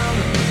one.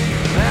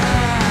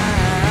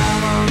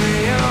 I'm on the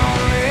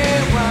only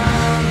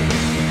one.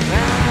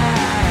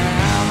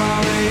 I'm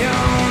on the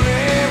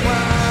only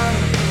one.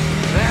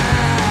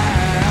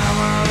 I'm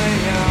on the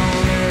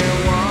only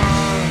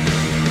one.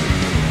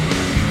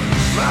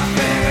 My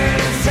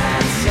favorite is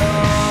that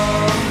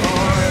sore.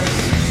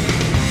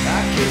 I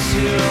kiss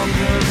you on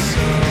the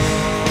sore.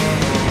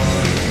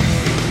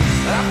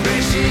 I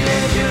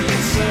appreciate your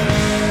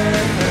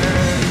concern.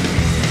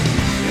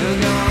 You're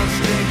gonna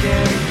stick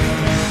and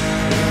burn.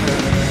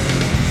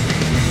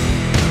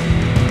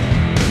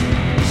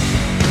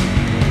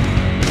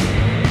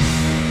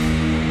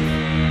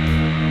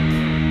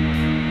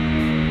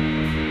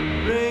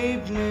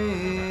 Rape me.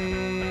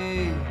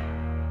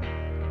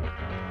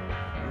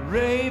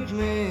 Rape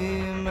me,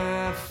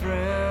 my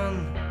friend.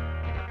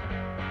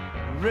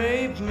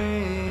 Rape me.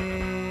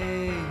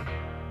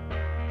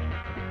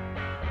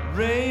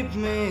 Rape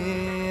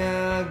me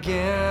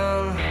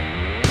again.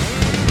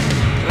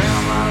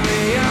 Am I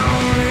the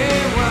only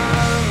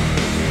one?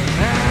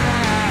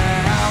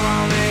 Am I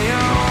the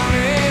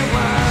only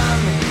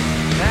one?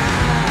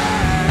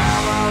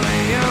 Am I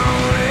the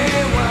only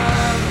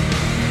one?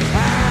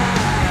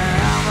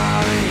 Am I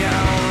the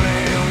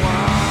only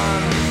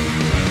one?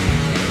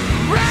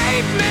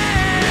 Rape me!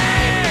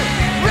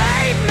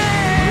 Rape me!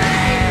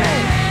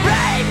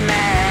 Rape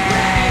me!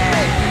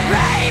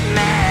 Rape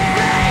me!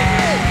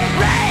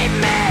 Rape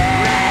me!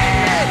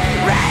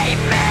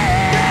 Rape me!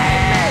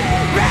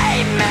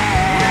 Rape me!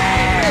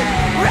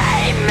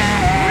 Rape me!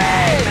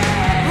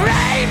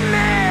 Rape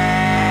me!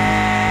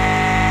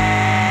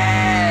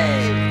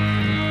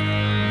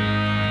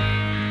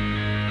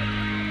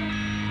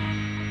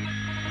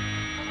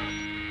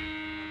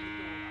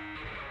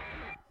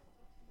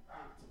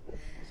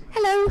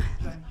 Hello,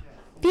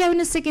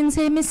 Fiona Siggins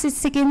here, Mrs.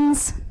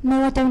 Siggins.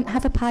 No, I don't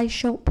have a pie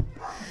shop.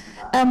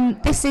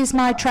 This is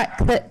my track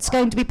that's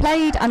going to be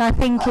played, and I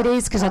think it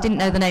is, because I didn't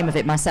know the name of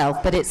it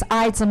myself, but it's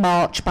Ides of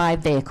March by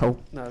Vehicle.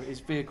 No, it's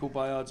Vehicle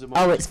by Ides of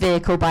March. Oh, it's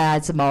Vehicle by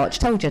Ides of March.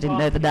 Told you I didn't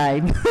know the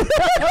name.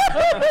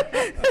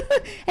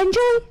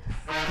 Enjoy.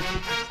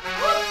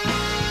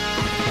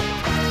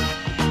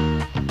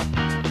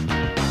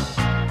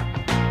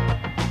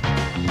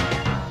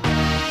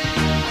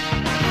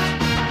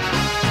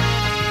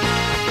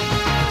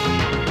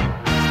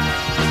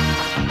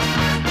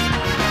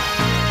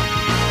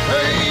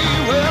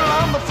 Hey, well,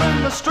 I'm a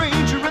friendless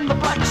stranger in the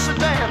black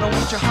sedan.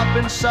 Won't you hop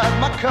inside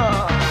my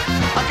car?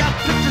 I got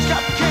pictures,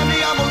 got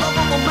candy, I'm a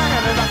lovable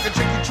man, and I can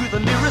take you to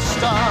the nearest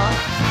star.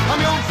 I'm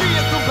your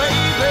vehicle,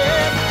 baby.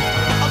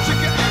 I'll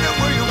take you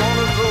anywhere you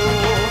wanna go.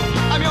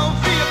 I'm your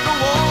vehicle,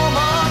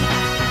 woman.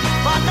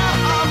 By now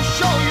I'm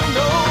sure you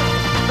know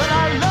that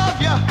I love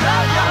you,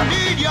 I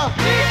need you,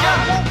 I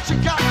want you,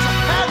 got to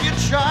have your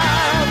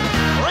child.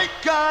 Great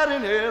God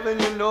in heaven,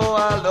 you know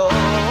I love you.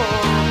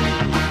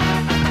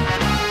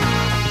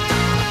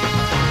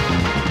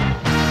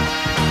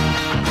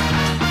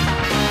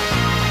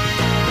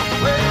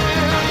 Well,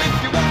 if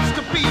you wants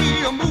to be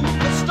a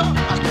movie star,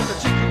 I can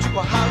take you to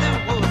a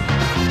Hollywood.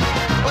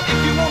 But if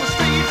you wanna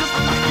stay just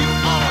like you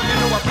are, you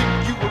know I think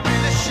you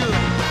really should.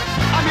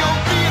 I'm your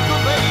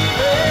vehicle,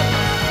 baby.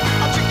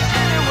 I'll take you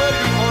anywhere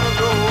you wanna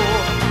go.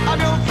 I'm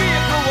your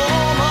vehicle,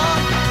 woman.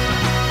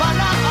 By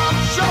now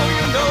I'm sure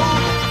you know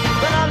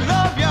that I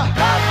love you,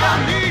 I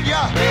need you,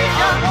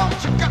 I want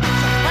you, got to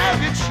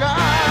have your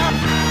child.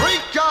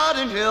 Great God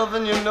in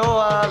heaven, you know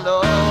I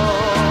love you.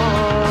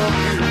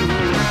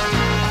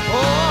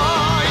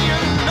 Oh, you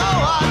know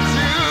I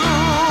do.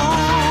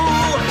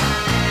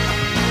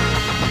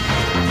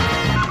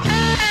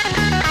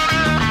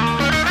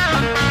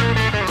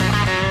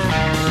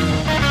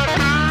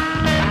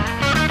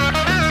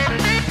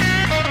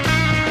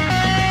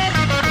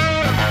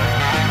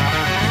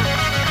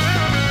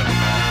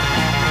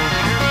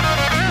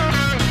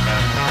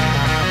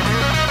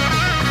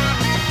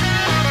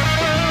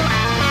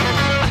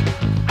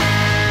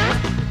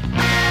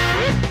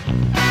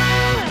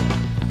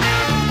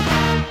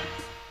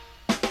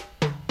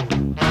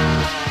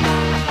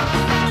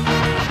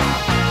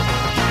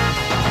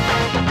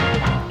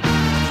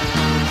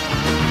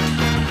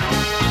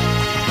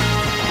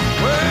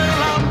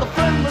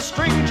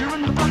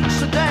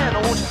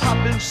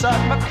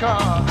 Inside my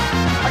car,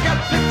 I got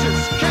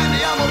pictures.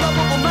 a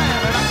lovable man,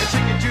 and I can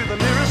take you to the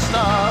nearest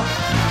star.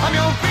 I'm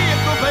your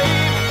vehicle,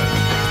 babe.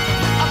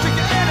 I'll take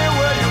you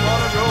anywhere you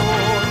wanna go.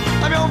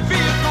 I'm your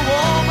vehicle,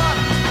 woman.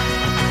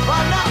 By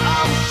now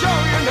I'm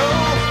sure you know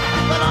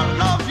that I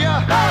love you,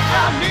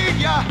 I need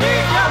you,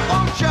 I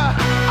want you,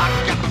 I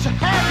got to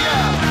have you.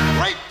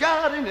 Great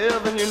God in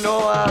heaven, you know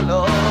I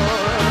love you.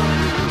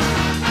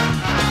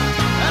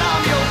 And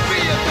I'm your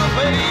vehicle,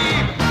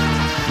 babe.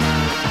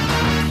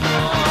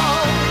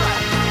 Alright.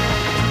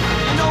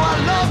 You know I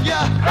love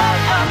you, I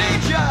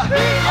need you,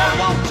 I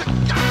want you,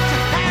 got to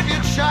have you,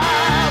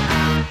 child.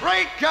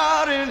 Great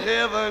God in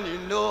heaven, you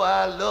know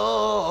I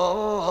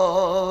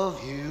love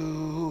you.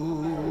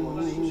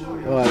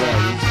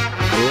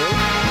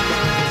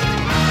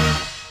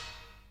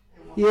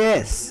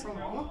 Yes.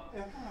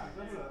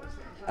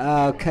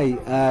 Okay,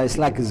 it's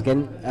Laggers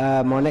again.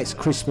 My next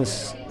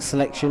Christmas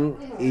selection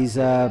is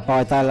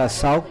by De La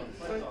Soul.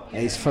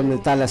 It's from the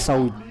De La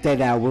Soul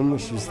Dead album,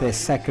 which was their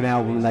second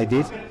album they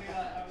did.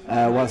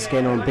 Once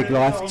again on Big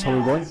Life,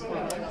 Tommy Boy.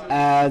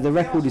 The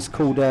record is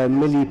called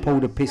Millie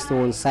Pulled a Pistol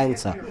on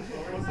Santa.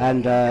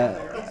 And,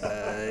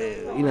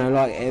 you know,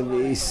 like,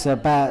 it's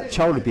about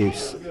child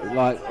abuse,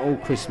 like all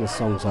Christmas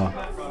songs are.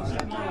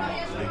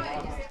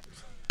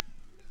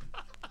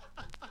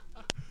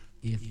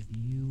 If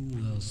you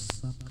will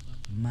suck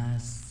my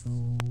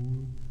soul,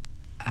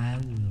 I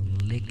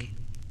will lick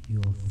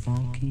your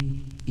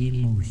funky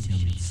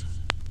emotions.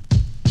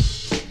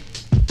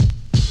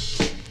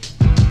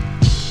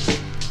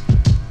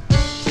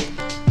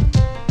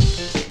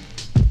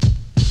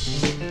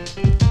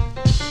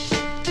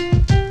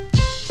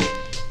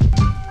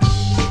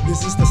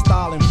 This is the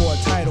styling for a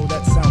title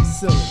that sounds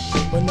silly,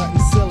 but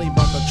nothing silly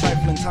but the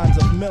trifling times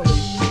of Millie.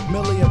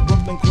 Millie, a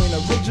Brooklyn queen,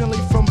 originally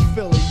from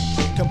Philly,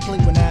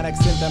 complete with an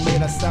accent that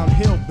made us sound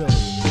hillbilly.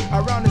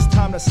 Around this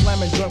time, the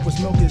slamming joint was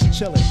milk is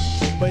chillin',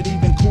 but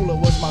even cooler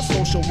was my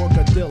social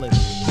worker Dylan.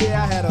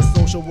 Yeah, I had a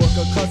social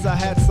worker cause I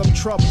had some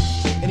trouble.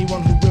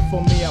 Anyone who riffed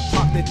on me, I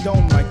popped it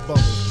dome like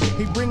bubbles.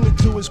 He'd bring me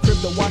to his crib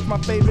to watch my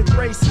favorite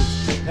races.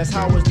 That's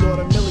how his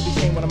daughter Millie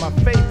became one of my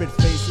favorite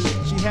faces.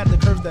 She had the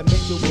curves that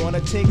make you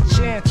wanna take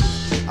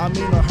chances. I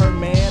mean, on her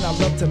man, I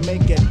love to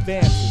make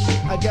advances.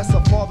 I guess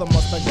her father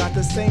must have got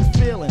the same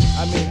feeling.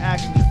 I mean,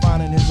 actually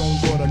finding his own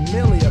daughter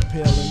Millie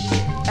appealing.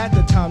 At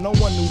the time, no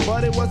one knew,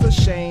 but it was a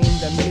shame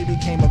that Millie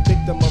became a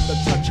victim of the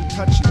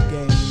touchy-touchy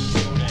game.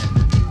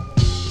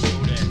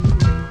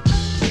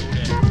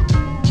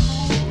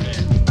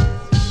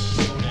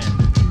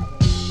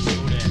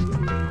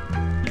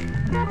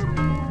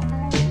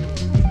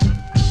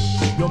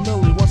 Yo,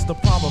 Millie, what's the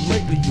problem?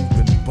 Lately you've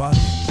been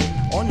bugging.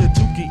 On your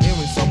dookie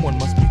earring, someone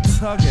must be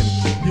tugging.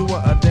 You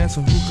were a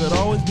dancer who could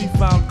always be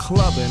found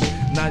clubbing.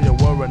 Now you're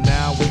worried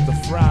now with the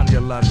frown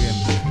you're lugging.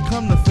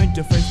 Come to think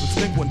your face would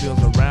stink when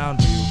deals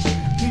around you.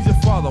 He's your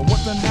father,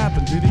 what then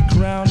happened? Did he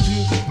ground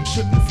you? You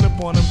shouldn't flip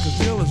on him cause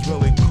Gil is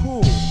really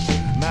cool.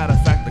 Matter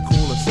of fact, the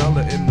coolest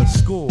seller in the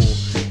school.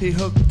 He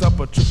hooked up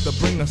a trip to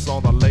bring us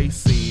all the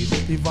Lacy's.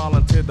 He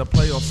volunteered to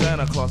play on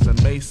Santa Claus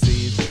and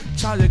Macy's.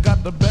 Child, you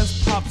got the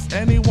best pops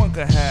anyone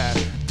could have.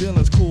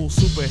 Dylan's cool,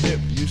 super hip,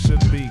 you should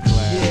be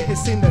glad. Yeah, it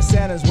seemed that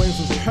Santa's ways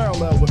was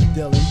parallel with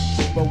Dylan.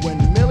 But when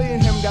Millie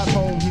and him got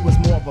home, he was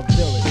more of a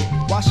villain.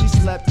 While she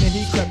slept and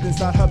he crept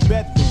inside her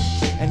bedroom,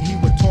 and he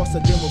would toss her,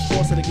 then would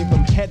force her to give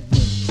him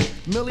headroom.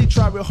 Millie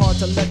tried real hard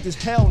to let this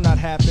hell not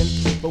happen,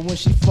 but when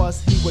she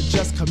fussed, he would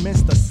just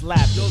commence to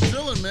slap. Yo,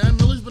 Dylan, man,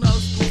 Millie's been out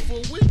of school for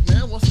a week,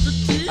 man. What's the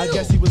deal? I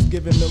guess he was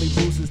giving Millie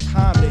Bruce's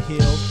time to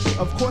heal.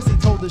 Of course, he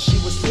told her she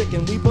was sick,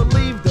 and we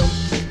believed him.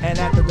 And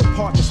at the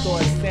department store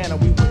in Santa,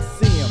 we would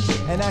see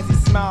him. And as he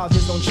smiled,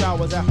 his own child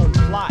was at home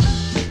plotting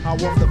how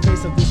off the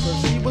face of this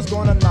earth she was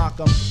gonna knock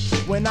him.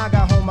 When I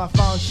got home, I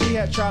found she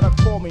had tried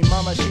to call me.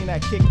 Mama, she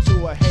had kicked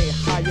to her, hey,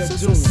 how you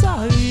doing?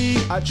 Sorry.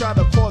 I tried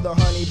to call the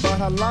honey, but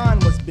her line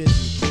was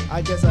busy.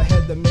 I guess I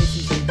had the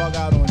Macy's and bug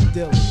out on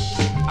Dylan.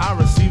 I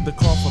received a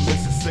call from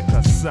Mrs. Sick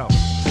herself.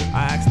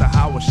 I asked her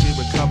how was she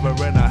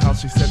recovering her health.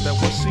 She said that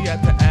what she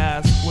had to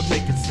ask would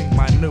make it seem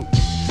minute.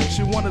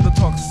 She wanted to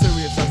talk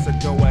serious, I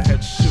said go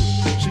ahead, shoot.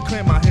 She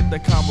claimed I hit the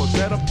combo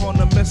dead upon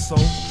the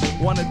missile.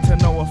 Wanted to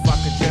know if I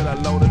could get a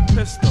loaded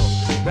pistol.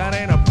 That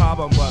ain't a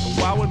problem, but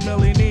why would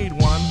Millie need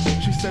one?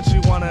 She said she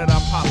wanted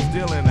her pops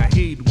dealing a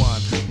heed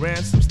one.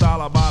 Ran some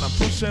style about him,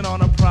 pushing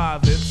on her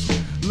privates.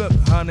 Look,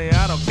 honey,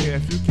 I don't care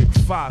if you kick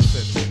 5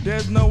 feet.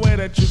 There's no way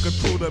that you could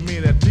prove to me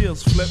that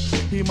deals flip.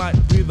 He might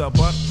be the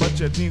butt, but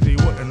your jeans he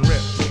wouldn't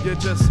rip. You're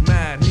just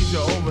mad, he's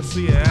your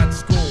overseer at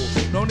school.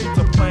 No need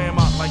to play him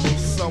out like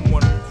he's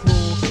someone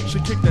cruel. She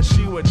kicked that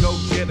she would go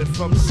get it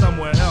from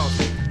somewhere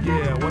else.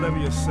 Yeah, whatever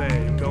you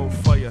say, go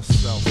for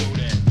yourself.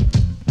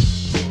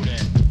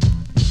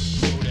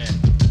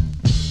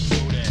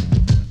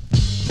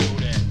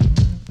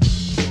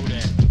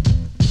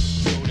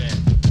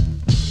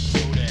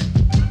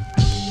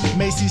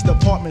 Macy's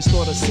department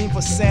store, the scene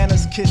for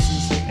Santa's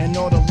kisses, and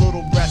all the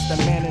little brats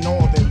demanding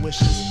all their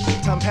wishes.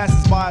 Time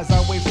passes by as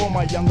I wait for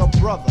my younger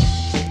brother.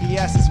 He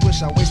asks his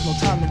wish, I waste no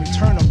time to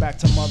return him back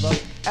to mother.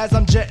 As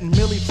I'm jetting,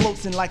 Millie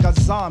floats in like a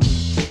zombie.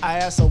 I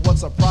ask her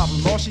what's her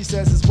problem, all she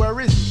says is where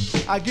is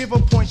he? I give her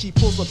point, she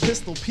pulls a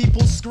pistol,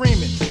 people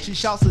screaming. She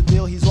shouts the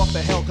deal, he's off to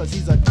hell cause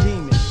he's a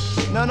demon.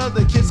 None of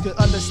the kids could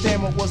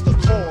understand what was the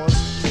cause.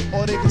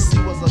 All they could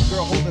see was a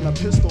girl holding a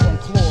pistol on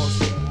claws.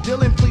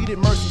 Dylan pleaded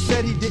mercy,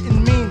 said he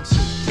didn't mean to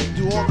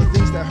do all the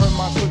things that her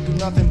mom could do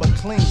nothing but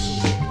cling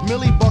to.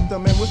 Millie bucked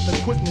him and with the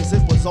quickness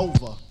it was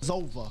over. It's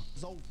over.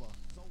 It's over.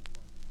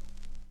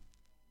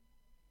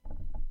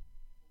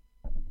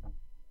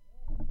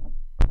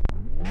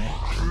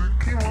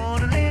 Take you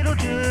on a little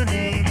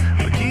journey,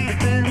 but you've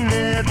been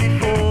there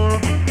before.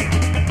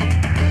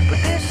 But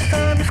this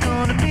time it's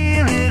gonna be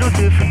a little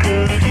different,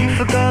 cause you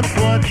forgot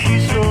what you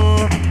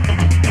saw.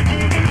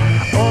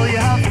 All you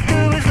have to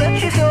do is let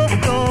yourself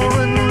go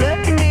and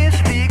let me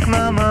speak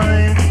my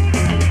mind.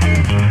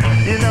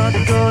 You're not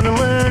gonna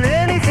learn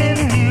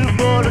anything new,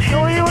 but I'll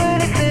show you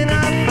anything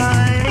I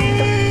find.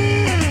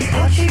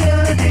 What you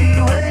gonna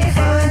do when you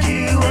find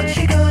you? What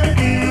you gonna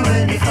do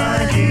when you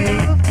find you?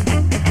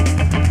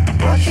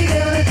 What you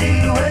gonna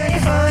do when you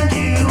find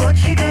you? What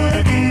you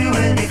gonna do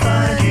when you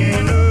find you?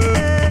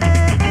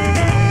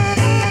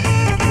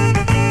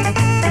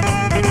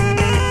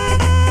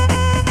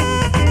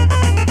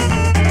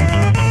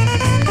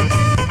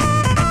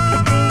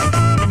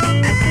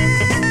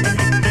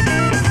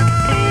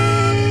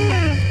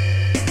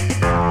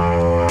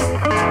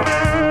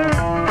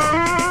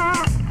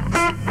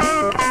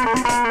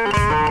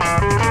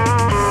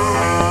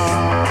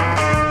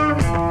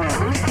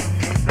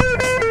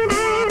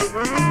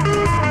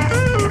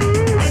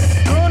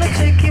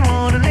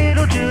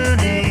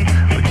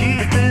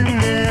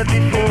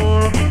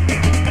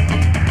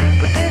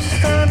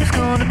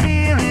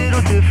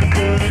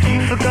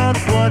 Forgot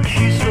what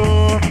you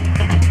saw.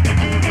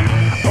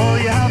 All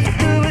you have to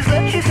do is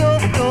let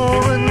yourself go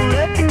and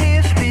let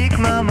me speak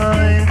my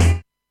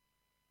mind.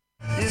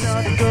 You're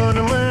not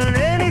gonna learn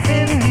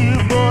anything new,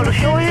 but I'll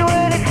show you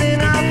anything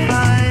I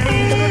find.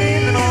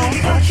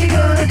 What you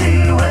gonna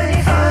do when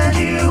you find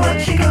you?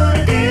 What you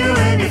gonna do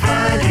when you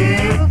find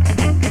you?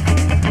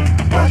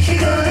 What you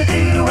gonna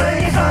do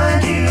when you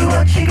find you?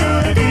 What you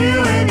gonna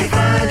do when you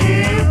find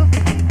you? What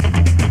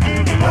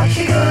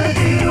you gonna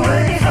do when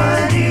you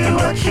find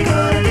you? What you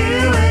gonna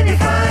do when you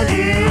find you?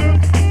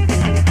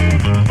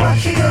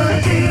 What you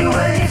gonna do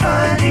when you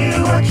find you? What you gonna do when you find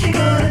you? What you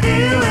gonna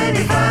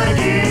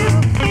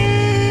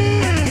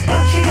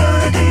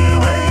do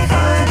when you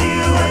find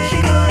you? What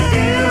you gonna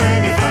do when you find you? What you gonna do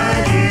when you find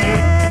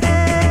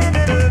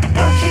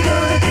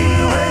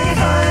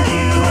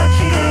you? What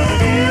you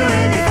gonna do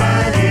when you find you? What you gonna do when you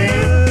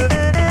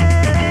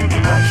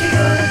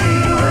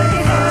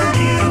find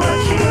you? What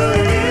you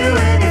gonna do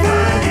when you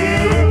find you?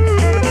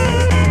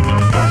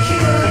 What you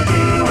gonna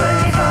do when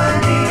you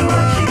find you?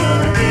 What you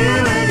gonna do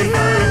when you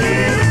find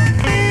you?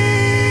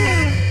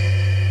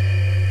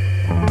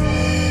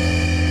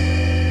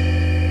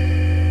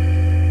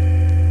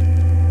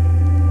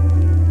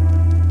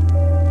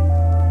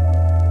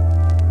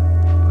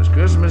 It was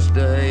Christmas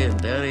Day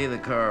and Daddy the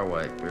car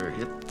wiper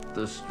hit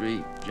the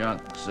street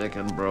junk sick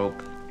and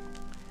broke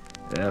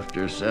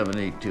after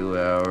 72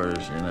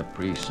 hours in a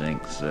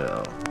precinct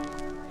cell.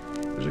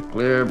 It was a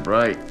clear,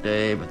 bright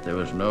day, but there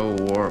was no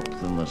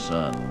warmth in the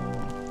sun.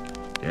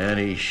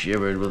 Danny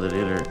shivered with an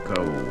inner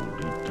cold.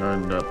 He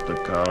turned up the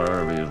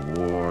collar of his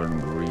worn,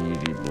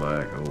 greasy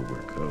black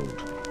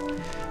overcoat.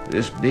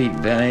 This beat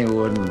Benny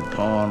wouldn't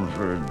pawn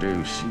for a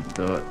deuce, he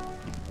thought.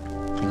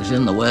 He was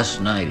in the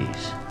West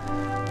 90s.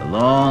 A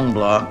long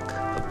block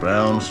of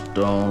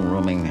brownstone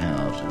rooming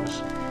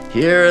houses.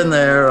 Here and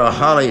there a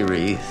holly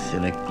wreath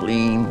in a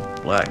clean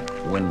black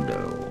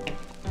window.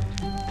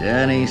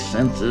 Danny's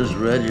senses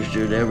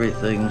registered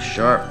everything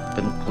sharp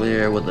and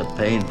clear with the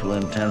painful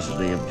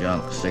intensity of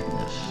junk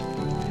sickness.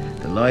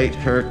 The light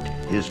hurt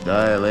his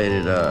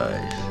dilated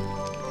eyes.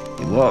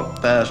 He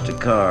walked past a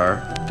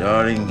car,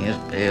 darting his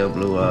pale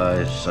blue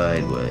eyes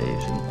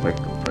sideways in quick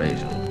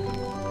appraisal.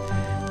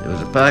 There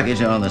was a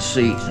package on the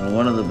seat and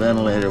one of the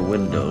ventilator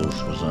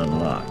windows was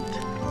unlocked.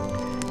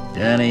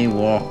 Danny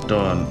walked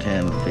on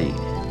 10 feet,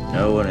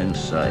 no one in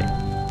sight.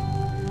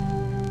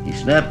 He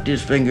snapped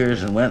his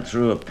fingers and went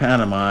through a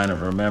pantomime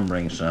of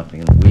remembering something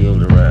and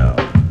wheeled around.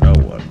 No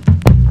one.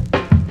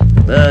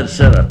 Bad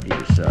setup, he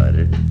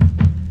decided.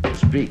 The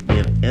street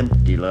being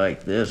empty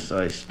like this,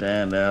 I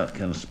stand out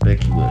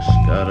conspicuous.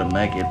 Gotta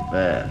make it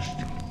fast.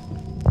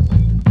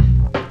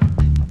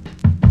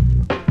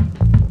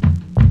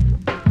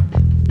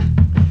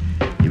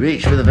 He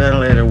reached for the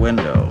ventilator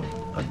window.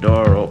 A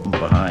door opened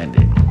behind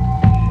him.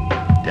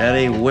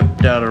 Daddy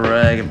whipped out a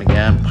rag and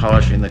began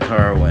polishing the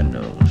car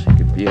windows. He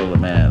could feel the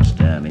man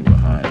standing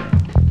behind him.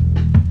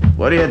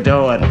 "What are you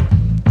doing?"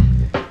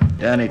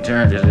 Danny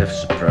turned as if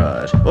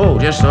surprised. "Oh,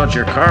 just thought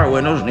your car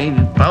windows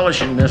needed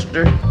polishing,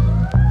 mister."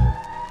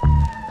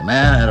 The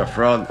man had a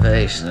frog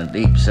face and a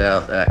deep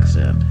South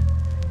accent.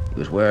 He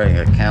was wearing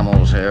a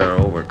camel's hair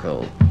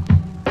overcoat.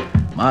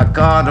 "My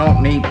car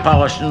don't need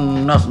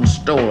polishing, nothing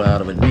stole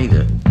out of it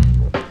neither."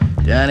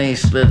 Danny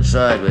slid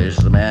sideways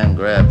as the man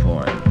grabbed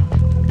for him.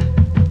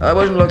 I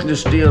wasn't looking to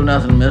steal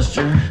nothing,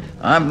 mister.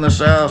 I'm from the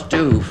South,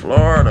 too,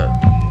 Florida.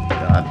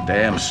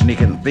 Goddamn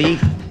sneaking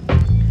thief.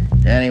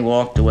 Danny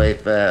walked away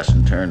fast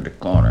and turned the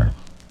corner.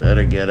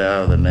 Better get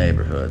out of the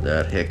neighborhood.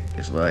 That hick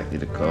is likely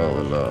to call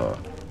the law.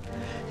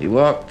 He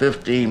walked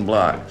 15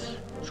 blocks,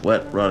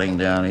 sweat running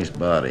down his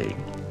body.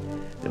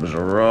 There was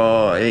a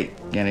raw ache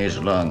in his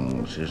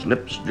lungs. His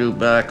lips drew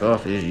back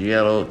off his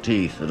yellow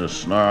teeth in a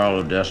snarl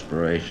of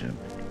desperation.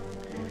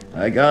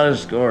 I got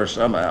his score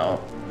somehow.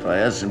 If I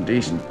had some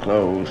decent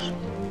clothes.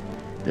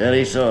 Then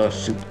he saw a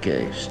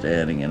suitcase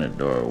standing in a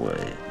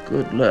doorway.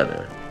 Good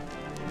leather.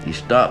 He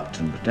stopped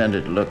and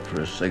pretended to look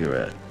for a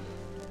cigarette.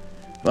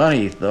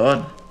 Funny, he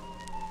thought.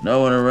 No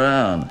one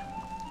around.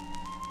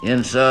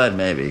 Inside,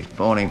 maybe,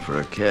 phoning for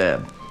a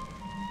cab.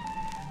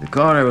 The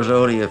corner was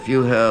only a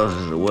few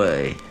houses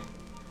away.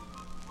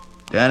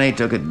 Danny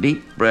took a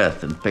deep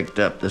breath and picked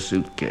up the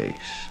suitcase.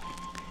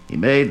 He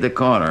made the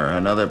corner,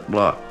 another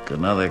block,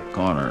 another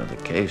corner. The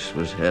case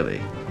was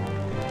heavy.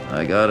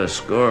 I got a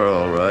score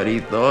all right, he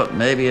thought,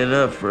 maybe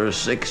enough for a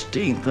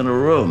 16th in a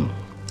room.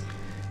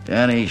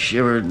 Danny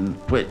shivered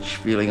and twitched,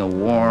 feeling a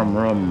warm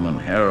room and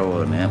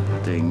heroin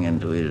emptying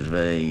into his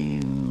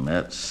vein.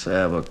 Let's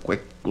have a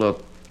quick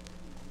look.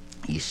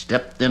 He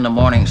stepped into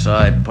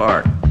Morningside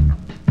Park.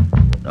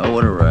 No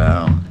one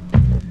around.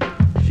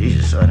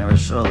 Jesus, I never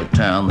saw the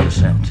town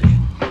this empty.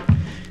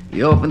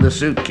 He opened the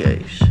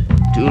suitcase.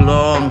 2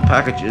 long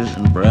packages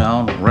in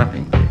brown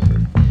wrapping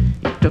paper.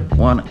 He took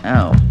one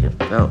out. It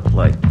felt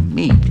like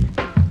meat.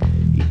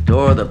 He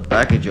tore the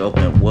package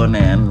open at one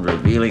end,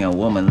 revealing a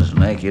woman's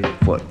naked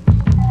foot.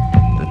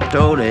 The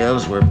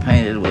toenails were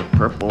painted with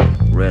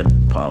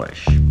purple-red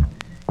polish.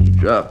 He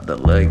dropped the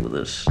leg with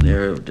a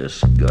sneer of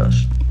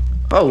disgust.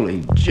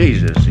 Holy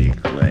Jesus, he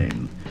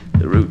exclaimed.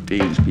 The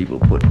routines people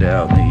put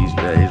down these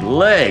days.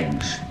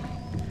 Legs!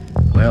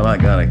 Well, I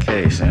got a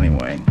case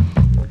anyway.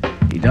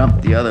 He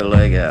dumped the other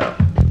leg out.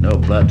 No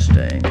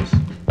bloodstains.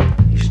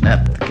 He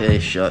snapped the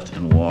case shut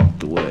and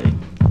walked away.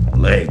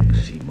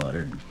 Legs, he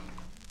muttered.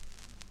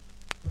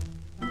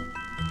 He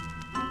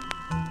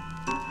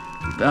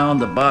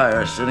found the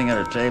buyer sitting at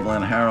a table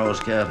in Harrow's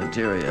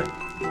cafeteria.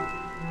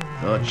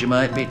 Thought you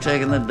might be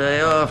taking the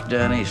day off,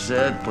 Danny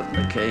said, putting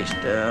the case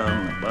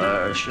down. The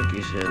buyer shook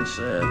his head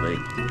sadly.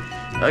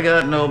 I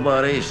got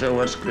nobody, so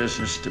what's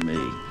Christmas to me?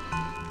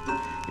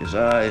 His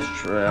eyes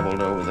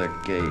traveled over the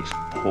case,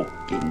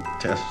 poking,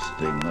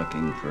 testing,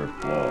 looking for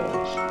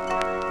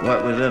flaws.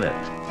 What was in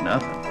it?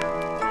 Nothing.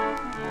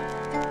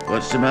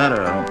 What's the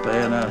matter? I don't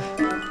pay enough.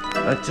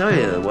 I tell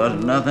you, there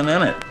wasn't nothing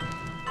in it.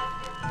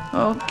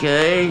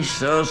 Okay,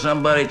 so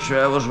somebody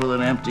travels with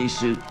an empty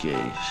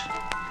suitcase.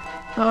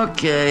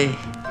 Okay,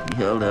 he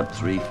held up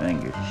 3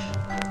 fingers.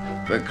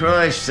 For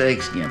Christ's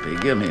sake, Skimpy,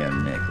 give me a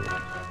nickel.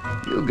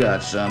 You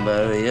got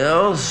somebody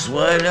else,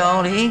 why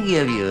don't he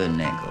give you a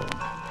nickel?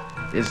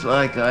 It's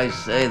like I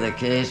say the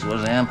case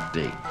was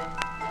empty.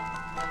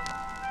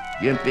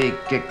 Gimpy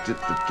kicked at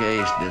the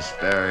case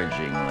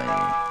disparagingly.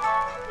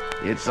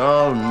 It's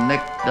all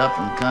nicked up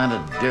and kind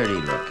of dirty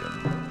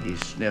looking. He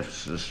sniffed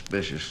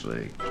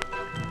suspiciously.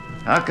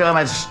 How come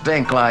it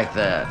stink like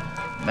that?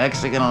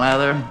 Mexican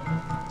leather?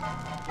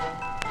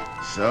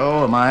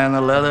 So, am I in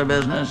the leather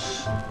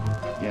business?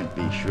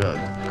 Gimpy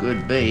shrugged.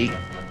 Could be.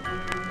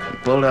 He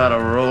pulled out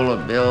a roll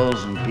of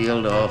bills and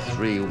peeled off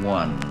 3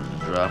 ones,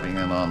 dropping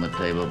them on the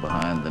table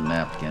behind the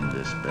napkin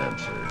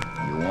dispenser.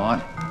 You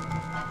want?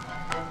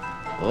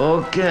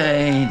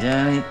 Okay,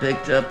 Danny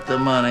picked up the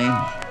money.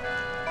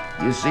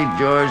 You see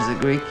George the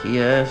Greek,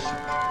 he asked.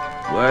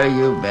 Where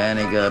you been?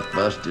 He got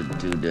busted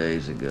 2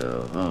 days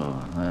ago.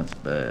 Oh, that's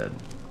bad.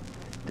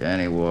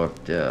 Danny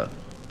walked out.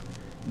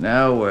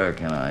 Now where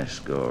can I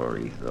score,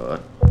 he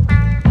thought.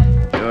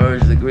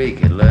 George the Greek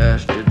had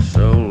lasted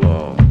so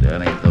long,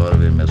 Danny thought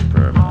of him as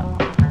permanent.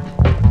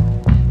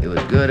 It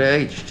was good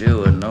H,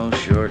 too, and no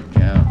short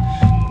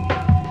counts.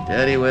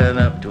 Daddy went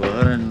up to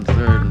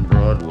 103rd and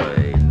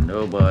Broadway.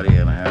 Nobody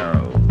in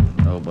Harrow,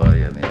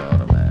 nobody in the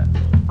automat.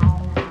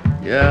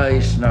 Yeah,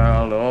 he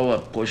snarled, all the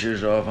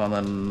pushers off on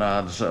the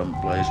nod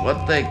someplace.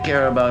 What they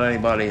care about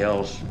anybody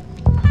else?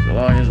 So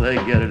long as they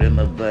get it in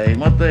the vein.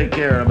 What they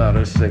care about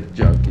a sick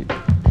junkie?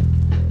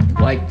 He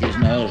wiped his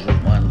nose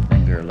with one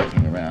finger,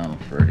 looking around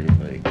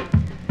furtively.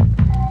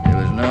 There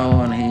was no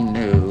one he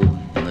knew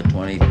in the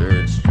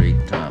 23rd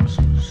Street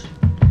Thompsons.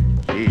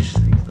 Jeez,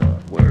 he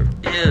thought, where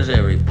is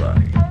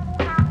everybody?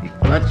 He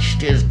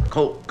clutched his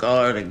coat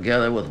collar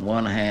together with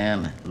one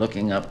hand,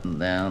 looking up and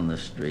down the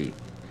street.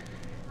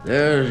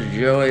 There's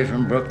Joey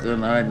from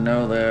Brooklyn. I'd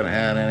know that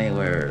hat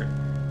anywhere.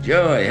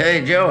 Joey,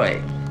 hey,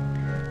 Joey.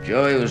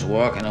 Joey was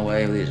walking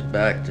away with his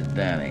back to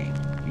Danny.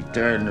 He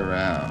turned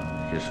around.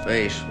 His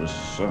face was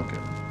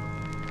sunken,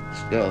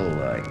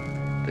 skull-like.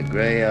 The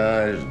gray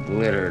eyes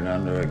glittered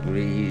under a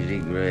greasy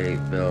gray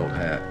felt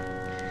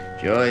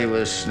hat. Joey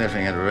was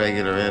sniffing at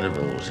regular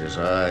intervals. His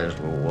eyes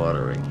were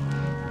watering.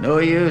 No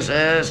use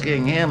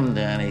asking him,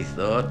 Danny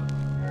thought.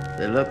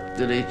 They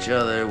looked at each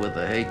other with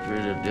the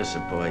hatred of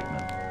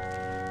disappointment.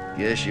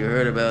 Guess you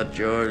heard about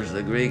George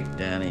the Greek,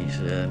 Danny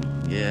said.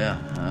 Yeah,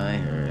 I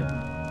heard.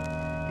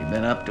 You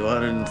been up to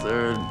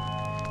 103rd?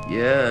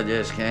 Yeah, I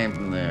just came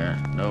from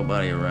there.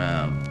 Nobody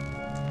around.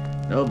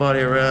 Nobody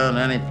around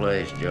any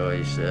place,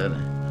 Joey said.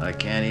 I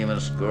can't even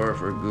score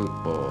for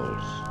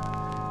goofballs.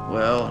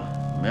 Well,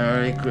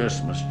 Merry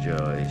Christmas,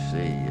 Joey.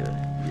 See ya.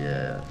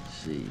 Yeah,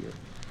 see ya.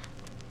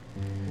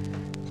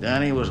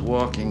 Danny was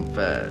walking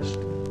fast.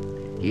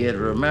 He had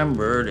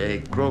remembered a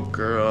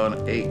croaker on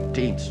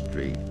 18th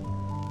Street.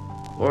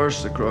 Of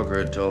course, the croaker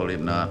had told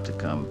him not to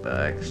come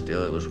back.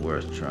 Still, it was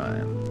worth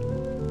trying.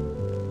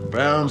 A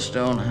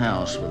brownstone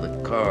house with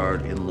a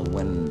card in the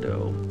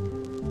window.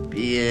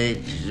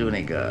 P.H.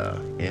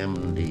 Zuniga,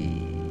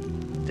 M.D.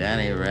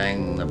 Danny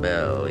rang the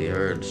bell. He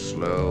heard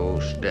slow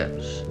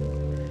steps.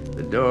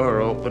 The door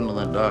opened and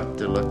the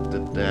doctor looked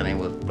at Danny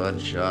with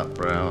bloodshot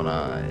brown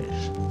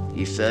eyes.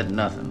 He said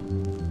nothing.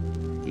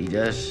 He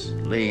just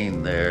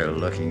leaned there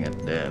looking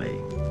at Danny.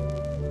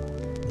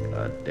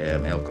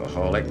 Goddamn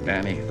alcoholic,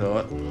 Danny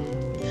thought.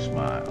 He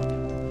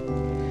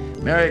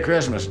smiled. Merry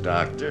Christmas,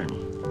 Doctor.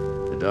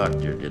 The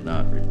doctor did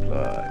not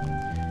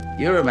reply.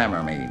 You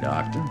remember me,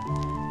 Doctor.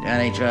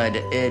 Danny tried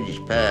to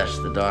edge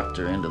past the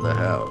doctor into the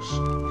house.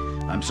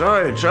 I'm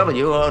sorry to trouble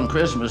you on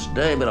Christmas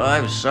Day, but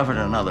I've suffered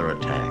another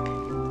attack.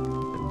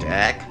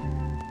 Attack?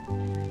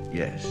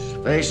 Yes,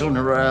 facial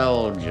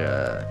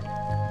neuralgia.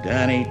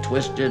 Danny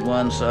twisted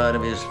one side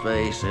of his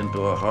face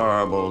into a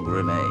horrible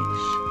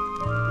grimace.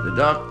 The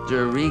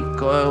doctor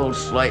recoiled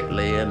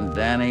slightly and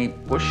Danny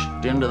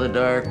pushed into the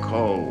dark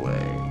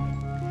hallway.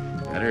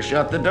 Better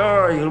shut the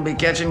door, you'll be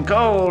catching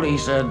cold, he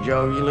said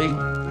jovially,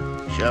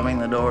 shoving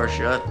the door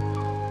shut.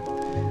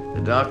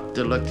 The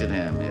doctor looked at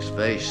him, his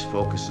face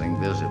focusing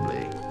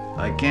visibly.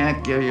 I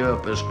can't give you a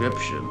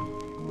prescription,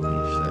 he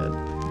said.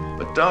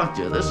 But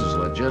doctor, this is a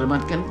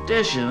legitimate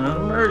condition, an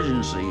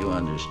emergency, you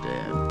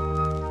understand.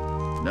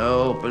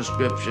 No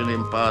prescription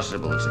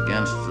impossible, it's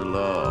against the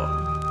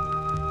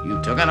law.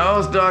 You took an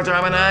oath, doctor,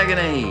 I'm in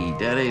agony.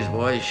 Danny's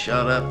voice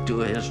shot up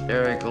to a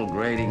hysterical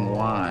grating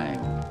whine.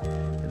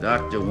 The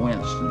doctor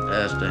winced and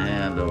passed a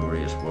hand over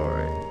his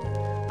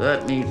forehead.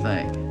 Let me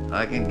think.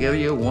 I can give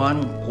you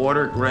 1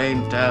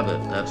 quarter-grain tablet.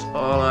 That's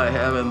all I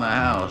have in the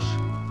house.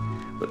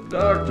 But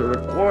doctor,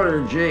 a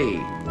quarter G.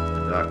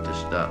 The doctor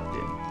stopped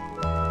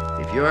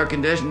him. If your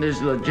condition is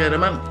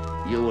legitimate,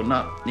 you will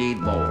not need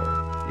more.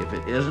 If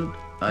it isn't,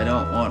 I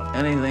don't want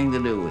anything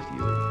to do with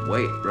you.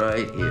 Wait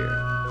right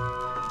here.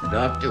 The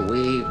doctor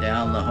weaved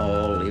down the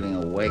hall, leaving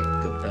a wake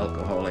of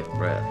alcoholic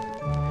breath.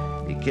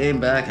 He came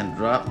back and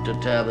dropped a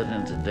tablet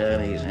into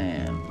Danny's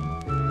hand.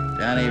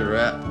 Danny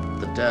wrapped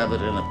the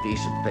tablet in a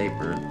piece of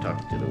paper and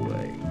tucked it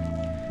away.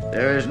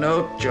 There is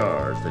no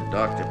charge. The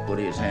doctor put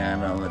his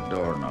hand on the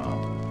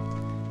doorknob.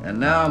 And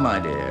now, my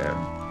dear,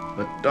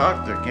 but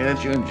doctor,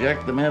 can't you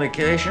inject the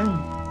medication?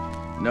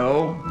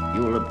 No,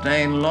 you will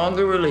obtain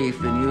longer relief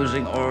than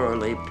using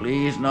orally.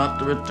 Please not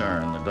to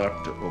return. The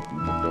doctor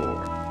opened the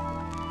door.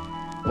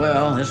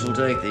 Well, this will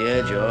take the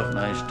edge off, and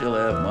I still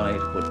have money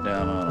to put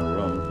down on a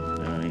room,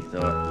 Danny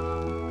thought.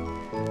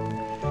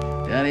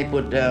 Danny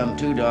put down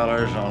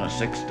 $2 on a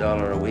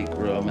 $6 a week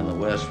room in the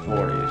West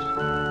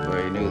 40s,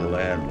 where he knew the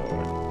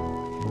landlord.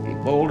 He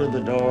bolted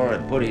the door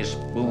and put his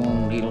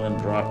spoon, needle, and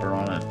dropper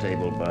on a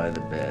table by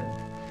the bed.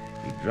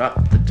 He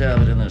dropped the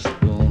tablet in the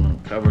spoon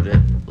and covered it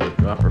with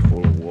a dropper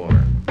full of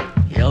water.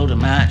 He held a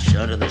match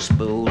under the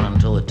spoon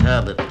until the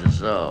tablet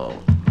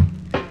dissolved.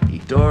 He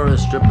tore a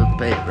strip of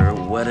paper,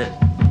 wet it,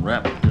 and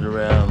wrapped it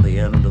around the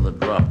end of the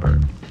dropper,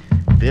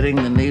 fitting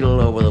the needle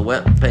over the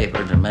wet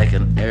paper to make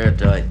an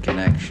airtight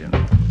connection.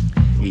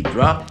 He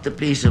dropped a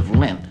piece of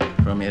lint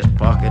from his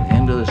pocket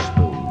into the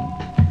spoon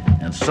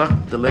and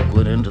sucked the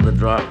liquid into the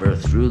dropper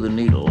through the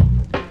needle,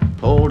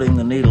 holding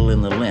the needle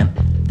in the lint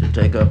to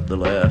take up the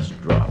last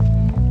drop.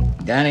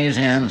 Danny's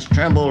hands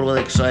trembled with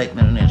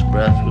excitement and his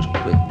breath was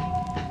quick.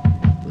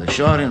 With a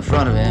shot in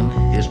front of him,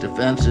 his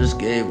defenses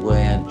gave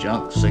way and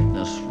junk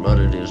sickness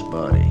flooded his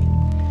body.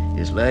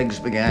 His legs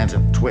began to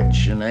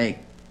twitch and ache.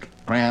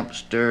 Cramps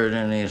stirred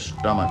in his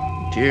stomach.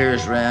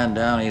 Tears ran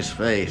down his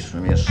face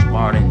from his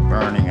smarting,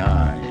 burning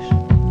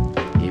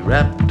eyes. He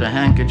wrapped a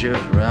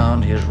handkerchief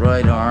around his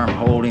right arm,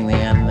 holding the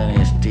end in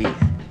his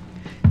teeth.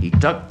 He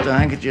tucked the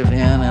handkerchief in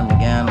and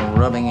began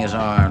rubbing his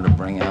arm to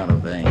bring out a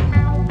vein.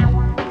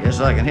 Guess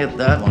I can hit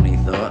that one, he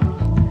thought,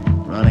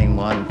 running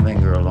one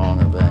finger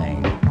along a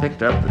vein. He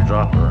picked up the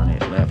dropper in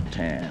his left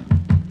hand.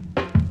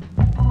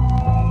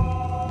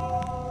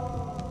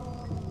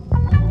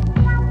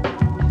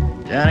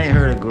 Danny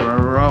heard a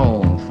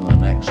groan from the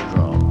next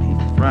drum.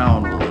 He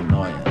frowned with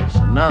annoyance.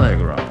 Another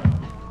groan.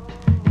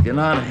 He could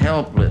not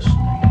help listening.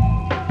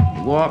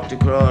 He walked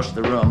across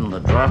the room,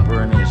 the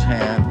dropper in his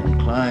hand, and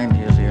inclined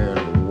his ear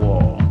to the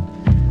wall.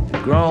 The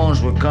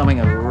groans were coming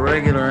at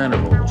regular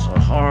intervals, a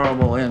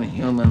horrible,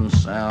 inhuman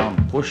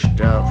sound pushed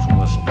out from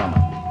the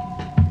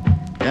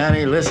stomach.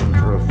 Danny listened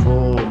for a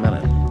full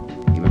minute.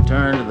 He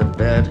returned to the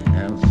bed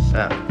and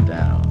sat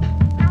down.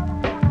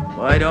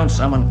 Why don't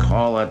someone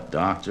call a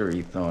doctor,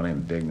 he thought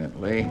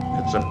indignantly.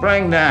 It's a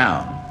bring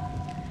down.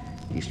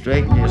 He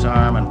straightened his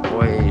arm and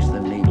poised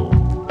the needle.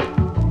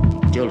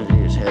 He tilted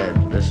his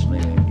head,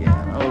 listening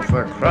again. Oh, Oh,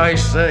 for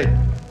Christ's sake!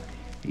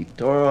 He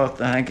tore off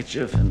the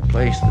handkerchief and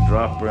placed the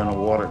dropper in a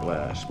water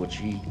glass, which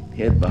he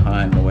hid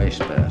behind the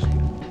wastebasket.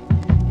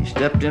 He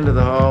stepped into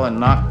the hall and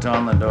knocked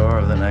on the door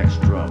of the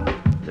next room.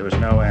 There was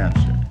no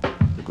answer.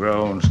 The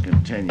groans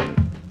continued.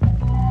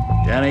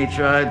 Danny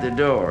tried the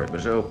door. It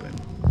was open.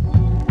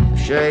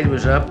 The shade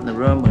was up and the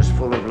room was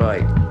full of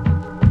light.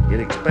 He had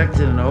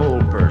expected an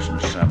old person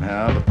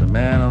somehow, but the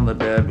man on the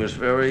bed was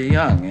very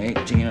young,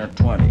 18 or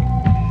 20,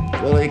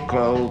 fully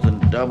clothed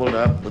and doubled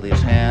up with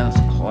his hands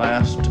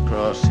clasped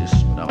across his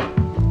stomach.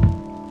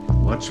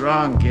 "What's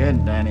wrong,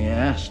 kid?" Danny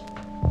asked.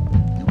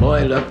 The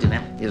boy looked at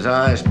him, his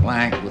eyes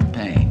blank with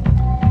pain.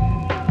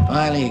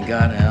 Finally, he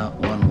got out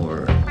one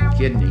word: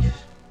 kidneys.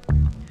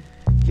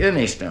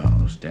 "Kidney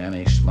stones,"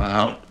 Danny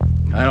smiled.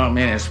 "I don't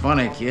mean it's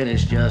funny, kid,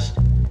 it's just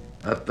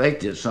I've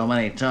faked it so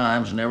many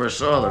times, never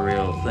saw the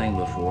real thing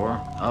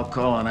before. I'll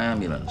call an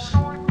ambulance."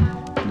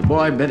 The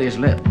boy bit his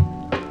lip.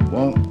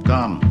 "Won't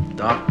come.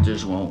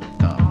 Doctors won't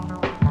come."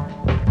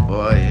 The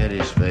boy hid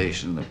his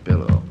face in the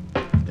pillow.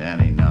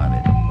 Danny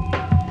nodded.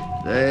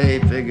 "They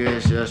figure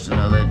it's just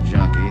another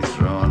junkie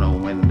throwing a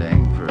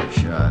winding for a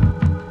shot.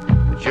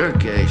 But your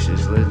case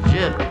is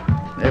legit.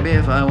 Maybe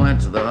if I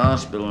went to the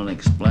hospital and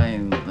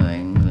explained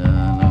things,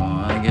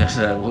 no, I guess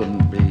that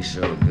wouldn't be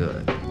so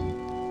good."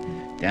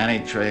 Danny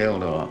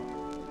trailed off.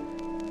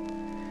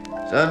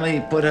 Suddenly he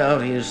put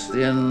out his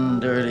thin,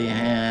 dirty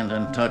hand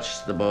and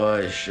touched the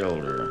boy's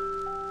shoulder.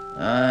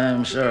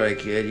 "I'm sorry,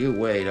 kid. You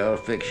wait. I'll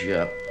fix you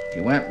up." He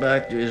went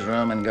back to his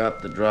room and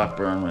got the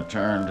dropper and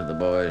returned to the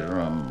boy's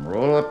room.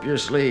 "Roll up your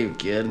sleeve,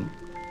 kid."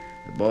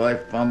 The boy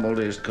fumbled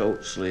his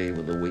coat sleeve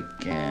with a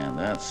weak hand.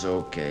 "That's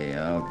okay.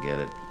 I'll get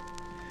it."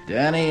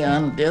 Danny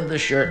undid the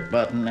shirt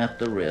button at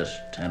the wrist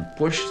and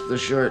pushed the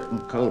shirt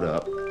and coat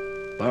up,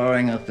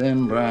 barring a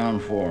thin brown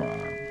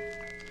forearm.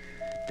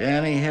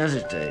 Danny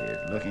hesitated,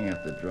 looking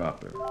at the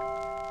dropper.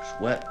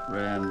 Sweat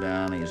ran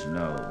down his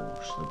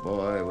nose. The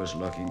boy was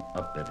looking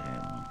up at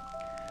him.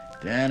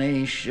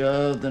 Danny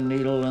shoved the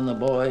needle in the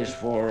boy's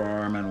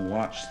forearm and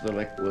watched the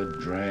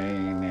liquid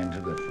drain into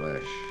the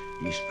flesh.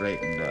 He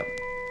straightened up.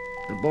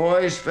 The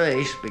boy's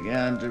face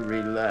began to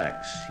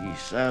relax. He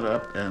sat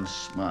up and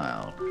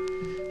smiled.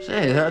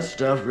 "Say, that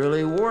stuff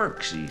really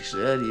works," he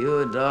said. "You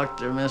a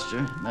doctor,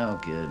 mister?" "No,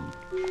 kid."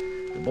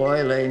 The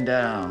boy lay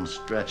down,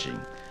 stretching.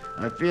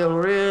 "I feel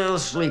real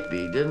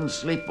sleepy. Didn't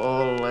sleep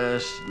all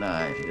last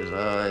night." His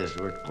eyes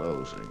were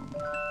closing.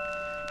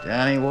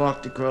 Danny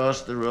walked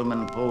across the room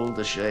and pulled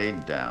the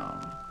shade down.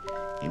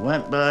 He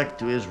went back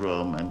to his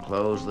room and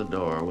closed the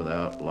door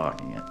without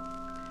locking it.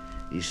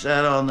 He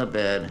sat on the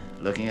bed,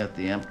 looking at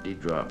the empty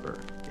dropper.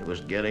 It was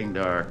getting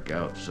dark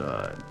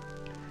outside.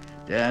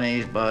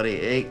 Danny's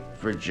body ached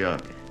for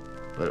junk,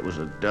 but it was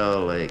a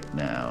dull ache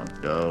now,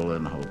 dull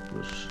and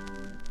hopeless.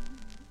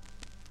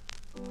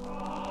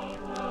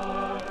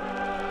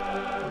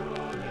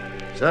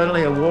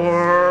 Suddenly a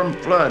warm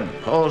flood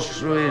pulsed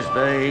through his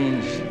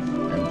veins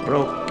and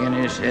broke in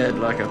his head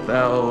like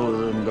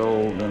 1,000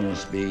 golden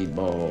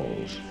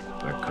speedballs.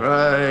 For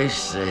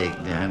Christ's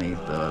sake, Danny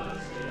thought,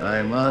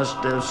 I must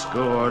have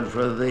scored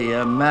for the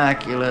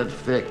immaculate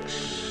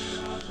fix.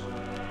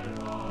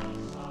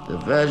 The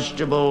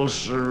vegetable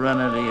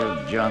serenity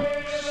of junk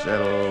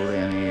settled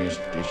in his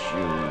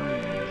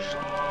tissues.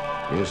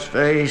 His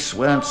face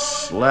went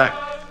slack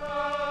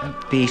and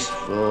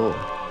peaceful,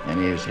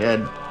 and his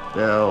head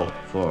fell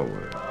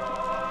forward.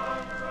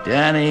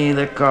 Danny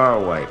the car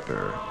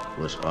wiper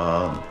was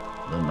on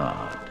the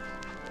nod.